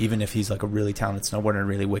 Exactly. Even if he's like a really talented snowboarder and a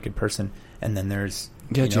really wicked person. And then there's...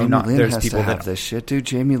 Yeah, Jamie Lynn has to have this shit, dude.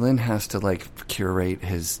 Jamie Lynn has to, like, curate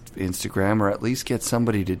his Instagram or at least get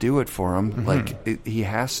somebody to do it for him. Like, he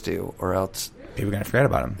has to, or else... People are going to forget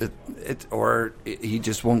about him. Or he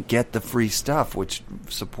just won't get the free stuff, which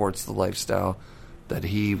supports the lifestyle that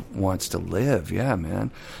he wants to live. Yeah,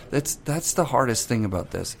 man. That's the hardest thing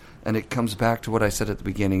about this. And it comes back to what I said at the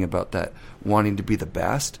beginning about that wanting to be the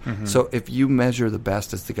best. So if you measure the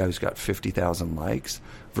best as the guy who's got 50,000 likes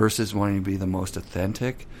versus wanting to be the most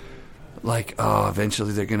authentic, like, oh,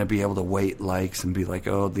 eventually they're going to be able to weight likes and be like,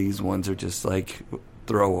 oh, these ones are just like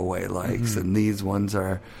throwaway likes and these ones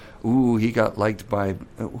are, ooh, he got liked by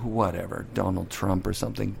whatever, Donald Trump or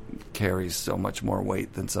something carries so much more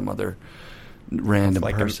weight than some other random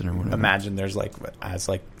person or whatever. Imagine there's like, as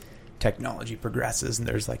like technology progresses and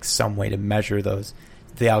there's like some way to measure those,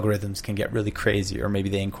 the algorithms can get really crazy, or maybe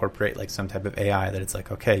they incorporate like some type of AI that it's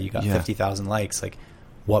like, okay, you got 50,000 likes, like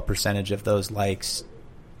what percentage of those likes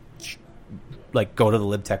like go to the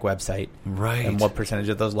LibTech website, right? And what percentage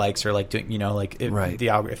of those likes are like doing, you know, like right.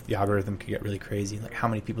 If the algorithm could get really crazy, like how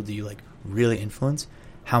many people do you like really influence?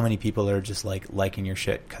 How many people are just like liking your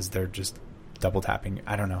shit because they're just double tapping?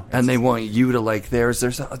 I don't know. And they want you to like theirs.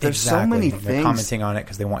 There's exactly. So many things. They're commenting on it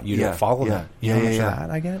because they want you to follow them. Yeah.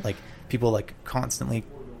 I get it. Like people like constantly.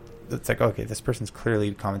 It's like, okay, this person's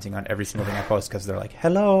clearly commenting on every single thing I post because they're like,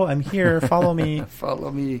 "Hello, I'm here. Follow me. Follow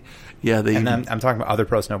me." Yeah, and then I'm talking about other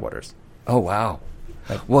pro snowboarders. Oh wow.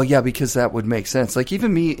 Well, yeah, because that would make sense. Like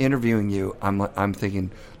even me interviewing you, I'm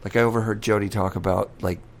thinking like I overheard Jody talk about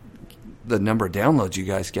like the number of downloads you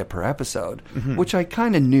guys get per episode, which I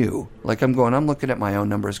kind of knew. Like I'm looking at my own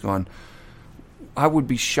numbers, going, I would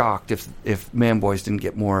be shocked if Man Boys didn't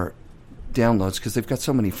get more downloads because they've got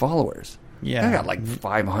so many followers. Yeah, I got like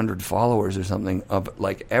 500 followers or something of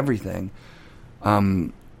like everything.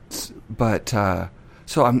 But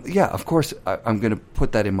so of course I'm going to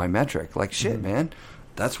put that in my metric. Like shit, man.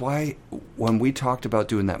 That's why when we talked about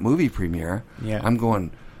doing that movie premiere, I'm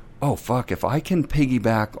going, oh fuck, if I can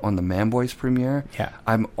piggyback on the Man Boys premiere,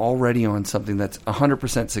 I'm already on something that's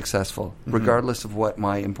 100% successful, regardless of what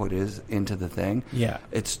my input is into the thing. Yeah,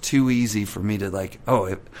 it's too easy for me to like,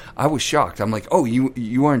 I was shocked. I'm like, oh,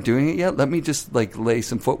 you aren't doing it yet? Let me just like lay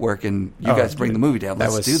some footwork and you guys bring the movie down.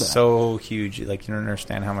 Let's do that. That was so huge. Like you don't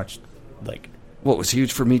understand how much like. Well, it was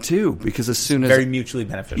huge for me too because as soon as very mutually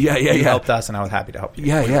beneficial. Yeah. You helped us, and I was happy to help you.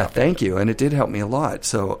 Yeah. Thank you, and it did help me a lot.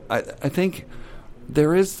 So I think.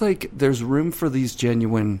 There's room for these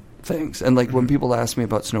genuine things. And like when people ask me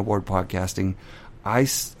about snowboard podcasting,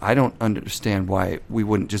 I don't understand why we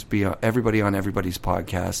wouldn't just be everybody on everybody's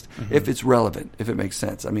podcast if it's relevant, if it makes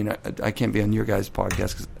sense. I mean, I can't be on your guys'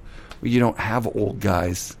 podcast because you don't have old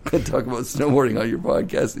guys that talk about snowboarding on your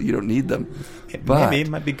podcast. You don't need them. Maybe it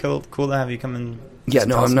might be cool to have you come and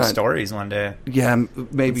tell I'm not stories one day. Yeah,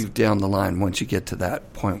 maybe down the line once you get to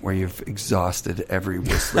that point where you've exhausted every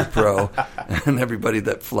Whistler Pro and everybody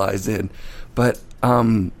that flies in. But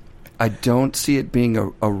I don't see it being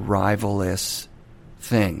a rivalous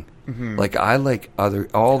thing. Like I like all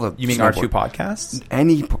the. You mean R2 podcasts?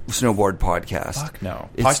 Any snowboard podcast? Fuck no.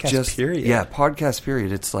 It's podcast just period. Yeah, podcast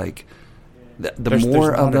period. It's like. There's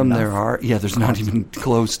more of them there are. Yeah, there's not even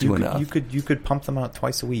close to enough. You could pump them out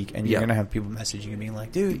twice a week, and you're gonna have people messaging you being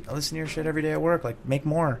like, "Dude, I listen to your shit every day at work. Like, make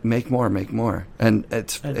more, make more." And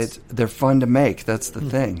it's they're fun to make. That's the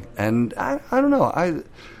thing. And I don't know.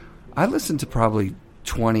 I listen to probably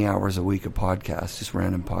 20 hours a week of podcasts, just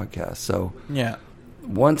random podcasts. So yeah.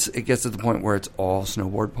 Once it gets to the point where it's all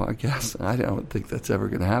snowboard podcasts, I don't think that's ever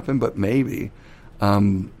going to happen. But maybe.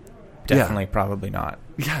 Definitely, probably not.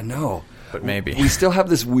 Yeah, no. But maybe. We still have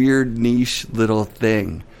this weird niche little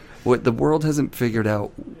thing. The world hasn't figured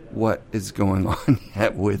out what is going on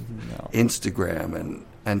yet with Instagram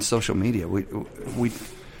and social media.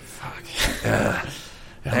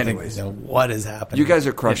 Anyways, what is happening? You guys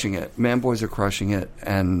are crushing it. Man Boys are crushing it,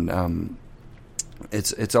 and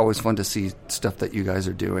it's always fun to see stuff that you guys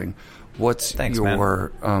are doing. What's your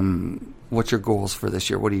goals for this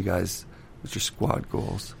year? What's your squad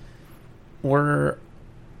goals?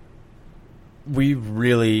 We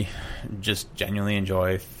really just genuinely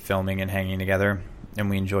enjoy filming and hanging together, and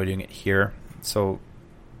we enjoy doing it here. So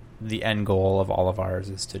the end goal of all of ours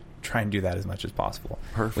is to try and do that as much as possible.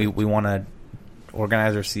 Perfect. We want to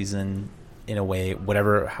organize our season in a way,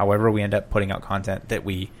 however we end up putting out content, that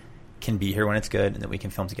we can be here when it's good and that we can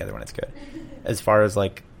film together when it's good. As far as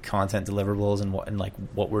like content deliverables and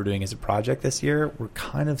what we're doing as a project this year, we're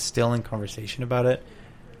kind of still in conversation about it.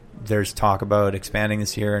 There's talk about expanding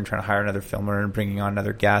this year and trying to hire another filmer and bringing on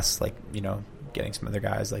another guest, like, you know, getting some other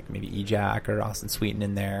guys like maybe E-Jack or Austin Sweeten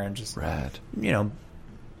in there and just, Rad. You know,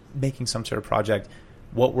 making some sort of project.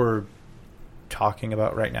 What we're talking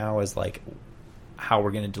about right now is like how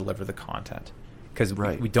we're going to deliver the content, because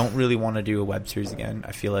we don't really want to do a web series again.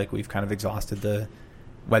 I feel like we've kind of exhausted the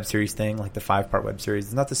web series thing, like the 5-part web series.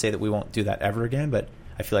 It's not to say that we won't do that ever again, but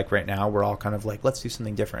I feel like right now we're all kind of like, let's do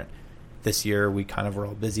something different. This year we kind of were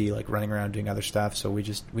all busy like running around doing other stuff, so we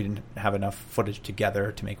didn't have enough footage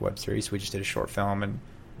together to make a web series, so we just did a short film. And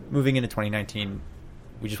moving into 2019,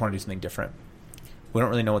 we just want to do something different. We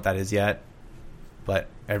don't really know what that is yet, but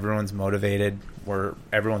everyone's motivated.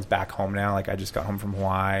 Everyone's back home now. Like, I just got home from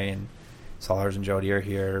Hawaii, and Solars and Jody are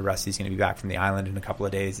here. Rusty's going to be back from the island in a couple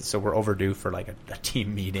of days, so we're overdue for like a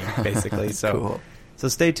team meeting, basically. So, cool. So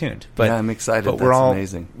stay tuned. But yeah, I'm excited. But That's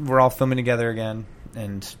amazing. We're all filming together again,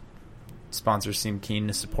 and sponsors seem keen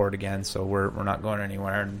to support again. So we're not going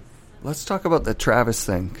anywhere. And let's talk about the Travis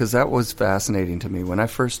thing, because that was fascinating to me. When I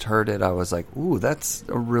first heard it, I was like, "Ooh, that's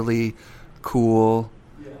a really cool."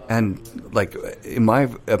 And, like, in my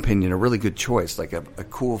opinion, a really good choice, like a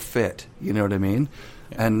cool fit. You know what I mean?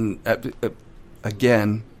 Yeah. And,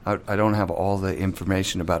 again, I don't have all the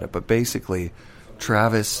information about it, but basically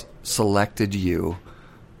Travis selected you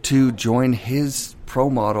to join his pro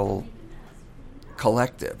model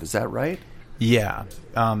collective. Is that right? Yeah.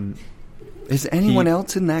 Is anyone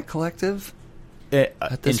else in that collective?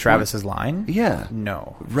 In Travis's line? Yeah.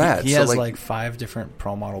 No. Rad. He has like 5 different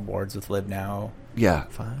pro model boards with Lib now. Yeah.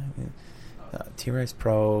 5. T-Rice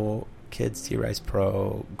Pro, Kids T-Rice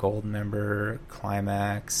Pro, Gold Member,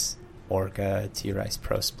 Climax, Orca, T-Rice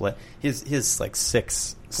Pro Split. He has like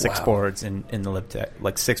six boards in the LibTech,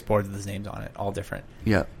 like 6 boards with his names on it, all different.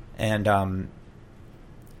 Yeah. And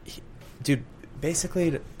dude,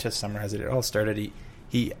 basically to summarize it all started.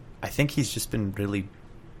 I think he's just been really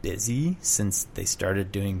busy since they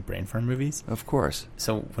started doing Brain Farm movies. Of course.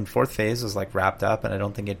 So when 4th Phase was like wrapped up, and I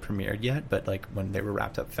don't think it premiered yet, but like when they were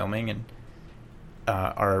wrapped up filming, and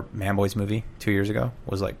our Man Boys movie 2 years ago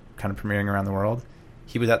was like kind of premiering around the world.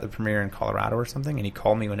 He was at the premiere in Colorado or something, and he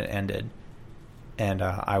called me when it ended, and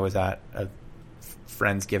I was at a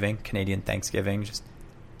Friendsgiving, Canadian Thanksgiving, just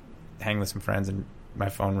hanging with some friends, and my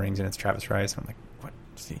phone rings and it's Travis Rice, and I'm like, what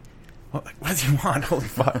does he want? Holy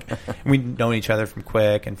fuck. We'd known each other from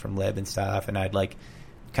Quick and from Lib and stuff, and I'd like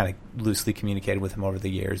kind of loosely communicated with him over the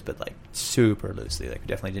years, but like super loosely. Like, we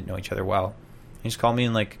definitely didn't know each other well. He just called me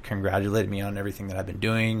and like congratulated me on everything that I've been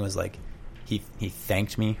doing. Was like, he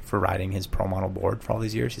thanked me for riding his pro model board for all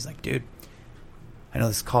these years. He's like, dude, I know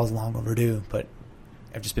this call is long overdue, but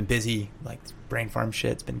I've just been busy. Like, Brain Farm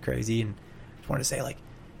shit's been crazy, and just wanted to say, like,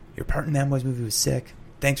 your part in the Man Boys movie was sick.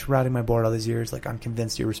 Thanks for riding my board all these years. Like, I'm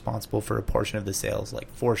convinced you're responsible for a portion of the sales,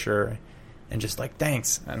 like, for sure. And just like,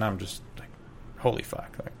 thanks. And I'm just like, holy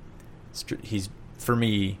fuck. Like, he's, for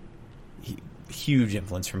me, huge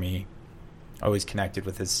influence for me. Always connected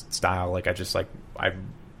with his style. Like, I'm a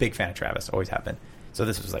big fan of Travis, always have been. So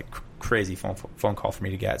this was like crazy phone call for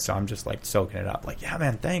me to get. So I'm just like soaking it up. Like, yeah,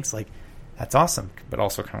 man, thanks. Like, that's awesome. But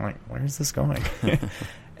also kind of like, where is this going?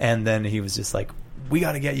 And then he was just like, we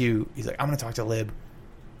got to get you. He's like, I'm going to talk to Lib.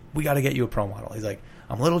 We got to get you a pro model. He's like,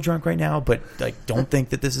 I'm a little drunk right now, but like, don't think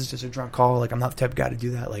that this is just a drunk call. Like, I'm not the type of guy to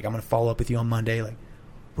do that. Like, I'm going to follow up with you on Monday. Like,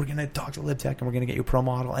 we're going to talk to LibTech and we're going to get you a pro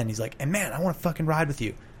model. And he's like, and man, I want to fucking ride with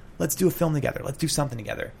you. Let's do a film together. Let's do something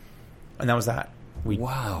together. And that was that. We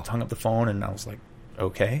hung up the phone, and I was like,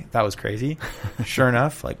 okay, that was crazy. Sure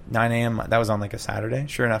enough, like 9 a.m., that was on like a Saturday.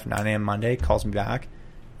 Sure enough, 9 a.m. Monday, calls me back.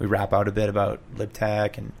 We wrap out a bit about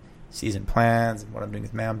LibTech and season plans and what I'm doing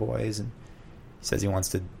with Man Boys, and he says he wants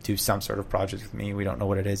to do some sort of project with me. We don't know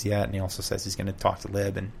what it is yet, and he also says he's going to talk to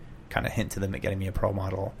Lib and kind of hint to them at getting me a pro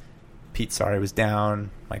model. Pete Sari was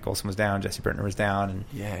down, Mike Olson was down, Jesse Burtner was down,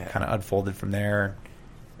 and kind of unfolded from there.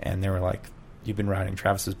 And they were like, you've been riding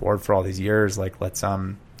Travis's board for all these years, like, let's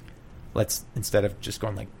instead of just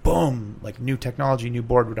going like, boom, like new technology, new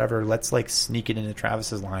board, whatever, let's like sneak it into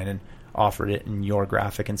Travis's line and offer it in your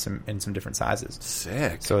graphic in some different sizes.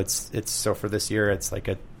 Sick. So it's so for this year, it's like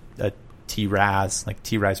a T-Raz, like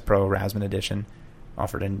T-Rise Pro Razman edition,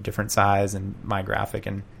 offered in different size and my graphic,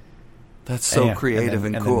 and That's so creative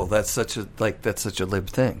and cool. Then, that's such a Lib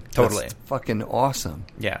thing. Totally. That's fucking awesome.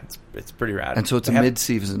 Yeah, it's pretty rad. And so it's a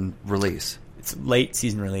mid-season release. It's late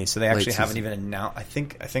season release, so they actually haven't even announced. I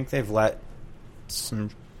think they've let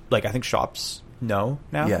some, like, I think shops know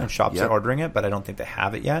now, and shops are ordering it, but I don't think they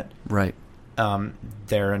have it yet. Right.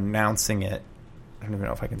 They're announcing it. I don't even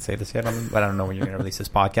know if I can say this yet, but I don't know when you're going to release this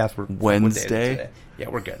podcast. Wednesday. Yeah,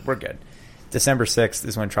 we're good. December 6th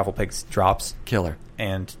is when Truffle Pigs drops. Killer.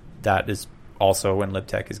 And that is also when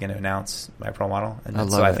LibTech is going to announce my Pro Model. And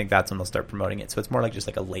I think that's when they'll start promoting it. So it's more like just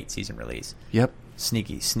like a late season release. Yep.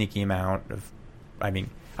 Sneaky amount of, I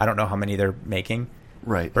mean, I don't know how many they're making.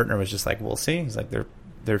 Right. Bertner was just like, we'll see. He's like,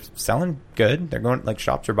 they're selling good. They're going, like,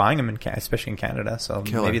 shops are buying them, especially in Canada. So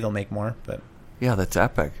maybe they'll make more. But yeah, that's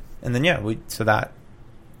epic. And then,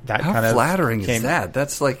 that how kind of flattering is that?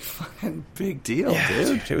 That's like fucking big deal,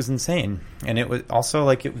 dude. It was insane. And it was also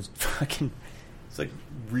like, it was like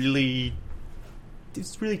really,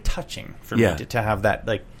 it's really touching for me to have that,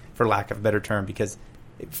 like, for lack of a better term, because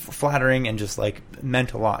flattering and just like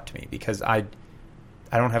meant a lot to me, because I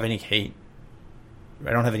don't have any hate.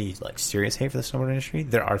 I don't have any, like, serious hate for the snowboard industry.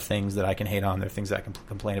 There are things that I can hate on. There are things that I can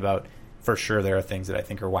complain about. For sure, there are things that I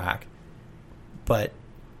think are whack. But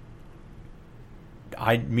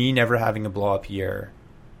me never having a blow-up year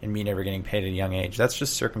and me never getting paid at a young age, that's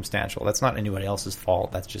just circumstantial. That's not anybody else's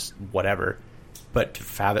fault. That's just whatever. But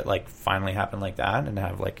to have it, like, finally happen like that, and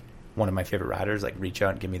have, like, one of my favorite riders, like, reach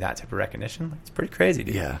out and give me that type of recognition, like, it's pretty crazy,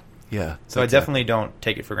 dude. Yeah. So I definitely don't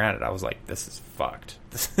take it for granted. I was like, this is fucked.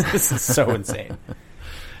 This is so insane.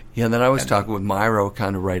 Yeah, and then I was talking with Myro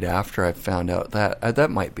kind of right after I found out that.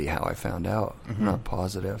 That might be how I found out. I'm not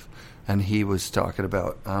positive. And he was talking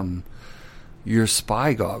about your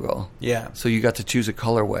Spy goggle. Yeah. So you got to choose a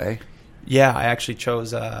colorway. Yeah, I actually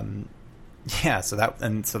chose. So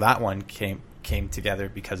that one came together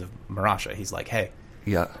because of Marasha. He's like, hey.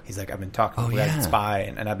 Yeah. He's like, I've been talking with Spy,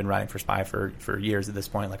 and I've been riding for Spy for years at this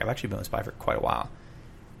point. Like, I've actually been with Spy for quite a while.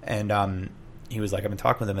 And he was like, I've been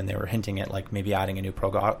talking with them, and they were hinting at, like, maybe adding a new pro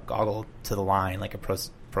goggle to the line, like a pro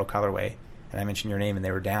colorway. And I mentioned your name, and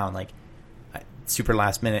they were down. Like, super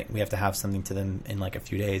last minute, we have to have something to them in, like, a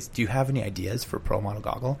few days. Do you have any ideas for pro model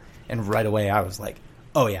goggle? And right away, I was like,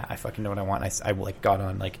 oh yeah, I fucking know what I want. I like got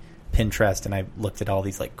on, like, Pinterest, and I looked at all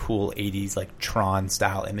these, like, cool 80s, like, Tron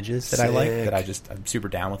style images that I like, that I'm super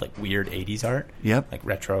down with, like, weird 80s art. Yep. Like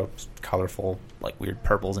retro, colorful, like, weird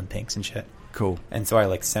purples and pinks and shit. Cool. And so I,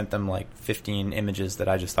 like, sent them, like, 15 images that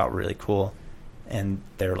I just thought were really cool. And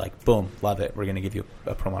they were like, boom, love it. We're going to give you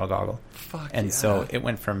a pro model goggle. So it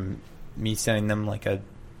went from me sending them, like, a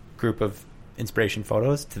group of inspiration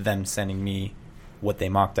photos to them sending me what they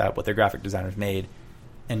mocked up, what their graphic designers made,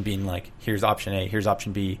 and being like, here's option A, here's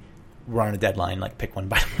option B. We're on a deadline, like, pick one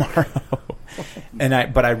by tomorrow.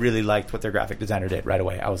 But I really liked what their graphic designer did right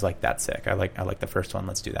away. I was like, that's sick. I like the first one.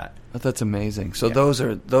 Let's do that. That's amazing. So those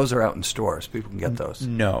are out in stores. People can get those.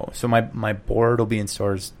 No. So my board will be in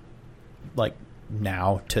stores, like,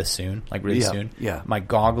 now to soon, like, really soon. Yeah. My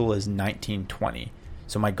goggle is 1920.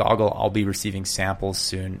 So my goggle, I'll be receiving samples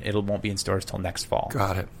soon. It won't be in stores till next fall.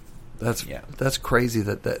 Got it. That's crazy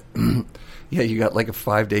that you got, like, a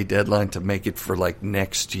 5-day deadline to make it for, like,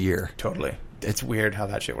 next year. Totally. It's weird how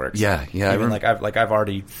that shit works. Yeah. Even I've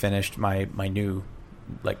already finished my new,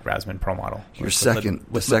 like, Razman Pro model. Your second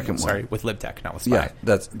one. Sorry, with LibTech, not with Spy. Yeah,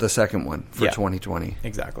 that's the second one for 2020.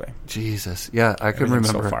 Exactly. Jesus. Yeah, I can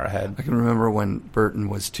remember. So far ahead. I can remember when Burton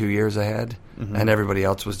was 2 years ahead, and everybody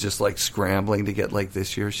else was just, like, scrambling to get, like,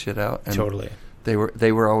 this year's shit out. And totally. They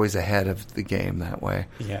were always ahead of the game that way.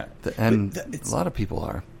 Yeah. And a lot of people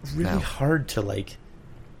are. Really hard to, like,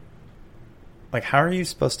 how are you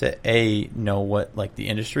supposed to, know what, like, the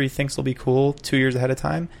industry thinks will be cool 2 years ahead of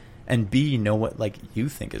time, and B, know what, like, you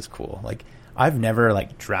think is cool? Like, I've never,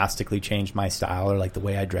 like, drastically changed my style or, like, the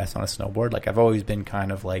way I dress on a snowboard. Like, I've always been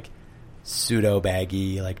kind of, like, pseudo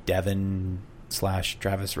baggy, like, Devon /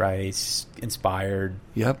 Travis Rice inspired.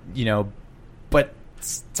 Yep. But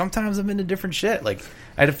sometimes I'm into different shit. Like,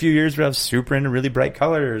 I had a few years where I was super into really bright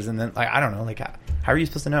colors, and then, like, I don't know, like, how are you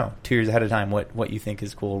supposed to know 2 years ahead of time what you think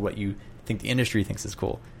is cool, what you think the industry thinks is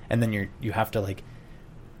cool? And then you have to, like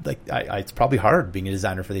it's probably hard being a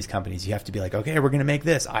designer for these companies. You have to be like, okay, we're going to make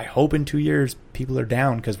this. I hope in 2 years people are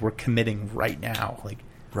down because we're committing right now. Like,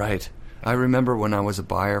 right. I remember when I was a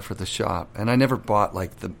buyer for the shop, and I never bought,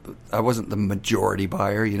 like, I wasn't the majority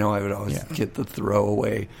buyer. I would always get the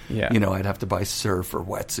throwaway. Yeah. I'd have to buy surf or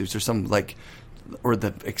wetsuits or something, like, or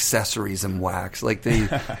the accessories and wax. Like, they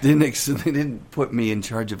didn't put me in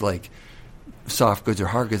charge of, like, soft goods or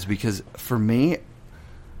hard goods, because for me,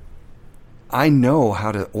 I know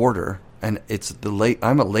how to order and it's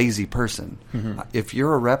I'm a lazy person. If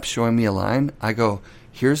you're a rep showing me a line, I go,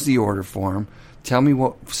 here's the order form. Tell me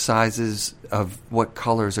what sizes of what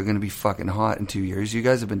colors are going to be fucking hot in 2 years. You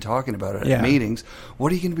guys have been talking about it at meetings.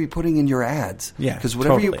 What are you going to be putting in your ads? Yeah, because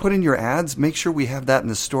whatever you put in your ads, make sure we have that in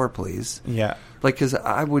the store, please. Yeah. Like, because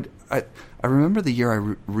I remember the year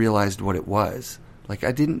I realized what it was. Like,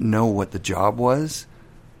 I didn't know what the job was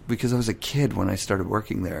because I was a kid when I started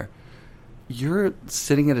working there. You're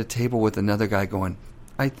sitting at a table with another guy going,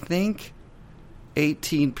 I think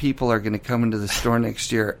 18 people are going to come into the store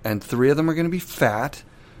next year, and 3 of them are going to be fat,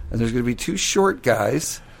 and there's going to be 2 short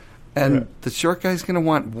guys, and the short guy's going to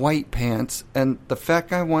want white pants, and the fat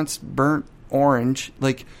guy wants burnt orange.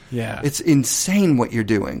 Like, it's insane what you're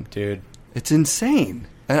doing. Dude. It's insane.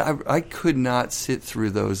 And I could not sit through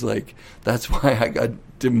those. Like, that's why I got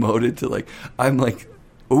demoted to, like, I'm like,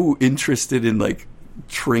 interested in, like,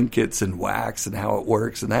 trinkets and wax and how it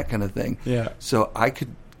works and that kind of thing. Yeah. So I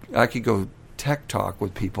could go tech talk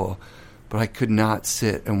with people, but I could not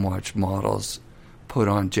sit and watch models put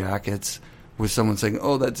on jackets with someone saying,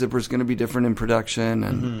 that zipper's going to be different in production,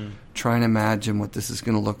 and trying to imagine what this is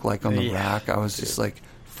going to look like on the rack. I was just like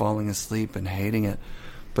falling asleep and hating it.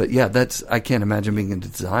 But yeah, I can't imagine being a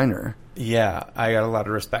designer. Yeah, I got a lot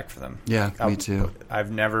of respect for them. Yeah, me too.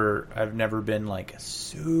 I've never been like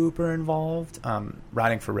super involved.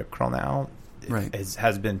 Writing for Rip Curl now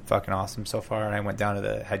has been fucking awesome so far. And I went down to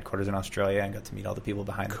the headquarters in Australia and got to meet all the people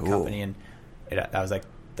behind the company. And that was like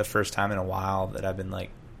the first time in a while that I've been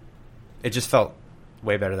like, it just felt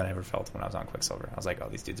way better than I ever felt when I was on Quicksilver. I was like,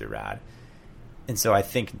 these dudes are rad. And so I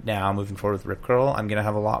think now moving forward with Rip Curl, I'm going to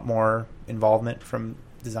have a lot more involvement from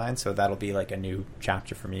design. So that'll be like a new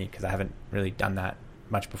chapter for me because I haven't really done that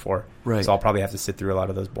much before. Right. So I'll probably have to sit through a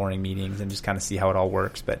lot of those boring meetings and just kind of see how it all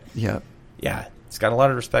works. But yeah, it's got a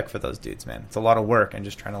lot of respect for those dudes, man. It's a lot of work and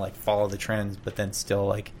just trying to like follow the trends, but then still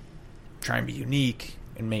like try and be unique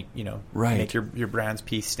and make, make your brand's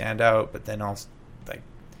piece stand out. But then also like,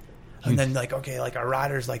 and then like, okay, like our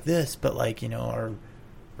riders like this, but like, our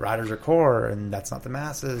riders are core and that's not the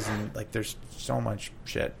masses. And like, there's so much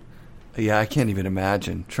shit. Yeah, I can't even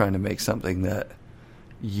imagine trying to make something that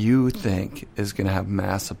you think is going to have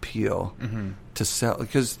mass appeal to sell.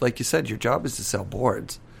 Because, like you said, your job is to sell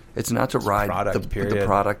boards. It's not to ride the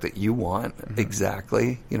product that you want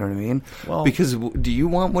exactly. You know what I mean? Well, because do you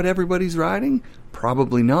want what everybody's riding?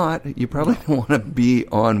 Probably not. You probably don't want to be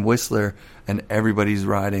on Whistler and everybody's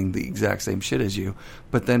riding the exact same shit as you.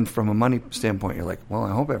 But then from a money standpoint, you're like, well,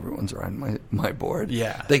 I hope everyone's riding my board.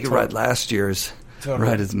 Yeah. They could ride last year's. Totally.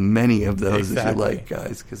 Write as many of those as you like,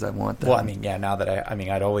 guys, because I want that. Well, I mean, now that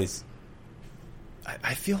I'd always...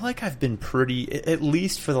 I feel like I've been pretty, at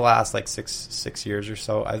least for the last like six years or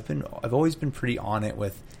so, I've always been pretty on it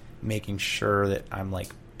with making sure that I'm like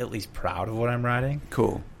at least proud of what I'm riding.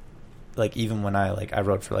 Cool. Like even when I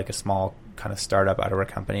rode for like a small kind of startup out of our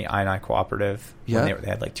company, I&I Cooperative. Yeah. They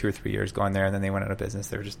had like 2 or 3 years going there, and then they went out of business.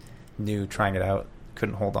 They were just new, trying it out,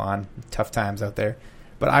 couldn't hold on, tough times out there.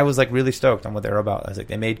 But I was like really stoked on what they were about. I was like,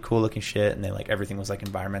 they made cool looking shit, and they like everything was like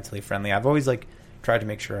environmentally friendly. I've always like tried to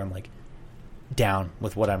make sure I'm like down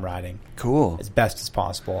with what I'm riding. Cool. As best as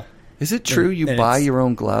possible. Is it true you buy your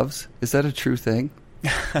own gloves? Is that a true thing?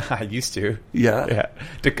 I used to. Yeah. Yeah.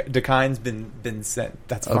 Dakine's been sent.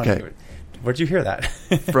 That's funny. Okay. Where'd you hear that?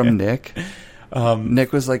 From Nick.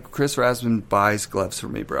 Nick was like, Chris Rasmussen buys gloves for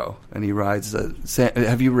me, bro. And he rides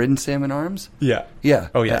have you ridden Salmon Arms? Yeah. Yeah.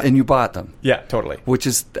 Oh, yeah. And you bought them? Yeah, totally. Which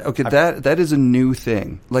is, okay, that is a new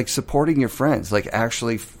thing. Like supporting your friends, like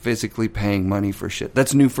actually physically paying money for shit.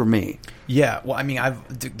 That's new for me. Yeah. Well, I mean,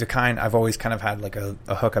 Dakine, I've always kind of had like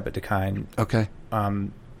a hookup at Dakine. Okay.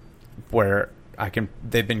 Where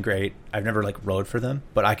they've been great. I've never like rode for them,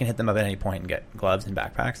 but I can hit them up at any point and get gloves and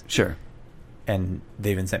backpacks. Sure. And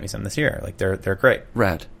they even sent me some this year. Like they're great.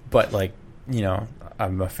 Rad. But like,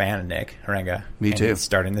 I'm a fan of Nick Harenga. Me too. He's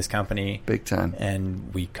starting this company. Big time.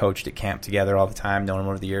 And we coached at camp together all the time, known him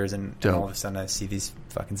over the years. And all of a sudden I see these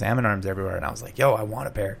fucking Salmon Arms everywhere. And I was like, yo, I want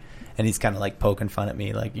a pair. And he's kind of like poking fun at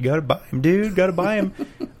me. Like, you got to buy him, dude. Got to buy him.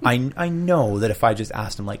 I know that if I just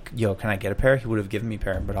asked him like, yo, can I get a pair? He would have given me a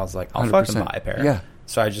pair. But I was like, I'll 100%. Fucking buy a pair. Yeah.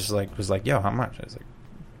 So I just like was like, yo, how much? I was like,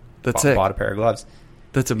 that's it. Bought a pair of gloves.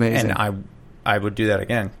 That's amazing. And I would do that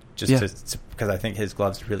again, just because I think his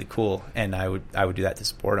gloves are really cool, and I would do that to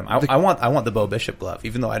support him. I want the Bo Bishop glove,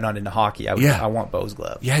 even though I'm not into hockey. I want Bo's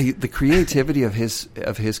glove. Yeah, the creativity of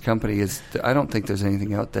his company is. I don't think there's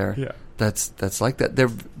anything out there. Yeah. That's like that. They're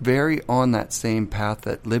very on that same path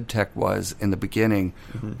that LibTech was in the beginning,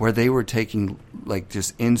 where they were taking like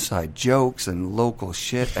just inside jokes and local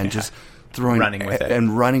shit and just running with it.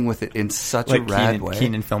 And running with it in such like a rad way.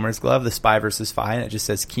 Keenan Filmer's glove, the Spy vs. Fi, and it just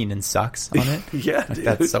says Keenan sucks on it. Yeah, like,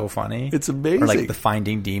 that's so funny. It's amazing. Or like the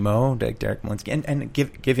Finding Nemo, like Derek Malinsky, and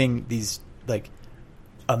giving these like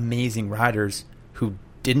amazing riders who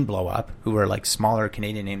didn't blow up, who are like smaller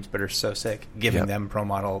Canadian names but are so sick, giving them pro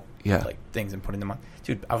model like things and putting them on.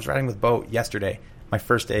 Dude, I was riding with Bo yesterday, my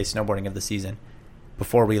first day snowboarding of the season.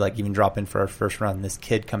 Before we like even drop in for our first run, this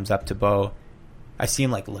kid comes up to Bo. I see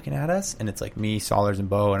him like looking at us, and it's like me, Solers, and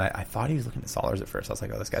Bo, and I thought he was looking at Solers at first. I was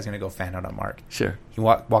like, oh, this guy's going to go fan out on Mark. Sure. He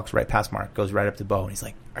walks right past Mark, goes right up to Bo, and he's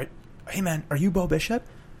like, hey, man, are you Bo Bishop?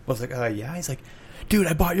 Bo's like, yeah. He's like, dude,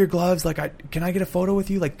 I bought your gloves. Like, can I get a photo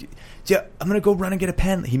with you? Like, yeah, I'm going to go run and get a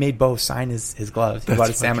pen. He made Bo sign his gloves. He bought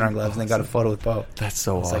his salmon arm gloves and then got a photo with Bo. That's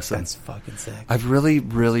so awesome. Like, that's fucking sick. I really,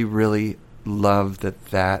 really, really love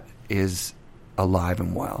that is alive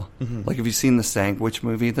and well. Mm-hmm. Like, have you seen the Sandwich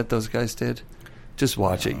movie that those guys did? Just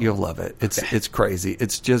watch it. You'll love it. It's crazy.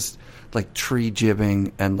 It's just like tree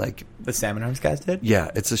jibbing and like... The Salmon Arms guys did?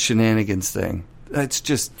 Yeah, it's a shenanigans thing. It's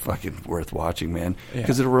just fucking worth watching, man.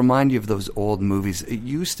 Because it'll remind you of those old movies. It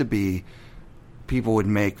used to be people would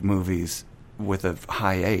make movies with a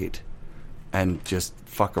high 8 and just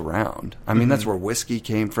fuck around. I mean, that's where Whiskey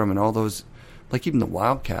came from and all those... Like even the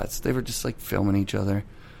Wildcats, they were just like filming each other.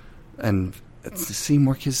 And...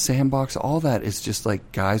 Seymour Kids Sandbox, all that is just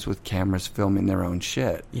like guys with cameras filming their own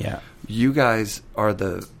shit. Yeah. You guys are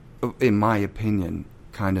in my opinion,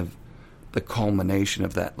 kind of the culmination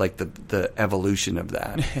of that, like the evolution of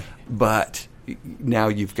that. But now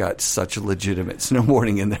you've got such legitimate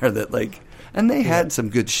snowboarding in there that like, and they had some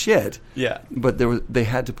good shit. Yeah. But they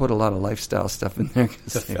had to put a lot of lifestyle stuff in there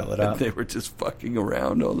to fill it up. They were just fucking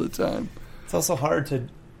around all the time. It's also hard to...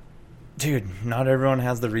 Dude, not everyone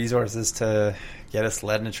has the resources to get a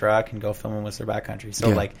sled and a truck and go filming Whistler backcountry. So,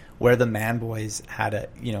 like, where the Man Boys had a,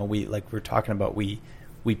 we like we're talking about, we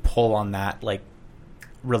pull on that like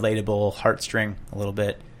relatable heartstring a little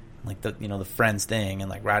bit, like the the friends thing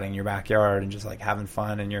and like riding in your backyard and just like having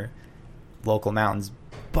fun in your local mountains.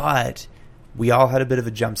 But we all had a bit of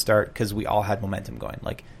a jump start because we all had momentum going.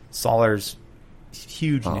 Like Solers,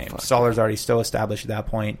 huge name. Solers already so established at that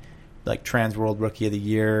point. Like Trans World Rookie of the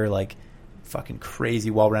Year, like fucking crazy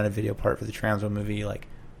well-rounded video part for the Trans World movie, like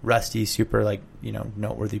Rusty, super like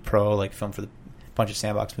noteworthy pro, like filmed for the bunch of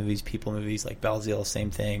Sandbox movies, People movies, like Belzile, same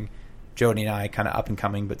thing. Jody and I kind of up and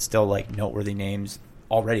coming, but still like noteworthy names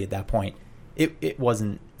already at that point. It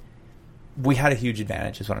wasn't. We had a huge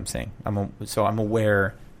advantage, is what I'm saying. I'm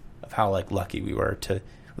aware of how like lucky we were to.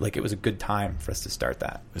 Like, it was a good time for us to start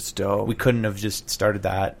that. It's dope. We couldn't have just started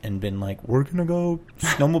that and been like, we're going to go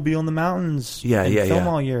snowmobile in the mountains and film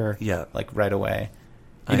all year. Yeah. Like, right away.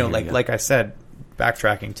 Like I said,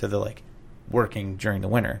 backtracking to the, like, working during the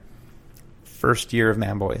winter. First year of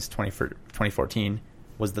Man Boys, 2014,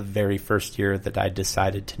 was the very first year that I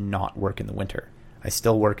decided to not work in the winter. I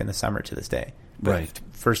still work in the summer to this day. But right.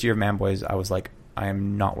 First year of Man Boys, I was like, I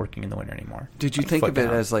am not working in the winter anymore. Did you think of it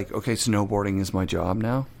as like, okay, snowboarding is my job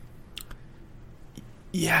now?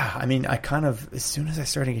 Yeah, I mean, I kind of, as soon as I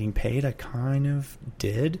started getting paid, I kind of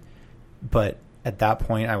did. But at that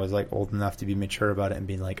point, I was like old enough to be mature about it and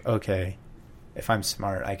being like, okay, if I'm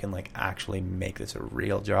smart, I can like actually make this a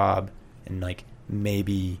real job and like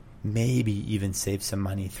maybe even save some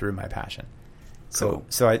money through my passion. Cool.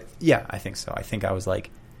 So I think so. I think I was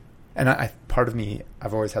like, and I part of me,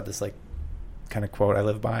 I've always had this like kind of quote I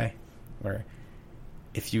live by, where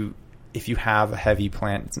if you have a heavy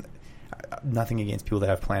plan, it's nothing against people that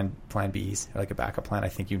have plan Bs or like a backup plan. I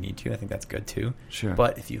think you need to. I think that's good too. Sure.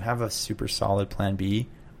 But if you have a super solid plan B,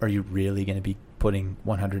 are you really going to be putting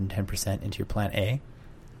 110% into your plan A?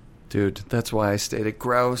 Dude, that's why I stayed at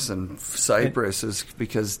Grouse and Cypress, is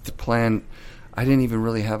because the plan, I didn't even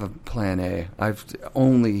really have a plan A. I've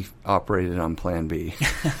only operated on plan B.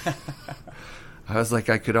 I was like,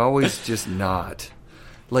 I could always just not.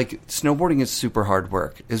 Like, snowboarding is super hard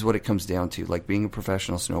work, is what it comes down to. Like, being a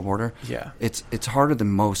professional snowboarder, yeah, it's harder than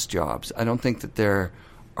most jobs. I don't think that there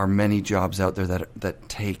are many jobs out there that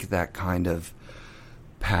take that kind of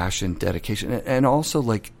passion, dedication, and also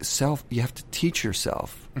like you have to teach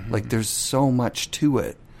yourself. Mm-hmm. Like, there's so much to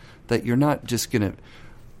it that you're not just gonna,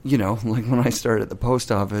 like when I started at the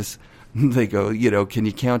post office, they go, can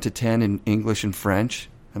you count to 10 in English and French?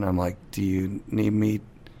 And I'm like, do you need me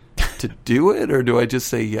to do it, or do I just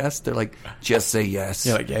say yes? They're like, just say yes.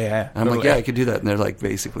 You're like, yeah. I'm like, yeah, I could do that. And they're like,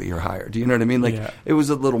 basically, you're hired. Do you know what I mean? Like, It was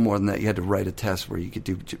a little more than that. You had to write a test where you could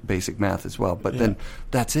do basic math as well. But then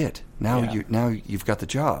that's it. Now you've got the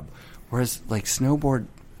job. Whereas, like, snowboard,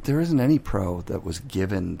 there isn't any pro that was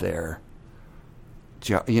given their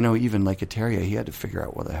even like Eteria, he had to figure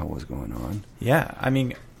out what the hell was going on. Yeah, I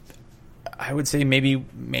mean, I would say maybe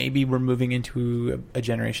we're moving into a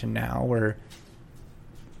generation now where,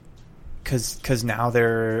 because now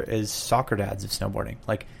there is soccer dads of snowboarding.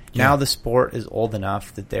 Like now the sport is old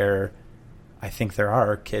enough that I think there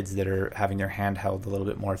are kids that are having their hand held a little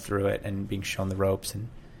bit more through it and being shown the ropes. And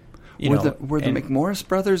were the McMorris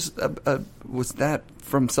brothers? Was that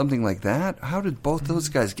from something like that? How did both those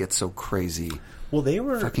guys get so crazy? Well, they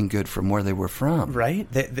were fucking good from where they were from, right?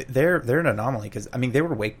 They're an anomaly because I mean they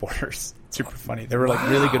were wakeboarders. Super funny. They were like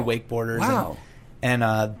really good wakeboarders. Wow. And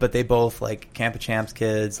but they both like Camp of Champs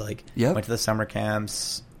kids. Like went to the summer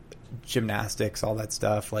camps, gymnastics, all that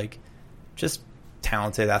stuff. Like just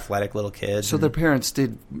talented, athletic little kids. So their parents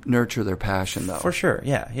did nurture their passion, though. For sure.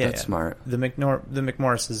 Yeah. That's smart. The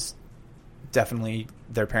McMorrises. Definitely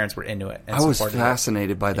their parents were into it. And I was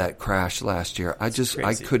fascinated by that crash last year. I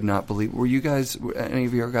could not believe. Were you guys, any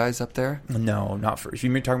of your guys up there? No, not for.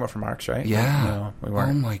 You're talking about for Marks, right? Yeah. No, we weren't.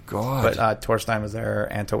 Oh my God. But Torstein was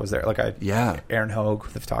there. Anto was there. Aaron Hogue,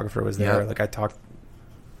 the photographer, was there.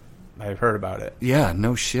 I heard about it. Yeah,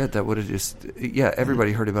 no shit. That would have just. Yeah,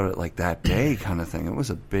 everybody heard about it like that day, kind of thing. It was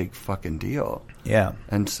a big fucking deal. Yeah,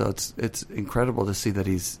 and so it's incredible to see that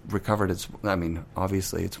he's recovered.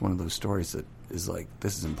 Obviously, it's one of those stories that is like,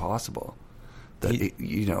 this is impossible. That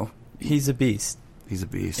he's a beast. He's a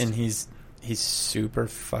beast, and he's super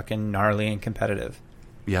fucking gnarly and competitive.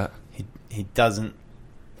 Yeah, he doesn't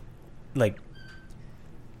like.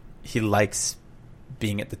 He likes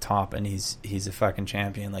being at the top, and he's a fucking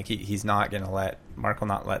champion. Like he's not gonna let Mark will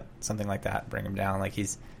not let something like that bring him down. Like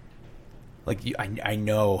he's. Like I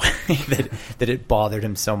know that it bothered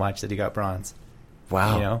him so much that he got bronze.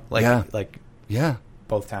 Wow.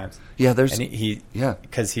 Both times. Yeah, there's and he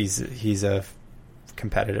because he's a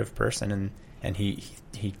competitive person and he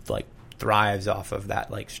like thrives off of that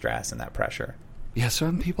like stress and that pressure. Yeah,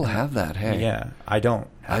 some people have that. Hey. Yeah, I don't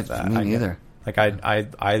have that. Me neither. Like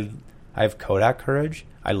I have Kodak courage.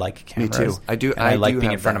 I like cameras. Me too. I do. And I like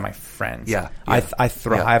being in front of my friends. Yeah. I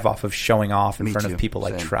thrive off of showing off in front of people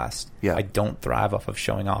I Same. trust. Yeah. I don't thrive off of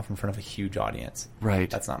showing off in front of a huge audience. Right.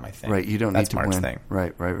 That's not my thing. Right. You don't That's need to Mark's win. thing.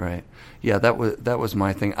 Right. Yeah, that was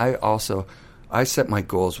my thing. I set my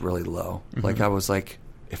goals really low. Mm-hmm. Like I was like,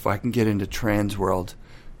 if I can get into Trans World,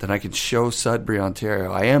 then I can show Sudbury,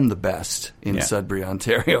 Ontario. I am the best in Sudbury,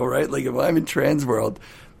 Ontario. Right. Like if I'm in Trans World.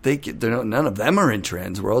 None of them are in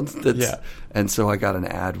Trans World. And so I got an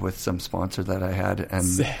ad with some sponsor that I had,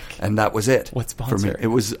 and that was it. What sponsor? For me, it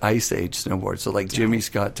was Ice Age Snowboard. So like Jimmy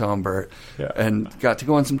Scott, Tom Burt, and got to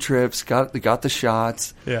go on some trips. Got the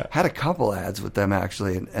shots. Yeah. Had a couple ads with them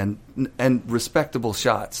actually, and respectable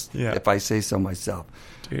shots. Yeah. If I say so myself.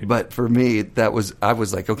 Dude. But for me, I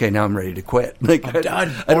was like, okay, now I'm ready to quit. Like I'm done.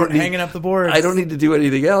 Hanging up the boards. I don't need to do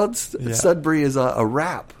anything else. Yeah. Sudbury is a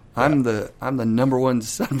wrap. I'm the number one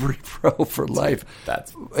Sudbury pro for life.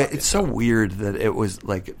 It's so weird that it was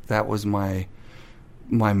like that was my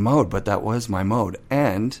mode, but that was my mode.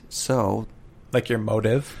 And so like your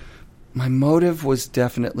motive? My motive was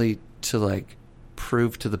definitely to like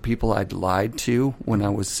prove to the people I'd lied to when I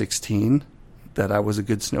was 16 that I was a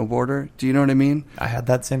good snowboarder. Do you know what I mean? I had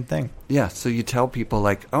that same thing. Yeah, so you tell people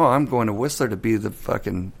like, "Oh, I'm going to Whistler to be the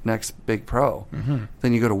fucking next big pro." Mm-hmm.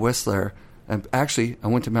 Then you go to Whistler. And actually, I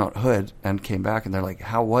went to Mount Hood and came back, and they're like,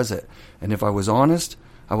 how was it? And if I was honest,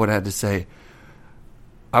 I would have had to say,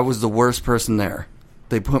 I was the worst person there.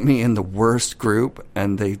 They put me in the worst group,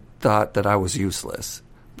 and they thought that I was useless.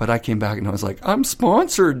 But I came back, and I was like, I'm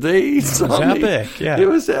sponsored. They saw me. It was epic, yeah. It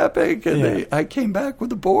was epic. And I came back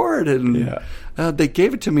with a board, and they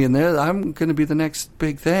gave it to me, and I'm going to be the next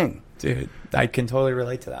big thing. Dude, I can totally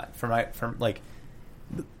relate to that. From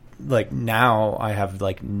now, I have,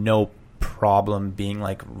 like, no problem being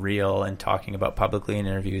like real and talking about publicly in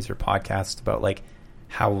interviews or podcasts about like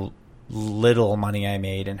how little money I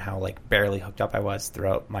made and how like barely hooked up I was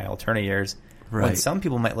throughout my Alterna years. Right. When some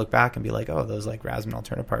people might look back and be like, oh, those like Rasmus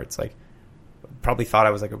Alterna parts, like probably thought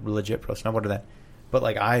I was like a legit pro snowboarder then. But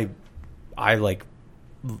like I like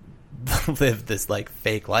lived this like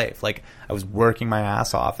fake life. Like I was working my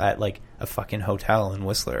ass off at like a fucking hotel in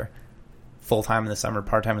Whistler, full time in the summer,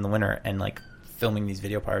 part time in the winter, and like filming these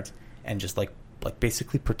video parts. And just like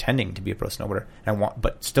basically pretending to be a pro snowboarder,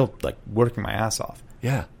 but still like working my ass off.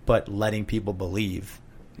 Yeah. But letting people believe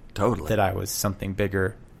totally that I was something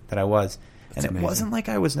bigger than I was. That's and it amazing. wasn't like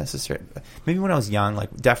I was necessarily. Maybe when I was young,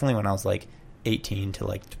 like definitely when I was like 18 to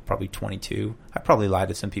like probably 22, I probably lied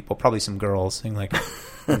to some people, probably some girls, and like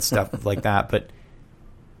and stuff like that. But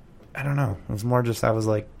I don't know. It was more just I was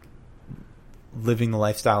like living the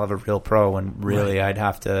lifestyle of a real pro, and really I'd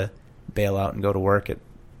have to bail out and go to work at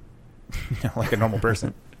like a normal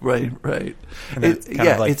person. Right. And it's kind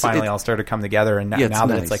of like finally all started to come together, and now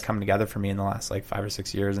that it's like come together for me in the last like 5 or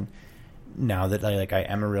 6 years, and now that I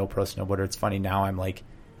am a real pro snowboarder, it's funny now I'm like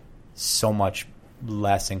so much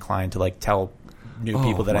less inclined to like tell new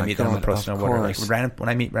people that I meet that I'm a pro snowboarder. Like when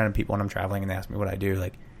I meet random people when I'm traveling and they ask me what I do,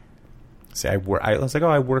 like say I was like,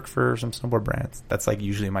 I work for some snowboard brands. That's like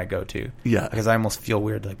usually my go-to. Yeah. Because I almost feel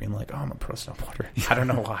weird like being like, oh, I'm a pro snowboarder. I don't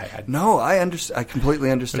know why. No, I understand. I completely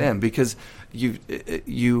understand because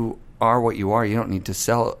you are what you are. You don't need to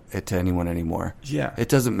sell it to anyone anymore. Yeah. It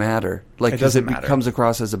doesn't matter. Like, because it comes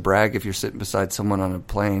across as a brag if you're sitting beside someone on a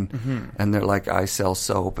plane and they're like, I sell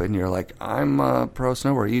soap, and you're like, I'm a pro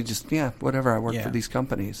snowboarder. You just, whatever. I work for these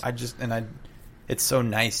companies. It's so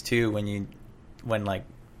nice too when like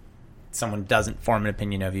someone doesn't form an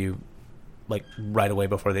opinion of you like right away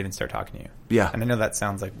before they even start talking to you. Yeah. And I know that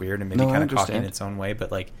sounds like weird and maybe kind of cocky in its own way,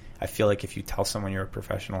 but like I feel like if you tell someone you're a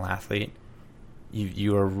professional athlete,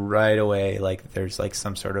 you are right away like there's like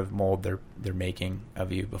some sort of mold they're making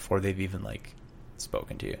of you before they've even like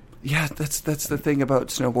spoken to you. Yeah, that's the thing about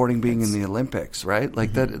snowboarding being in the Olympics, right?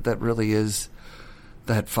 Like that really is.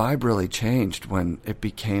 That vibe really changed when it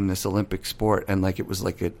became this Olympic sport, and like it was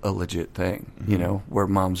like a legit thing, where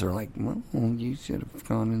moms are like, well, you should have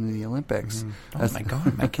gone into the Olympics. Oh my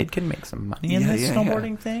God, my kid can make some money in this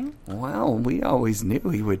snowboarding thing. Well, we always knew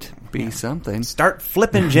he would be something. Start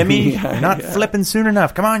flipping, Jimmy. You're not flipping soon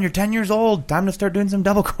enough. Come on, you're 10 years old. Time to start doing some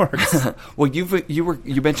double corks. Well,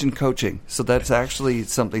 you mentioned coaching, so that's actually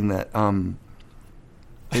something that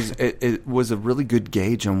it was a really good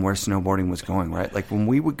gauge on where snowboarding was going, right? Like when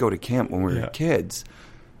we would go to camp when we were kids,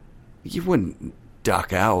 you wouldn't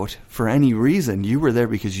duck out for any reason. You were there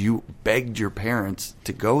because you begged your parents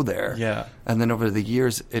to go there. Yeah. And then over the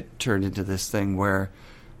years, it turned into this thing where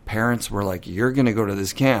parents were like, you're going to go to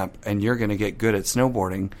this camp and you're going to get good at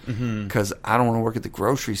snowboarding because I don't want to work at the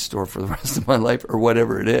grocery store for the rest of my life or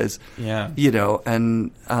whatever it is. Yeah.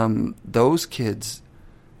 And those kids,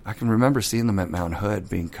 I can remember seeing them at Mount Hood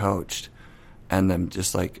being coached and them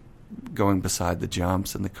just like going beside the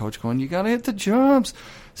jumps and the coach going, you got to hit the jumps.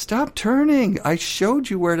 Stop turning. I showed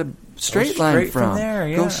you where to straight line from. There,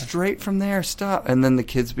 yeah. Go straight from there. Stop. And then the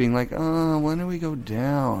kids being like, oh, when do we go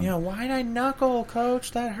down? Yeah, why'd I knuckle, coach?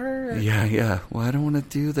 That hurt. Yeah. Well, I don't want to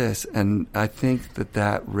do this. And I think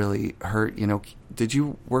that really hurt. Did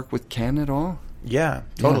you work with Ken at all? Yeah,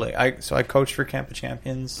 totally. I coached for Camp of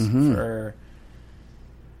Champions for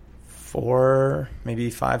 4, maybe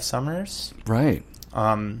 5 summers. Right.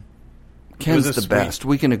 Ken's the best.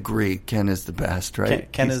 We can agree Ken is the best,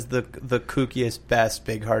 right? Ken is the kookiest, best,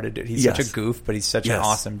 big-hearted dude. He's such a goof, but he's such an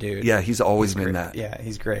awesome dude. Yeah, he's always been that. Yeah,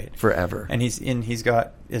 he's great. Forever. And he's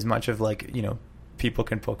got as much of like, people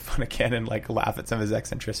can poke fun at Ken and like laugh at some of his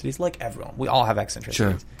eccentricities. Like everyone. We all have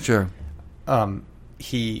eccentricities. Sure.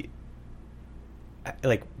 He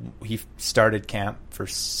started camp for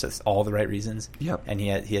all the right reasons. Yep. And he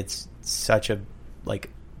had such a like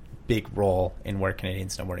big role in where Canadian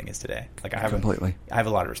snowboarding is today. Like I have a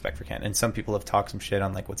lot of respect for Ken. And some people have talked some shit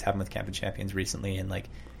on like what's happened with Camp of Champions recently and like,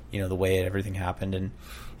 the way everything happened, and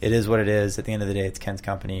it is what it is. At the end of the day, it's Ken's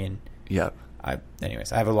company, and I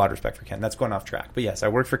have a lot of respect for Ken. That's going off track. But yes, I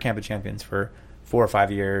worked for Camp of Champions for 4 or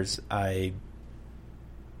 5 years.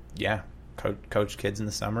 Coached kids in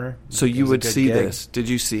the summer. So you would see this. Did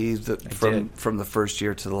you see from the first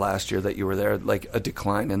year to the last year that you were there, like a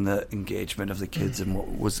decline in the engagement of the kids and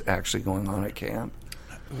what was actually going on at camp?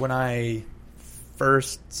 When I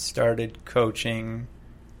first started coaching,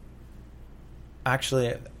 actually,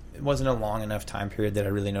 it wasn't a long enough time period that I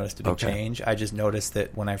really noticed a big change. I just noticed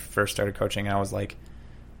that when I first started coaching, I was like,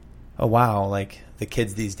 oh, wow, like the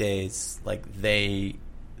kids these days, like they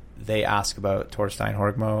ask about Torstein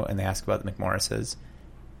Horgmo and they ask about the McMorrises,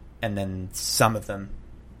 and then some of them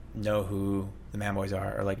know who the Manboys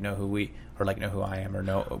are, or like know who I am,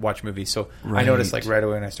 or watch movies. So I noticed like right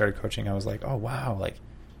away when I started coaching, I was like, oh wow, like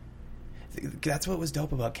that's what was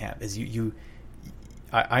dope about camp is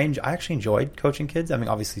I actually enjoyed coaching kids. I mean,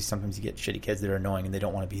 obviously sometimes you get shitty kids that are annoying and they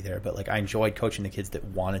don't want to be there, but like I enjoyed coaching the kids that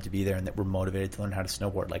wanted to be there and that were motivated to learn how to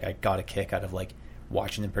snowboard. Like I got a kick out of like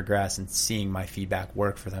watching them progress and seeing my feedback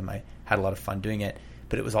work for them. I had a lot of fun doing it,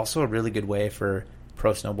 but it was also a really good way for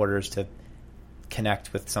pro snowboarders to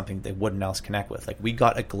connect with something they wouldn't else connect with. Like we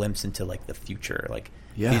got a glimpse into like the future. Like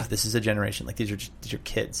this is a generation. Like these are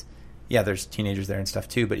kids. Yeah, there's teenagers there and stuff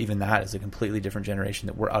too, but even that is a completely different generation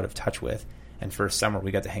that we're out of touch with. And for a summer,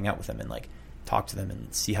 we got to hang out with them and like talk to them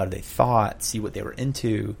and see how they thought, see what they were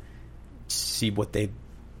into, see what they,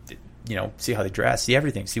 see how they dress, see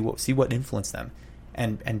everything, see what influenced them,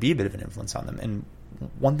 and be a bit of an influence on them. And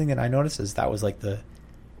one thing that I noticed is that was like the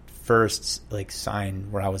first like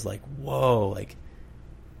sign where I was like, whoa, like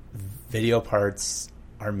video parts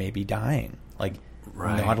are maybe dying. Like,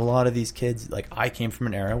 not a lot of these kids, like, I came from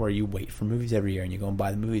an era where you wait for movies every year and you go and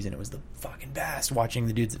buy the movies, and it was the fucking best watching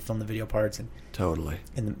the dudes that film the video parts. And totally.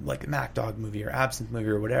 In the, like, the Mac Dog movie or Absinthe movie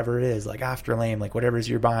or whatever it is, like After Lame, like whatever it is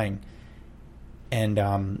you're buying. And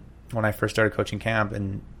when I first started coaching camp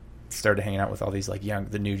and started hanging out with all these like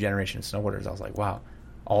the new generation of snowboarders, I was like, wow,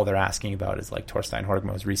 all they're asking about is like Torstein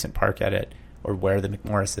Horgmo's recent park edit or where the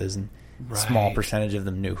McMorris is, and small percentage of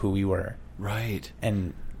them knew who we were. Right.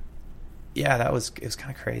 And yeah, it was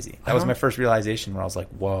kind of crazy. That was my first realization where I was like,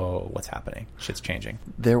 whoa, what's happening? Shit's changing.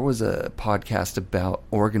 There was a podcast about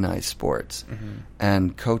organized sports,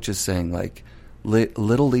 and coaches saying like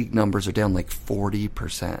Little League numbers are down like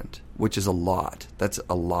 40%, which is a lot. That's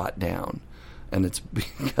a lot down. And it's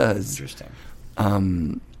because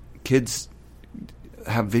kids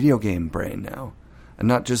have video game brain now. And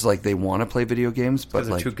not just like they want to play video games, but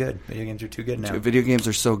they're like too good. Video games are too good now. Video games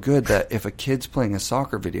are so good that if a kid's playing a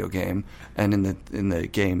soccer video game and in the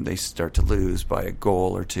game they start to lose by a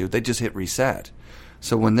goal or two, they just hit reset.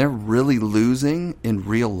 So when they're really losing in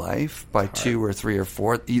real life by 2 or 3 or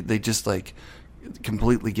 4, they just like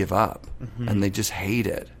completely give up and they just hate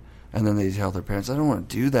it. And then they tell their parents, "I don't want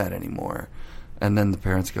to do that anymore." And then the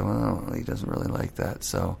parents go, "Oh, he doesn't really like that."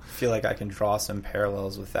 So I feel like I can draw some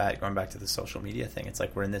parallels with that, going back to the social media thing. It's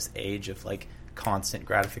like we're in this age of like constant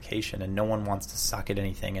gratification, and no one wants to suck at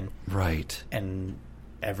anything. And and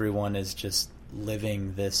everyone is just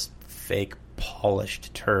living this fake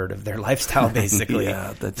polished turd of their lifestyle, basically.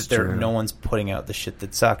 Yeah, that's true. No one's putting out the shit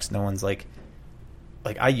that sucks. No one's like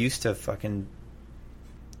I used to fucking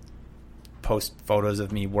post photos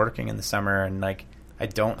of me working in the summer, and like I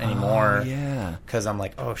don't anymore. Yeah, because I'm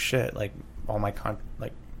like, oh shit, like all my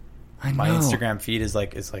my Instagram feed is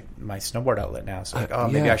like my snowboard outlet now. So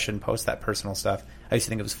like, maybe I shouldn't post that personal stuff. I used to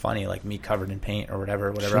think it was funny, like me covered in paint or whatever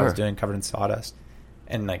I was doing, covered in sawdust.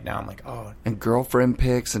 And like now I'm like, oh, and girlfriend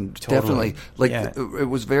pics, and definitely like it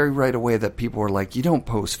was very right away that people were like, you don't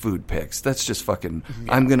post food pics. That's just fucking.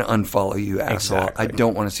 I'm gonna unfollow you, asshole. I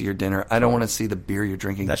don't want to see your dinner. I don't want to see the beer you're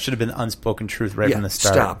drinking. That should have been the unspoken truth right from the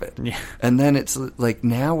start. Stop it. Yeah. And then it's like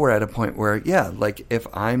now we're at a point where like if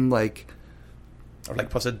I'm like. Or like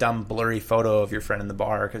post a dumb blurry photo of your friend in the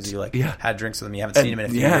bar because you like had drinks with them, you haven't seen him in a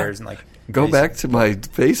few years, and like go back to my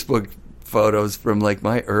Facebook photos from like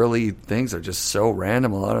my early things are just so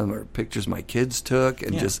random. A lot of them are pictures my kids took,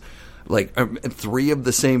 and just like 3 of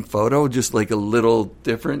the same photo, just like a little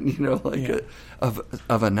different,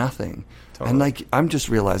 of a nothing. Totally. And like I'm just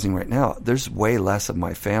realizing right now, there's way less of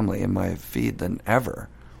my family in my feed than ever,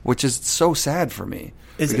 which is so sad for me.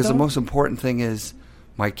 Because the most important thing is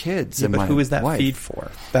my kids and my wife. But who is that feed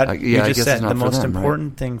for? You just said the most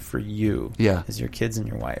important thing for you is your kids and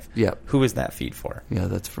your wife. Yeah. Who is that feed for? Yeah,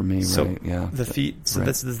 that's for me, right? Yeah. The feed. So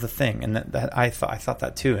this is the thing, and that I thought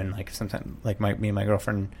that too. And like sometimes, like me and my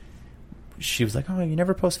girlfriend, she was like, "Oh, you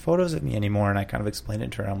never post photos of me anymore." And I kind of explained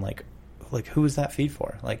it to her. I'm like, who is that feed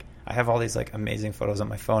for? Like, I have all these like amazing photos on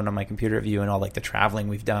my phone, on my computer of you, and all like the traveling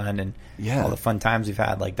we've done and all the fun times we've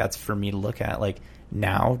had. Like that's for me to look at. Like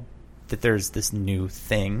now that there's this new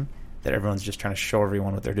thing that everyone's just trying to show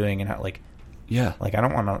everyone what they're doing, and how like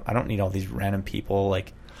I don't need all these random people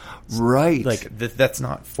like that's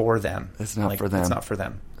not for them. That's not for them. It's not for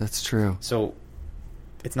them. That's true. So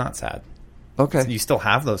it's not sad. Okay. So you still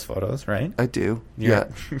have those photos, right? I do.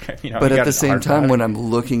 But at the same time, when I'm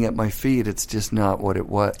looking at my feed, it's just not what it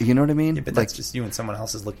was. You know what I mean? Yeah, but that's just you and someone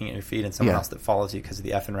else is looking at your feed, and someone else that follows you because of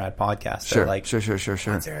the F and Rad podcast. Sure. Like, sure.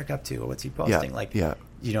 What's Eric up to? What's he posting?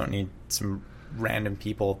 You don't need some random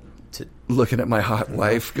people to looking at my hot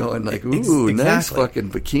wife going like, ooh, nice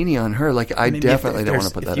fucking bikini on her. Like, I definitely don't want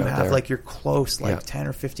to put that out there. If you have like your close, 10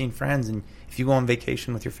 or 15 friends, and if you go on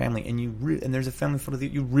vacation with your family and and there's a family photo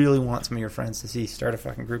that you really want some of your friends to see, start a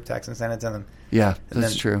fucking group text and send it to them. Yeah,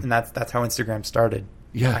 that's true. And that's how Instagram started.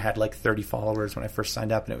 Yeah. I had like 30 followers when I first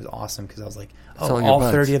signed up, and it was awesome because I was like, all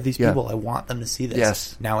 30 of these people, I want them to see this.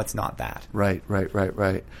 Yes. Now it's not that. Right.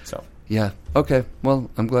 So. Yeah. Okay.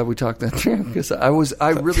 Well, I'm glad we talked that through, because I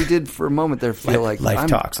really did for a moment there feel like life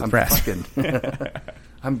talks with Brett.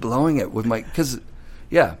 I'm blowing it with my,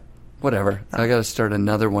 whatever. I got to start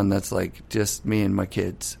another one that's like just me and my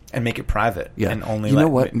kids, and make it private. Yeah. And only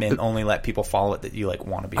only let people follow it that you like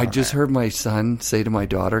want to be. I just heard my son say to my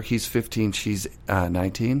daughter, he's 15, she's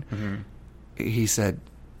 19. Mm-hmm. He said,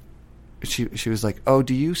 she was like, "Oh,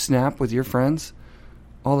 do you snap with your friends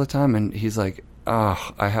all the time?" And he's like,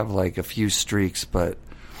 "Oh, I have like a few streaks, but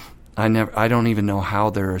I don't even know how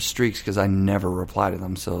there are streaks because I never reply to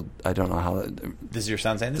them, so I don't know how. This is your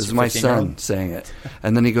son saying this? This is my son saying it.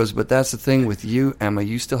 And then he goes, but that's the thing with you, Emma,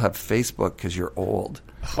 you still have Facebook because you're old.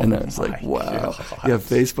 And I was like, wow. God. Yeah,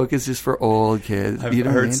 Facebook is just for old kids. I've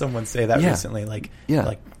heard someone say that recently. Like,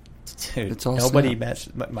 dude, it's all nobody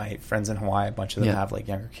Snap. met my friends in Hawaii. A bunch of them have like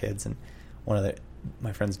younger kids, and one of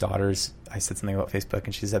my friend's daughters, I said something about Facebook,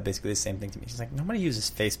 and she said basically the same thing to me. She's like, nobody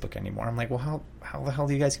uses Facebook anymore. I'm like, well, how the hell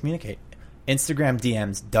do you guys communicate? Instagram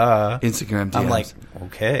DMs, duh. Instagram DMs. I'm like,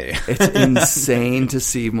 okay. It's insane to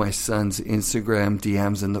see my son's Instagram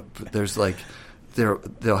DMs, and there's like,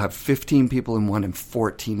 they'll have 15 people in one and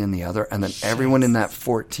 14 in the other, and then everyone in that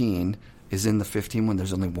 14 is in the 15 when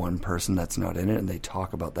there's only one person that's not in it, and they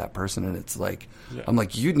talk about that person, and it's like, I'm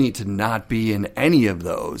like, you need to not be in any of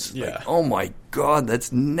those. Yeah. Like, oh my God,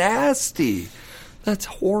 that's nasty. That's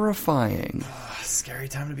horrifying. Scary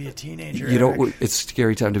time to be a teenager. You know, it's a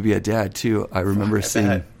scary time to be a dad too. I remember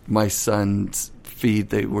seeing my son's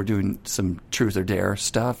feed. They were doing some truth or dare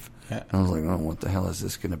stuff, and I was like, oh, what the hell is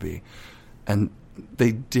this going to be? And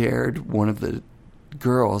they dared one of the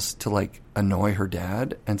girls to like annoy her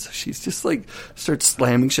dad, and so she's just like starts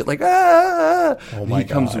slamming shit like ah. Oh my he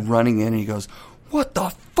comes God. running in and he goes, what the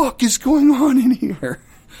fuck is going on in here?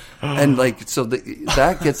 And like so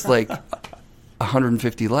that gets like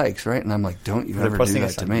 150 likes, right? And I'm like, don't you ever do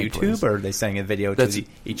that to me, YouTube, please. or are they sending a video to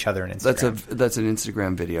each other on Instagram? That's an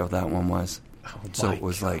Instagram video. That one was. So it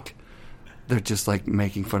was like they're just like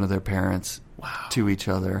making fun of their parents to each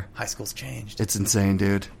other. High school's changed. It's insane,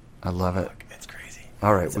 dude. I love it. It's crazy.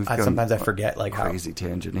 All right, we've gone sometimes I forget like how crazy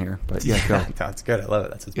tangent here, but yeah, go. That's good. I love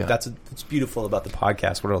it. That's what's beautiful about the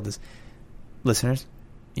podcast world is, listeners,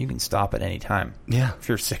 you can stop at any time. Yeah, if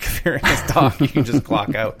you're sick of hearing us talk, you can just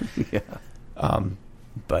clock out. Yeah.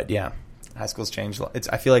 But yeah, high school's changed.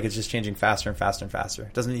 I feel like it's just changing faster and faster and faster.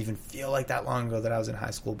 It doesn't even feel like that long ago that I was in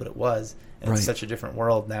high school, but it was. And it's such a different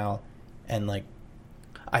world now. And like,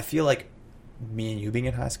 I feel like me and you being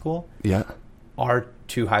in high school, our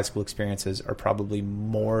two high school experiences are probably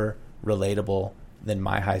more relatable than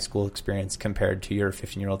my high school experience compared to your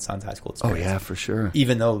 15-year-old son's high school experience. Oh yeah, for sure.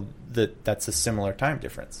 Even though that's a similar time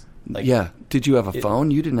difference. Like, yeah. Did you have a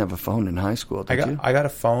phone? You didn't have a phone in high school, did you? I got a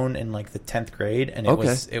phone in like the 10th grade, and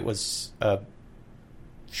it was a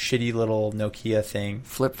shitty little Nokia thing.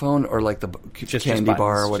 Flip phone or like the candy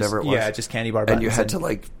bar or whatever it was? Yeah, just candy bar buttons. And you had to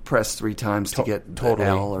like press 3 times to get the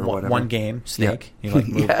L or whatever. One game, Snake. Yeah. You like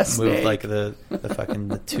move Snake. like the fucking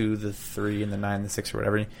the 2, the 3, and the 9, the 6 or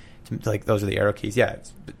whatever. Like those are the arrow keys. Yeah,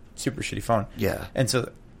 it's a super shitty phone. Yeah. And so,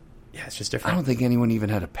 yeah, it's just different. I don't think anyone even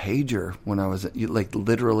had a pager when I was like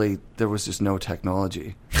literally there was just no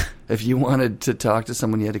technology. If you wanted to talk to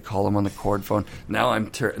someone, you had to call them on the cord phone. Now I'm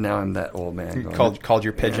that old man. Called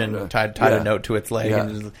your pigeon, tied a note to its leg,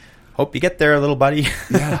 and just, hope you get there, little buddy.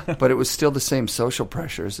 Yeah, but it was still the same social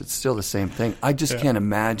pressures. It's still the same thing. I just can't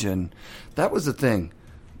imagine. That was the thing.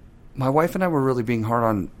 My wife and I were really being hard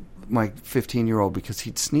on my 15-year-old because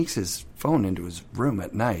he sneaks his phone into his room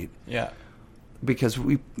at night. Yeah. Because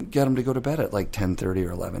we get him to go to bed at like 10:30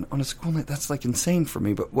 or 11 on a school night. That's like insane for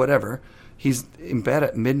me, but whatever. He's in bed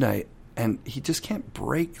at midnight, and he just can't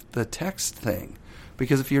break the text thing.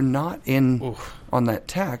 Because if you're not in on that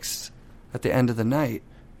text at the end of the night,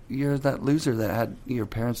 you're that loser that had your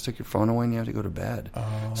parents took your phone away and you have to go to bed.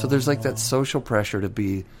 Oh. So there's like that social pressure to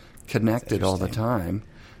be connected all the time.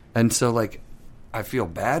 And so like I feel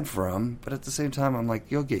bad for him, but at the same time I'm like,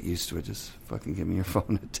 you'll get used to it. Just fucking give me your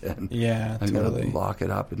phone at 10. Yeah, I'm totally. going to lock it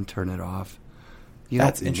up and turn it off.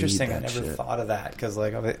 That's interesting. I never thought of that because,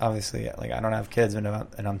 like, obviously, like I don't have kids, and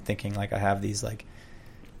I'm thinking like I have these like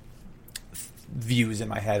views in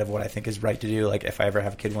my head of what I think is right to do. Like if I ever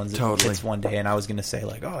have kids one day, and I was going to say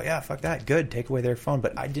like, oh yeah, fuck that, good, take away their phone,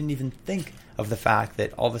 but I didn't even think of the fact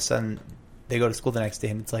that all of a sudden they go to school the next day,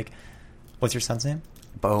 and it's like, what's your son's name?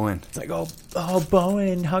 Bowen. It's like, oh,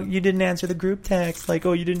 Bowen, how you didn't answer the group text? Like,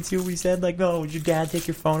 oh, you didn't see what we said? Like, oh, would your dad take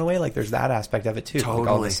your phone away? Like, there's that aspect of it too. Totally. Like,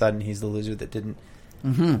 all of a sudden, he's the loser that didn't.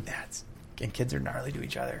 Mm-hmm. And kids are gnarly to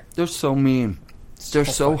each other. They're so mean. They're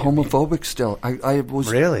so homophobic still. I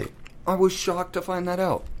was really. I was shocked to find that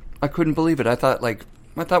out. I couldn't believe it. I thought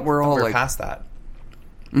we're all like past that.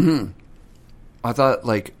 Mm-hmm. I thought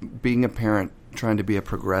like being a parent, trying to be a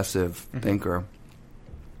progressive thinker,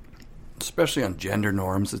 especially on gender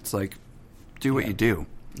norms, it's like do what you do.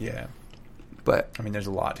 Yeah. But I mean, there's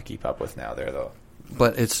a lot to keep up with now there, though.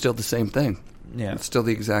 But it's still the same thing. Yeah. It's still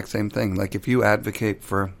the exact same thing. Like if you advocate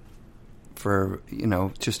for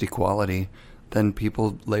just equality, then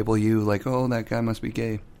people label you like, oh, that guy must be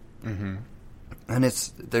gay. Mm-hmm. And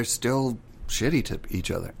they're still shitty to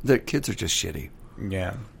each other. Their kids are just shitty.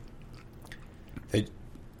 Yeah.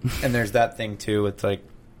 And there's that thing too. It's like,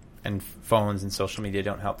 and phones and social media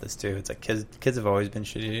don't help this too. It's like kids have always been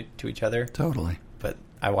shitty to each other. Totally. But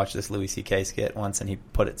I watched this Louis C.K. skit once, and he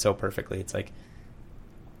put it so perfectly. It's like,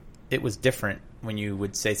 it was different when you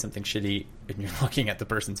would say something shitty and you're looking at the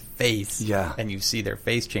person's face. Yeah. And you see their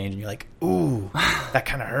face change, and you're like, ooh, that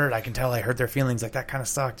kind of hurt. I can tell I hurt their feelings. Like, that kind of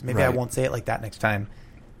sucked. Maybe I won't say it like that next time.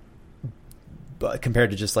 But compared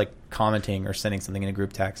to just like commenting or sending something in a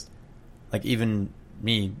group text, like even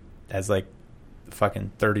me as like a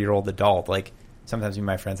fucking 30-year-old adult, like sometimes me and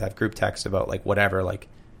my friends have group texts about like whatever, like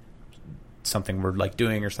something we're like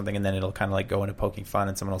doing or something, and then it'll kind of like go into poking fun,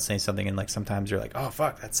 and someone will say something, and like sometimes you're like, oh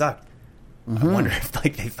fuck, that sucked. I wonder if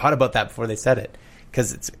like they thought about that before they said it,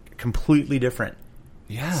 because it's completely different.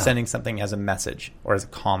 Yeah. Sending something as a message or as a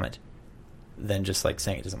comment than just like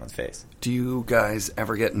saying it to someone's face. Do you guys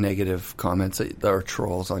ever get negative comments or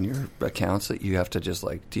trolls on your accounts that you have to just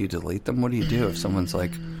like, do you delete them? What do you do if someone's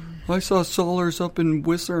like, I saw Solers up in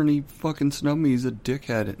Whistler and he fucking snubbed me, he's a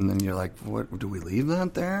dickhead, and then you're like, what, do we leave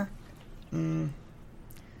that there?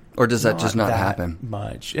 Or does that just not happen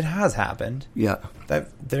much? It has happened. Yeah.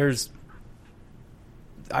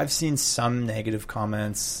 I've seen some negative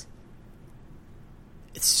comments.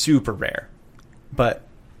 It's super rare, but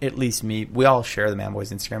at least we all share the Man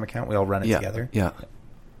Boys Instagram account. We all run it together. Yeah.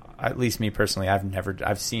 At least me personally,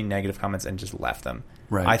 I've seen negative comments and just left them.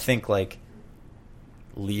 Right. I think like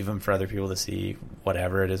leave them for other people to see.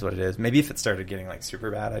 Whatever it is, what it is. Maybe if it started getting like super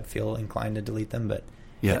bad, I'd feel inclined to delete them. But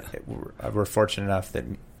yeah, we're fortunate enough that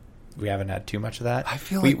we haven't had too much of that. I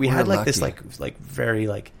feel like we had like lucky. this like very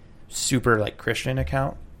like super like Christian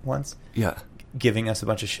account once. Yeah. Giving us a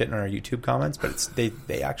bunch of shit in our YouTube comments, but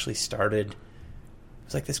they actually started. It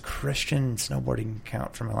was like this Christian snowboarding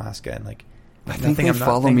account from Alaska, and like I think they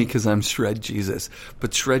follow me because I'm Shred Jesus,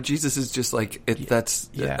 but Shred Jesus is just like it. That's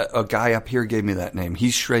a guy up here gave me that name.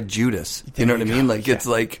 He's Shred Judas. You know what I mean? Like it's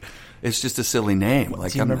like it's just a silly name.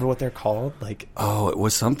 Like do you remember what they're called? Like it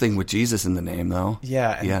was something with Jesus in the name though.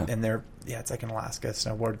 Yeah, and they're it's like an Alaska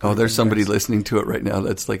snowboard group. Oh, there's somebody listening to it right now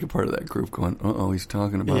that's like a part of that group going, he's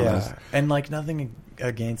talking about us. And like nothing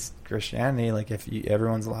against Christianity, like if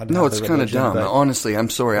everyone's allowed to No, have it's their kind of religion, dumb. Honestly, I'm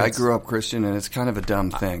sorry. I grew up Christian and it's kind of a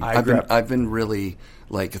dumb thing. I've been really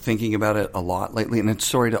like thinking about it a lot lately, and it's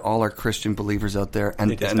sorry to all our Christian believers out there.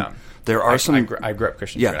 And there are some. I grew up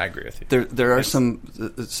Christian. Yeah, I agree with you. There are some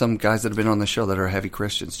guys that have been on the show that are heavy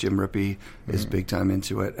Christians. Jim Rippey is big time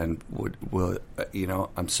into it, and will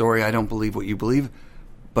I'm sorry, I don't believe what you believe,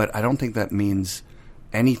 but I don't think that means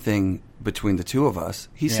anything between the two of us.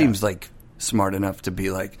 He seems like smart enough to be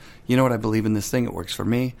like, you know what, I believe in this thing. It works for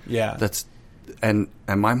me. Yeah. And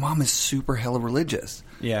my mom is super hella religious.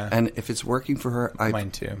 Yeah. And if it's working for her,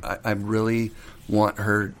 mine too. I really want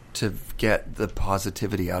her to get the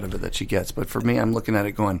positivity out of it that she gets. But for me, I'm looking at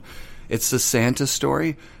it going, it's the Santa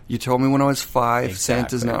story. You told me when I was 5, exactly.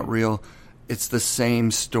 Santa's not real. It's the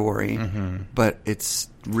same story, but it's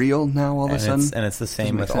real now all of a sudden. And it's the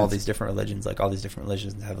same with all these different religions. Like all these different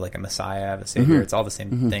religions have like a Messiah, have a Savior. It's all the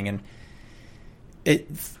same thing. And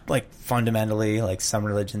it's like fundamentally, like some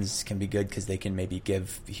religions can be good because they can maybe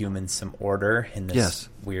give humans some order in this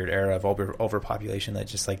weird era of overpopulation that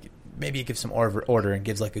just like maybe it gives some order and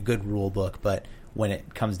gives like a good rule book. But when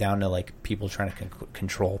it comes down to like people trying to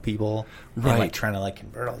control people, and like trying to like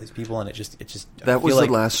convert all these people, and it just that was the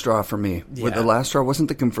last straw for me. Yeah. The last straw wasn't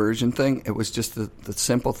the conversion thing; it was just the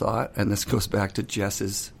simple thought. And this goes back to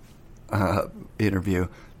Jess's interview.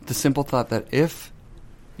 The simple thought that if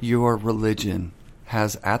your religion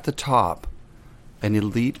has at the top an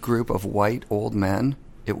elite group of white old men,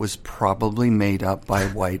 it was probably made up by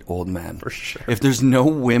white old men. For sure. If there's no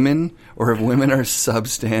women, or if women are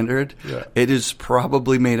substandard, it is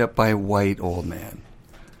probably made up by a white old man.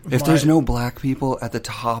 If there's no black people at the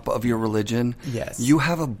top of your religion, you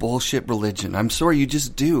have a bullshit religion. I'm sorry, you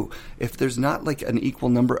just do. If there's not like an equal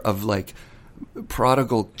number of like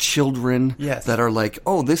prodigal children that are like,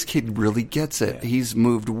 oh, this kid really gets it. He's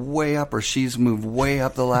moved way up, or she's moved way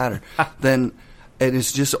up the ladder. Then it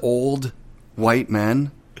is just old white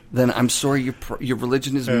men. Then I'm sorry, your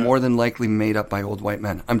religion is more than likely made up by old white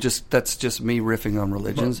men. That's just me riffing on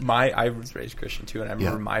religions. I was raised Christian too, and I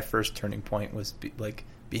remember my first turning point was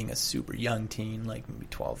being a super young teen, like maybe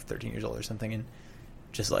 12, 13 years old or something, and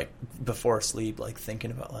just like before sleep, like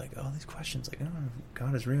thinking about like, oh, these questions, like, oh,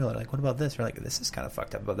 God is real, and like, what about this? Or like, this is kind of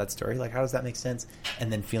fucked up about that story. Like, how does that make sense?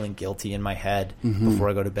 And then feeling guilty in my head before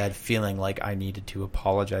I go to bed, feeling like I needed to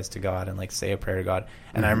apologize to God and like say a prayer to God.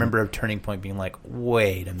 And I remember a turning point being like,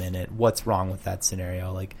 wait a minute, what's wrong with that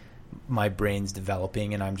scenario? Like, my brain's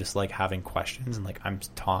developing, and I'm just like having questions, and like I'm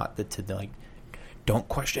taught that to like don't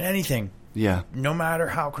question anything. Yeah. No matter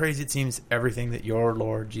how crazy it seems, everything that your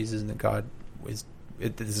Lord Jesus and the God is,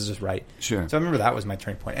 this is just right. Sure. So I remember that was my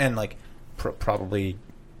turning point, and like probably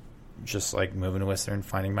just like moving to Whistler and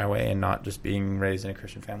finding my way, and not just being raised in a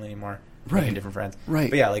Christian family anymore. Right. Making different friends.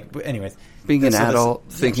 Right. But yeah, like anyways, Being an adult,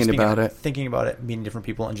 thinking about it, meeting different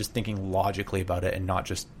people, and just thinking logically about it, and not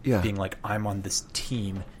just being like, I'm on this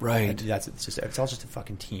team. Right. And it's all just a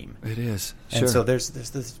fucking team. It is. Sure. And so there's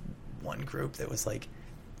this one group that was like,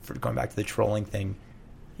 for going back to the trolling thing,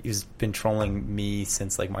 he's been trolling me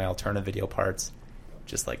since like my alternative video parts,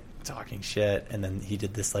 just like talking shit. And then he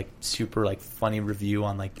did this like super like funny review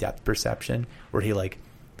on like depth perception, where he like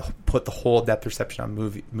put the whole depth perception on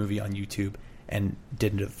movie on YouTube and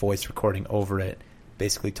did a voice recording over it,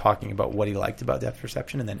 basically talking about what he liked about depth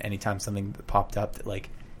perception. And then anytime something popped up that like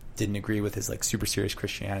didn't agree with his like super serious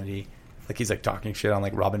Christianity, like he's like talking shit on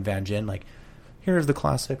like Robin Van Gyn, like here's the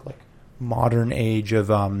classic like modern age of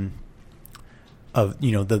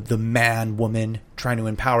you know, the man woman trying to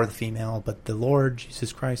empower the female, but the Lord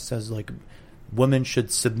Jesus Christ says like women should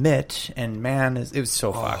submit, and man is, it was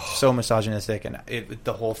so fucked, so misogynistic, and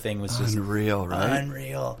the whole thing was just unreal, right?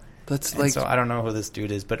 Unreal. That's and like, so I don't know who this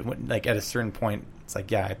dude is, but when, like at a certain point, it's like,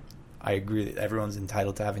 yeah, I agree that everyone's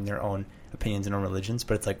entitled to having their own opinions and own religions,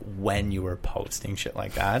 but it's like when you were posting shit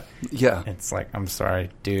like that, it's like, I'm sorry,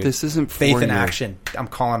 dude. This isn't Faith in Action. I'm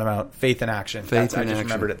calling him out. Faith in Action. I just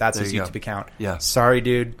remembered it. That's there his YouTube account. Yeah. Sorry,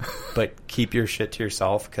 dude, but keep your shit to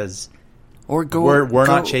yourself, because or go. We're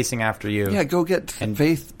not chasing after you. Yeah, go get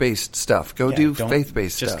faith-based stuff. Go do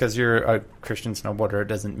faith-based stuff. Just because you're a Christian snowboarder, it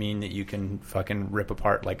doesn't mean that you can fucking rip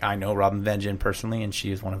apart. Like, I know Robin Van Gyn personally, and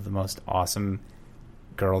she is one of the most awesome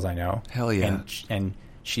girls I know. Hell yeah. And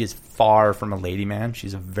she is far from a lady man.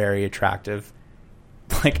 She's a very attractive,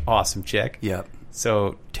 like, awesome chick. Yep.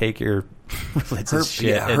 So take your religious shit.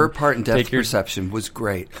 Yeah, her part in depth perception was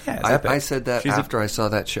great. Yeah, I said that after I saw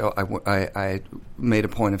that show. I made a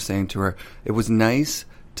point of saying to her, it was nice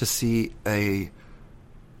to see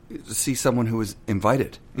someone who was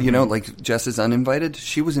invited. Mm-hmm. You know, like Jess is uninvited.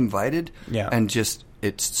 She was invited. Yeah. And just,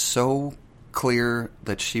 it's so clear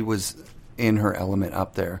that she was in her element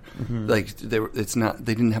up there. Mm-hmm. Like they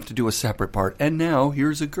didn't have to do a separate part. And now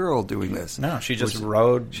here's a girl doing this. No, she just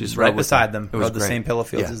rode right beside them. Rode the same pillow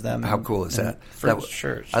fields as them. How cool is that? For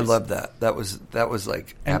sure. I love that. That was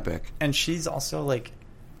like epic. And she's also like,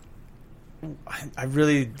 I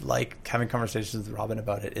really like having conversations with Robin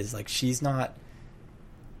about it. Is like, she's not.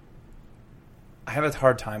 I have a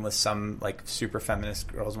hard time with some like super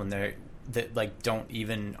feminist girls when they're that like aren't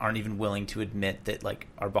even willing to admit that like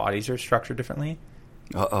our bodies are structured differently.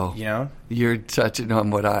 Uh-oh. You know? You're touching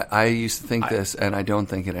on what I used to think this, and I don't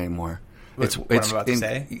think it anymore. What I'm about to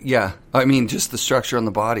say? Yeah. I mean, just the structure on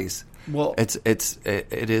the bodies. Well, it is.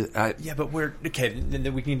 Yeah, but we're okay.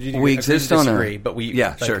 We can we exist on disagree, but we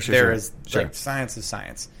sure. There is like science is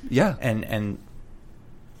science. Yeah, and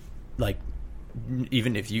like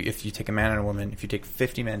even if you take a man and a woman, if you take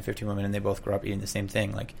 50 men, 50 women, and they both grow up eating the same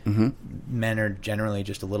thing, like men are generally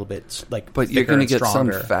just a little bit like. But you're going to get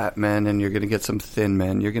some fat men, and you're going to get some thin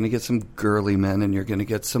men. You're going to get some girly men, and you're going to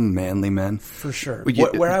get some manly men for sure.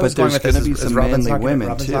 But where I was going with this is some Robin's manly women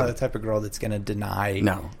Robin's too. not the type of girl that's going to deny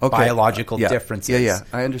Okay. biological differences. Yeah,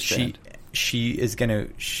 I understand. She is going to.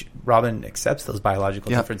 Robin accepts those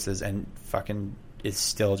biological differences and fucking is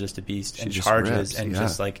still just a beast and charges and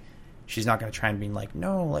just like. She's not going to try and be like,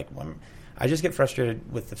 no, like, I just get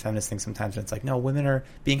frustrated with the feminist thing sometimes. And it's like, no, women are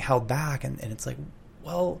being held back. And it's like,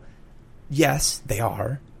 well, yes, they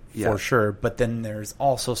are for sure. But then there's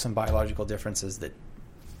also some biological differences that.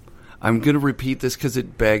 I'm going to repeat this because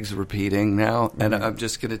it begs repeating now. And I'm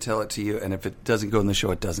just going to tell it to you. And if it doesn't go in the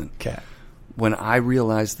show, it doesn't. Okay. When I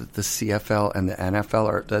realized that the CFL and the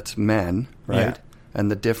NFL that's men, right? Yeah.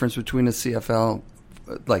 And the difference between a CFL,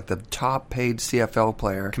 like the top paid CFL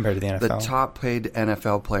player compared to the NFL, the top paid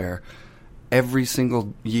NFL player, every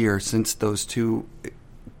single year since those two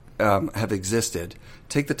have existed,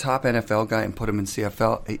 take the top NFL guy and put him in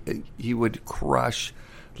CFL, he would crush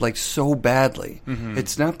like so badly. Mm-hmm.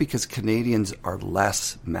 It's not because Canadians are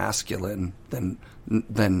less masculine than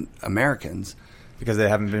Americans. Because they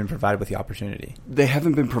haven't been provided with the opportunity. They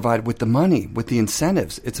haven't been provided with the money, with the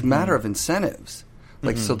incentives. It's a matter of incentives.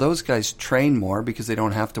 Like, so those guys train more because they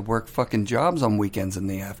don't have to work fucking jobs on weekends and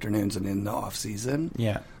the afternoons and in the off season.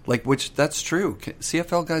 Yeah. Like, which that's true.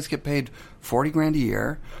 CFL guys get paid $40,000 a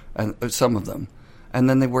year, and some of them, and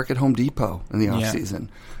then they work at Home Depot in the off season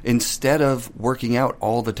instead of working out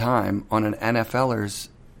all the time on an NFLer's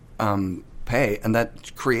pay, and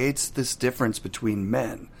that creates this difference between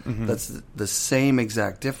men. Mm-hmm. That's the same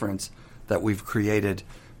exact difference that we've created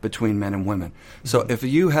between men and women. So if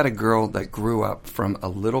you had a girl that grew up from a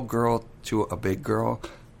little girl to a big girl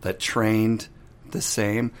that trained the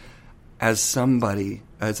same as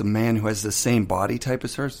a man who has the same body type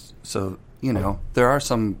as her, so, you know, there are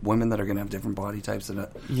some women that are going to have different body types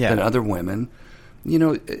than other women. You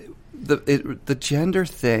know, the gender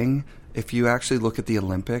thing, if you actually look at the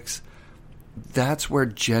Olympics, that's where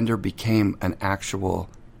gender became an actual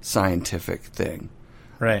scientific thing.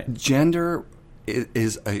 Right. Gender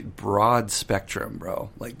is a broad spectrum, bro.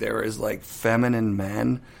 Like, there is like feminine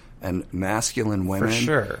men and masculine women. For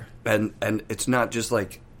sure. And it's not just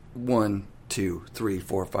like 1, 2, 3,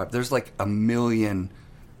 4, 5. There's like a million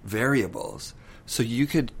variables. So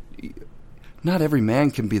not every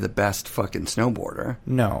man can be the best fucking snowboarder.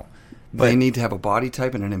 No. But they need to have a body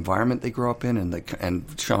type and an environment they grow up in,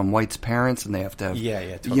 and Shaun White's parents, and they have to have...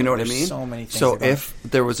 Yeah, totally. You know what There's I mean? So many things. So if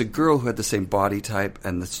there was a girl who had the same body type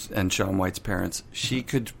and Shaun White's parents, she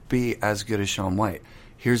could be as good as Shaun White.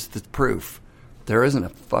 Here's the proof. There isn't a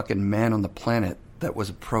fucking man on the planet that was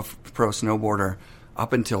a pro snowboarder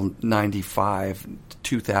up until 95,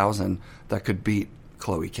 2000 that could beat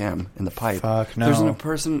Chloe Kim in the pipe. Fuck no. There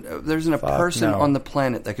isn't a person on the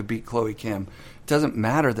planet that could beat Chloe Kim. It doesn't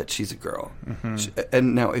matter that she's a girl.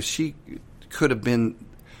 And now, if she could have been,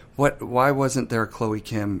 why wasn't there a Chloe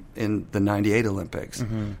Kim in the '98 Olympics?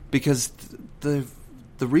 Because the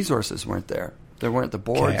resources weren't there. There weren't the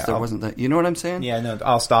boards. Okay, there wasn't the. You know what I'm saying? Yeah, no.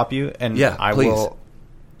 I'll stop you, and I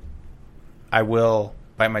will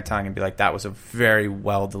bite my tongue and be like, that was a very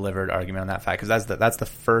well delivered argument on that fact, because that's the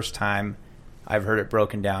first time I've heard it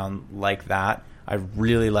broken down like that. I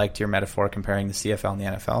really liked your metaphor comparing the CFL and the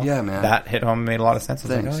NFL. Yeah, man. That hit home and made a lot of sense. I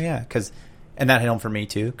was like, oh, yeah. And that hit home for me,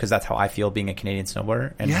 too, because that's how I feel being a Canadian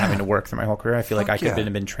snowboarder and having to work through my whole career. I feel like I could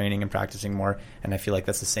have been training and practicing more, and I feel like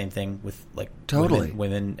that's the same thing with, like,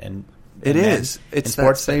 women and it men is. It's in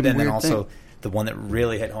sports. that same and then weird also, thing. the one that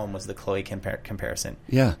really hit home was the Chloe comparison.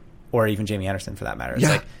 Yeah. Or even Jamie Anderson, for that matter. It's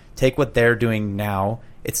like, take what they're doing now.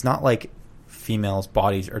 It's not like females'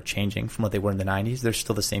 bodies are changing from what they were in the 90s. They're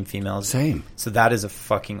still the same females. Same. So that is a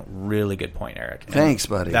fucking really good point, Eric. And thanks,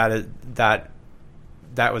 buddy.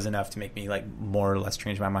 That was enough to make me, like, more or less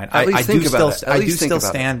change my mind. I do still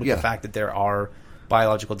stand with the fact that there are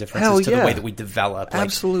biological differences to the way that we develop. Like,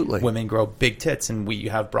 absolutely. Women grow big tits and we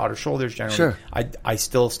have broader shoulders generally. Sure. I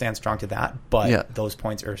still stand strong to that, but those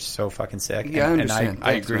points are so fucking sick. Yeah, I understand.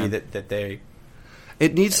 I agree that they...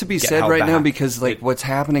 It needs to be said right now, because like what's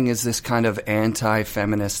happening is this kind of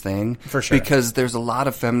anti-feminist thing. For sure. Because there's a lot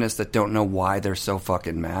of feminists that don't know why they're so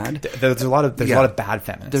fucking mad. There's a lot of bad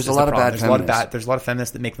feminists. There's a lot of bad feminists. There's a lot of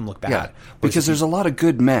feminists that make them look bad. Yeah, because there's a lot of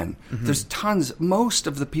good men. There's tons. Most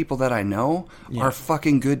of the people that I know are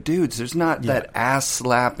fucking good dudes. There's not that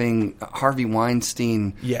ass-slapping Harvey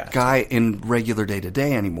Weinstein guy in regular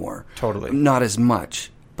day-to-day anymore. Totally. Not as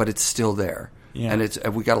much, but it's still there. Yeah.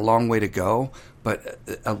 And we got a long way to go. But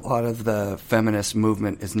a lot of the feminist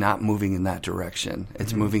movement is not moving in that direction.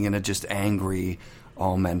 It's moving in a just angry,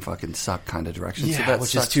 all men fucking suck kind of direction. Yeah, so that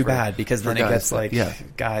which is too bad, because then it gets like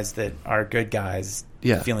guys that are good guys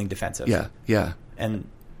feeling defensive. Yeah, yeah. And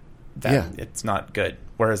it's not good.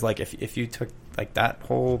 Whereas, like, if you took, like, that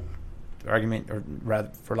whole argument, or rather,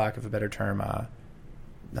 for lack of a better term,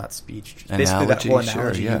 not speech, basically that whole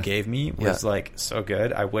analogy you gave me was, like, so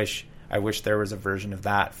good. I wish there was a version of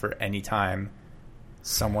that for any time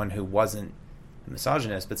someone who wasn't a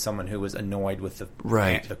misogynist, but someone who was annoyed with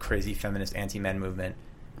the crazy feminist anti-men movement,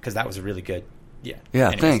 because that was a really good. Yeah.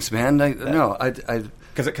 Anyways, thanks, man.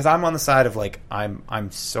 Because I'm on the side of, like, I'm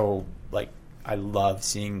so, like, I love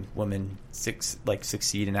seeing women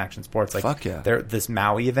succeed in action sports. Like, fuck yeah. This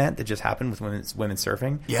Maui event that just happened with women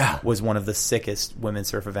surfing was one of the sickest women's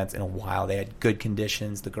surf events in a while. They had good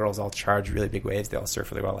conditions. The girls all charged really big waves. They all surf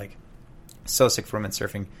really well. Like, so sick for women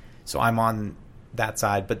surfing. So I'm on that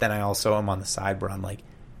side, but then I also am on the side where I'm, like,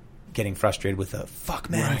 getting frustrated with the fuck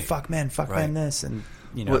men, fuck this, and,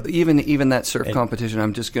 you know. Well, even that surf competition,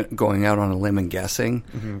 I'm just going out on a limb and guessing,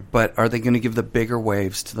 but are they going to give the bigger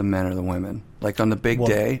waves to the men or the women? Like, on the big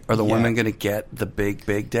day, are the women going to get the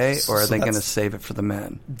big day, or are they going to save it for the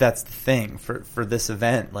men? That's the thing. For this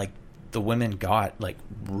event, like, the women got, like,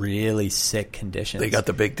 really sick conditions. They got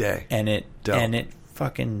the big day. And it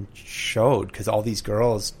fucking showed, because all these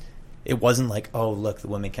girls... It wasn't like, oh, look, the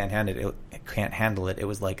women can't handle it. It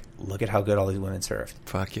was like, look at how good all these women surfed.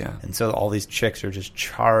 Fuck yeah. And so all these chicks are just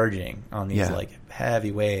charging on these like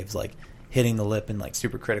heavy waves, like hitting the lip in, like,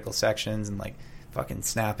 super critical sections, and, like, fucking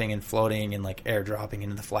snapping and floating and, like, airdropping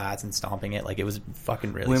into the flats and stomping it. Like, it was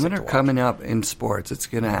fucking really Women sick are coming up in sports. It's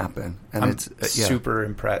going to happen. And I'm super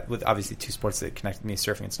impressed with, obviously, two sports that connect with me,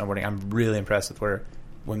 surfing and snowboarding. I'm really impressed with where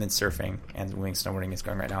women's surfing and women's snowboarding is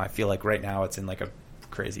going right now. I feel like right now it's in like a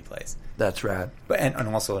crazy place. That's rad. But and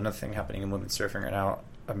also another thing happening in women's surfing right now,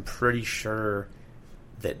 I'm pretty sure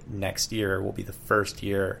that next year will be the first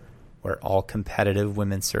year where all competitive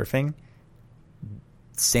women's surfing,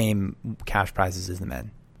 same cash prizes as the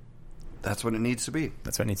men. That's what it needs to be.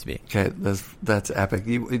 That's what it needs to be. Okay, that's epic.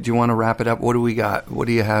 Do you want to wrap it up? What do we got? What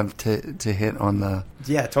do you have to hit on the?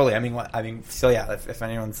 Yeah, totally. So yeah, if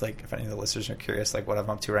anyone's like, if any of the listeners are curious, like what I'm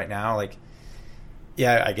up to right now, like,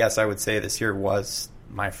 yeah, I guess I would say this year was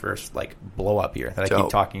my first like blow up year that I keep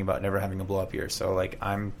talking about, never having a blow up year. So like,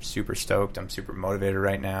 I'm super stoked. I'm super motivated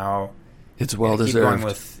right now. It's well deserved. Keep going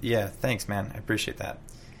with, yeah, thanks, man. I appreciate that.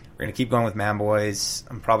 We're going to keep going with Man Boys.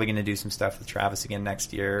 I'm probably going to do some stuff with Travis again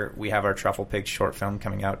next year. We have our Truffle Pig short film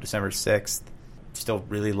coming out December 6th. Still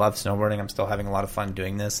really love snowboarding. I'm still having a lot of fun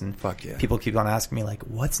doing this. And fuck yeah. People keep on asking me, like,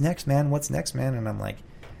 what's next, man? What's next, man? And I'm like,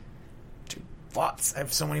 dude, lots. I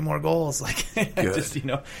have so many more goals. Like, just, you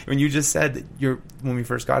know, when you just said that when we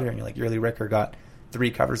first got here and you're like, your early Ricker got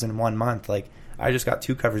 3 covers in 1 month. Like, I just got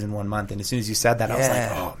 2 covers in 1 month, and as soon as you said that, I was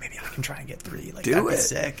like, "Oh, maybe I can try and get 3." Like, that'd be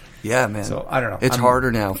sick. Yeah, man. So I don't know. It's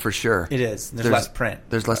harder now for sure. It is. There's less print.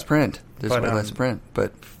 There's less print. There's way less print.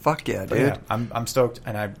 But fuck yeah, dude. Yeah, I'm stoked,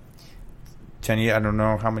 and Jenny, I don't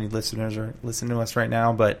know how many listeners are listening to us right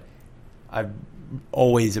now, but I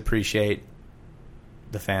always appreciate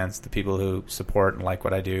the fans, the people who support and like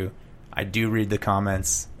what I do. I do read the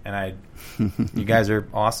comments, and you guys are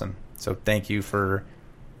awesome. So thank you for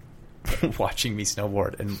watching me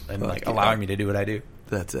snowboard and like allowing me to do what I do.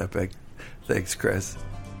 That's epic. Thanks, Chris.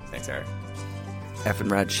 Thanks, Eric.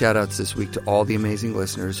 Effin' rad shout-outs this week to all the amazing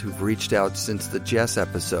listeners who've reached out since the Jess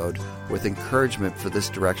episode with encouragement for this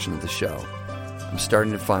direction of the show. I'm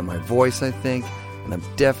starting to find my voice, I think, and I'm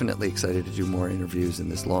definitely excited to do more interviews in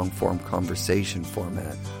this long-form conversation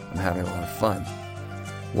format. I'm having a lot of fun.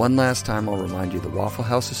 One last time, I'll remind you the Waffle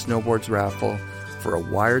House of Snowboards raffle for a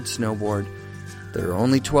Wired snowboard. There are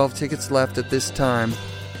only 12 tickets left at this time.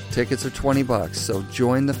 Tickets are $20, so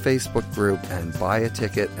join the Facebook group and buy a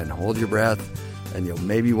ticket and hold your breath, and you'll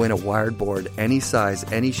maybe win a Wired board any size,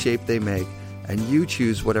 any shape they make, and you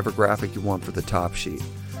choose whatever graphic you want for the top sheet.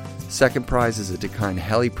 Second prize is a Dakine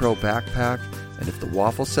Heli Pro backpack, and if the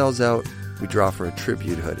waffle sells out, we draw for a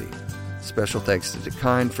tribute hoodie. Special thanks to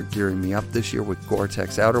Dakine for gearing me up this year with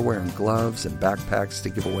Gore-Tex outerwear and gloves and backpacks to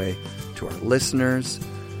give away to our listeners.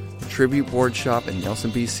 The Tribute Board Shop in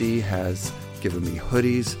Nelson, BC has given me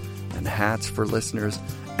hoodies and hats for listeners,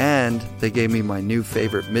 and they gave me my new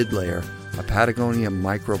favorite mid-layer, a Patagonia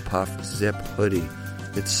Micro Puff Zip hoodie.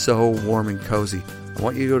 It's so warm and cozy. I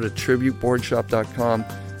want you to go to tributeboardshop.com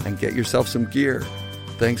and get yourself some gear.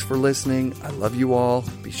 Thanks for listening. I love you all.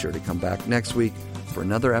 Be sure to come back next week for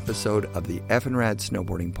another episode of the Effin' Rad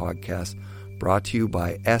Snowboarding Podcast, brought to you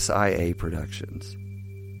by SIA Productions.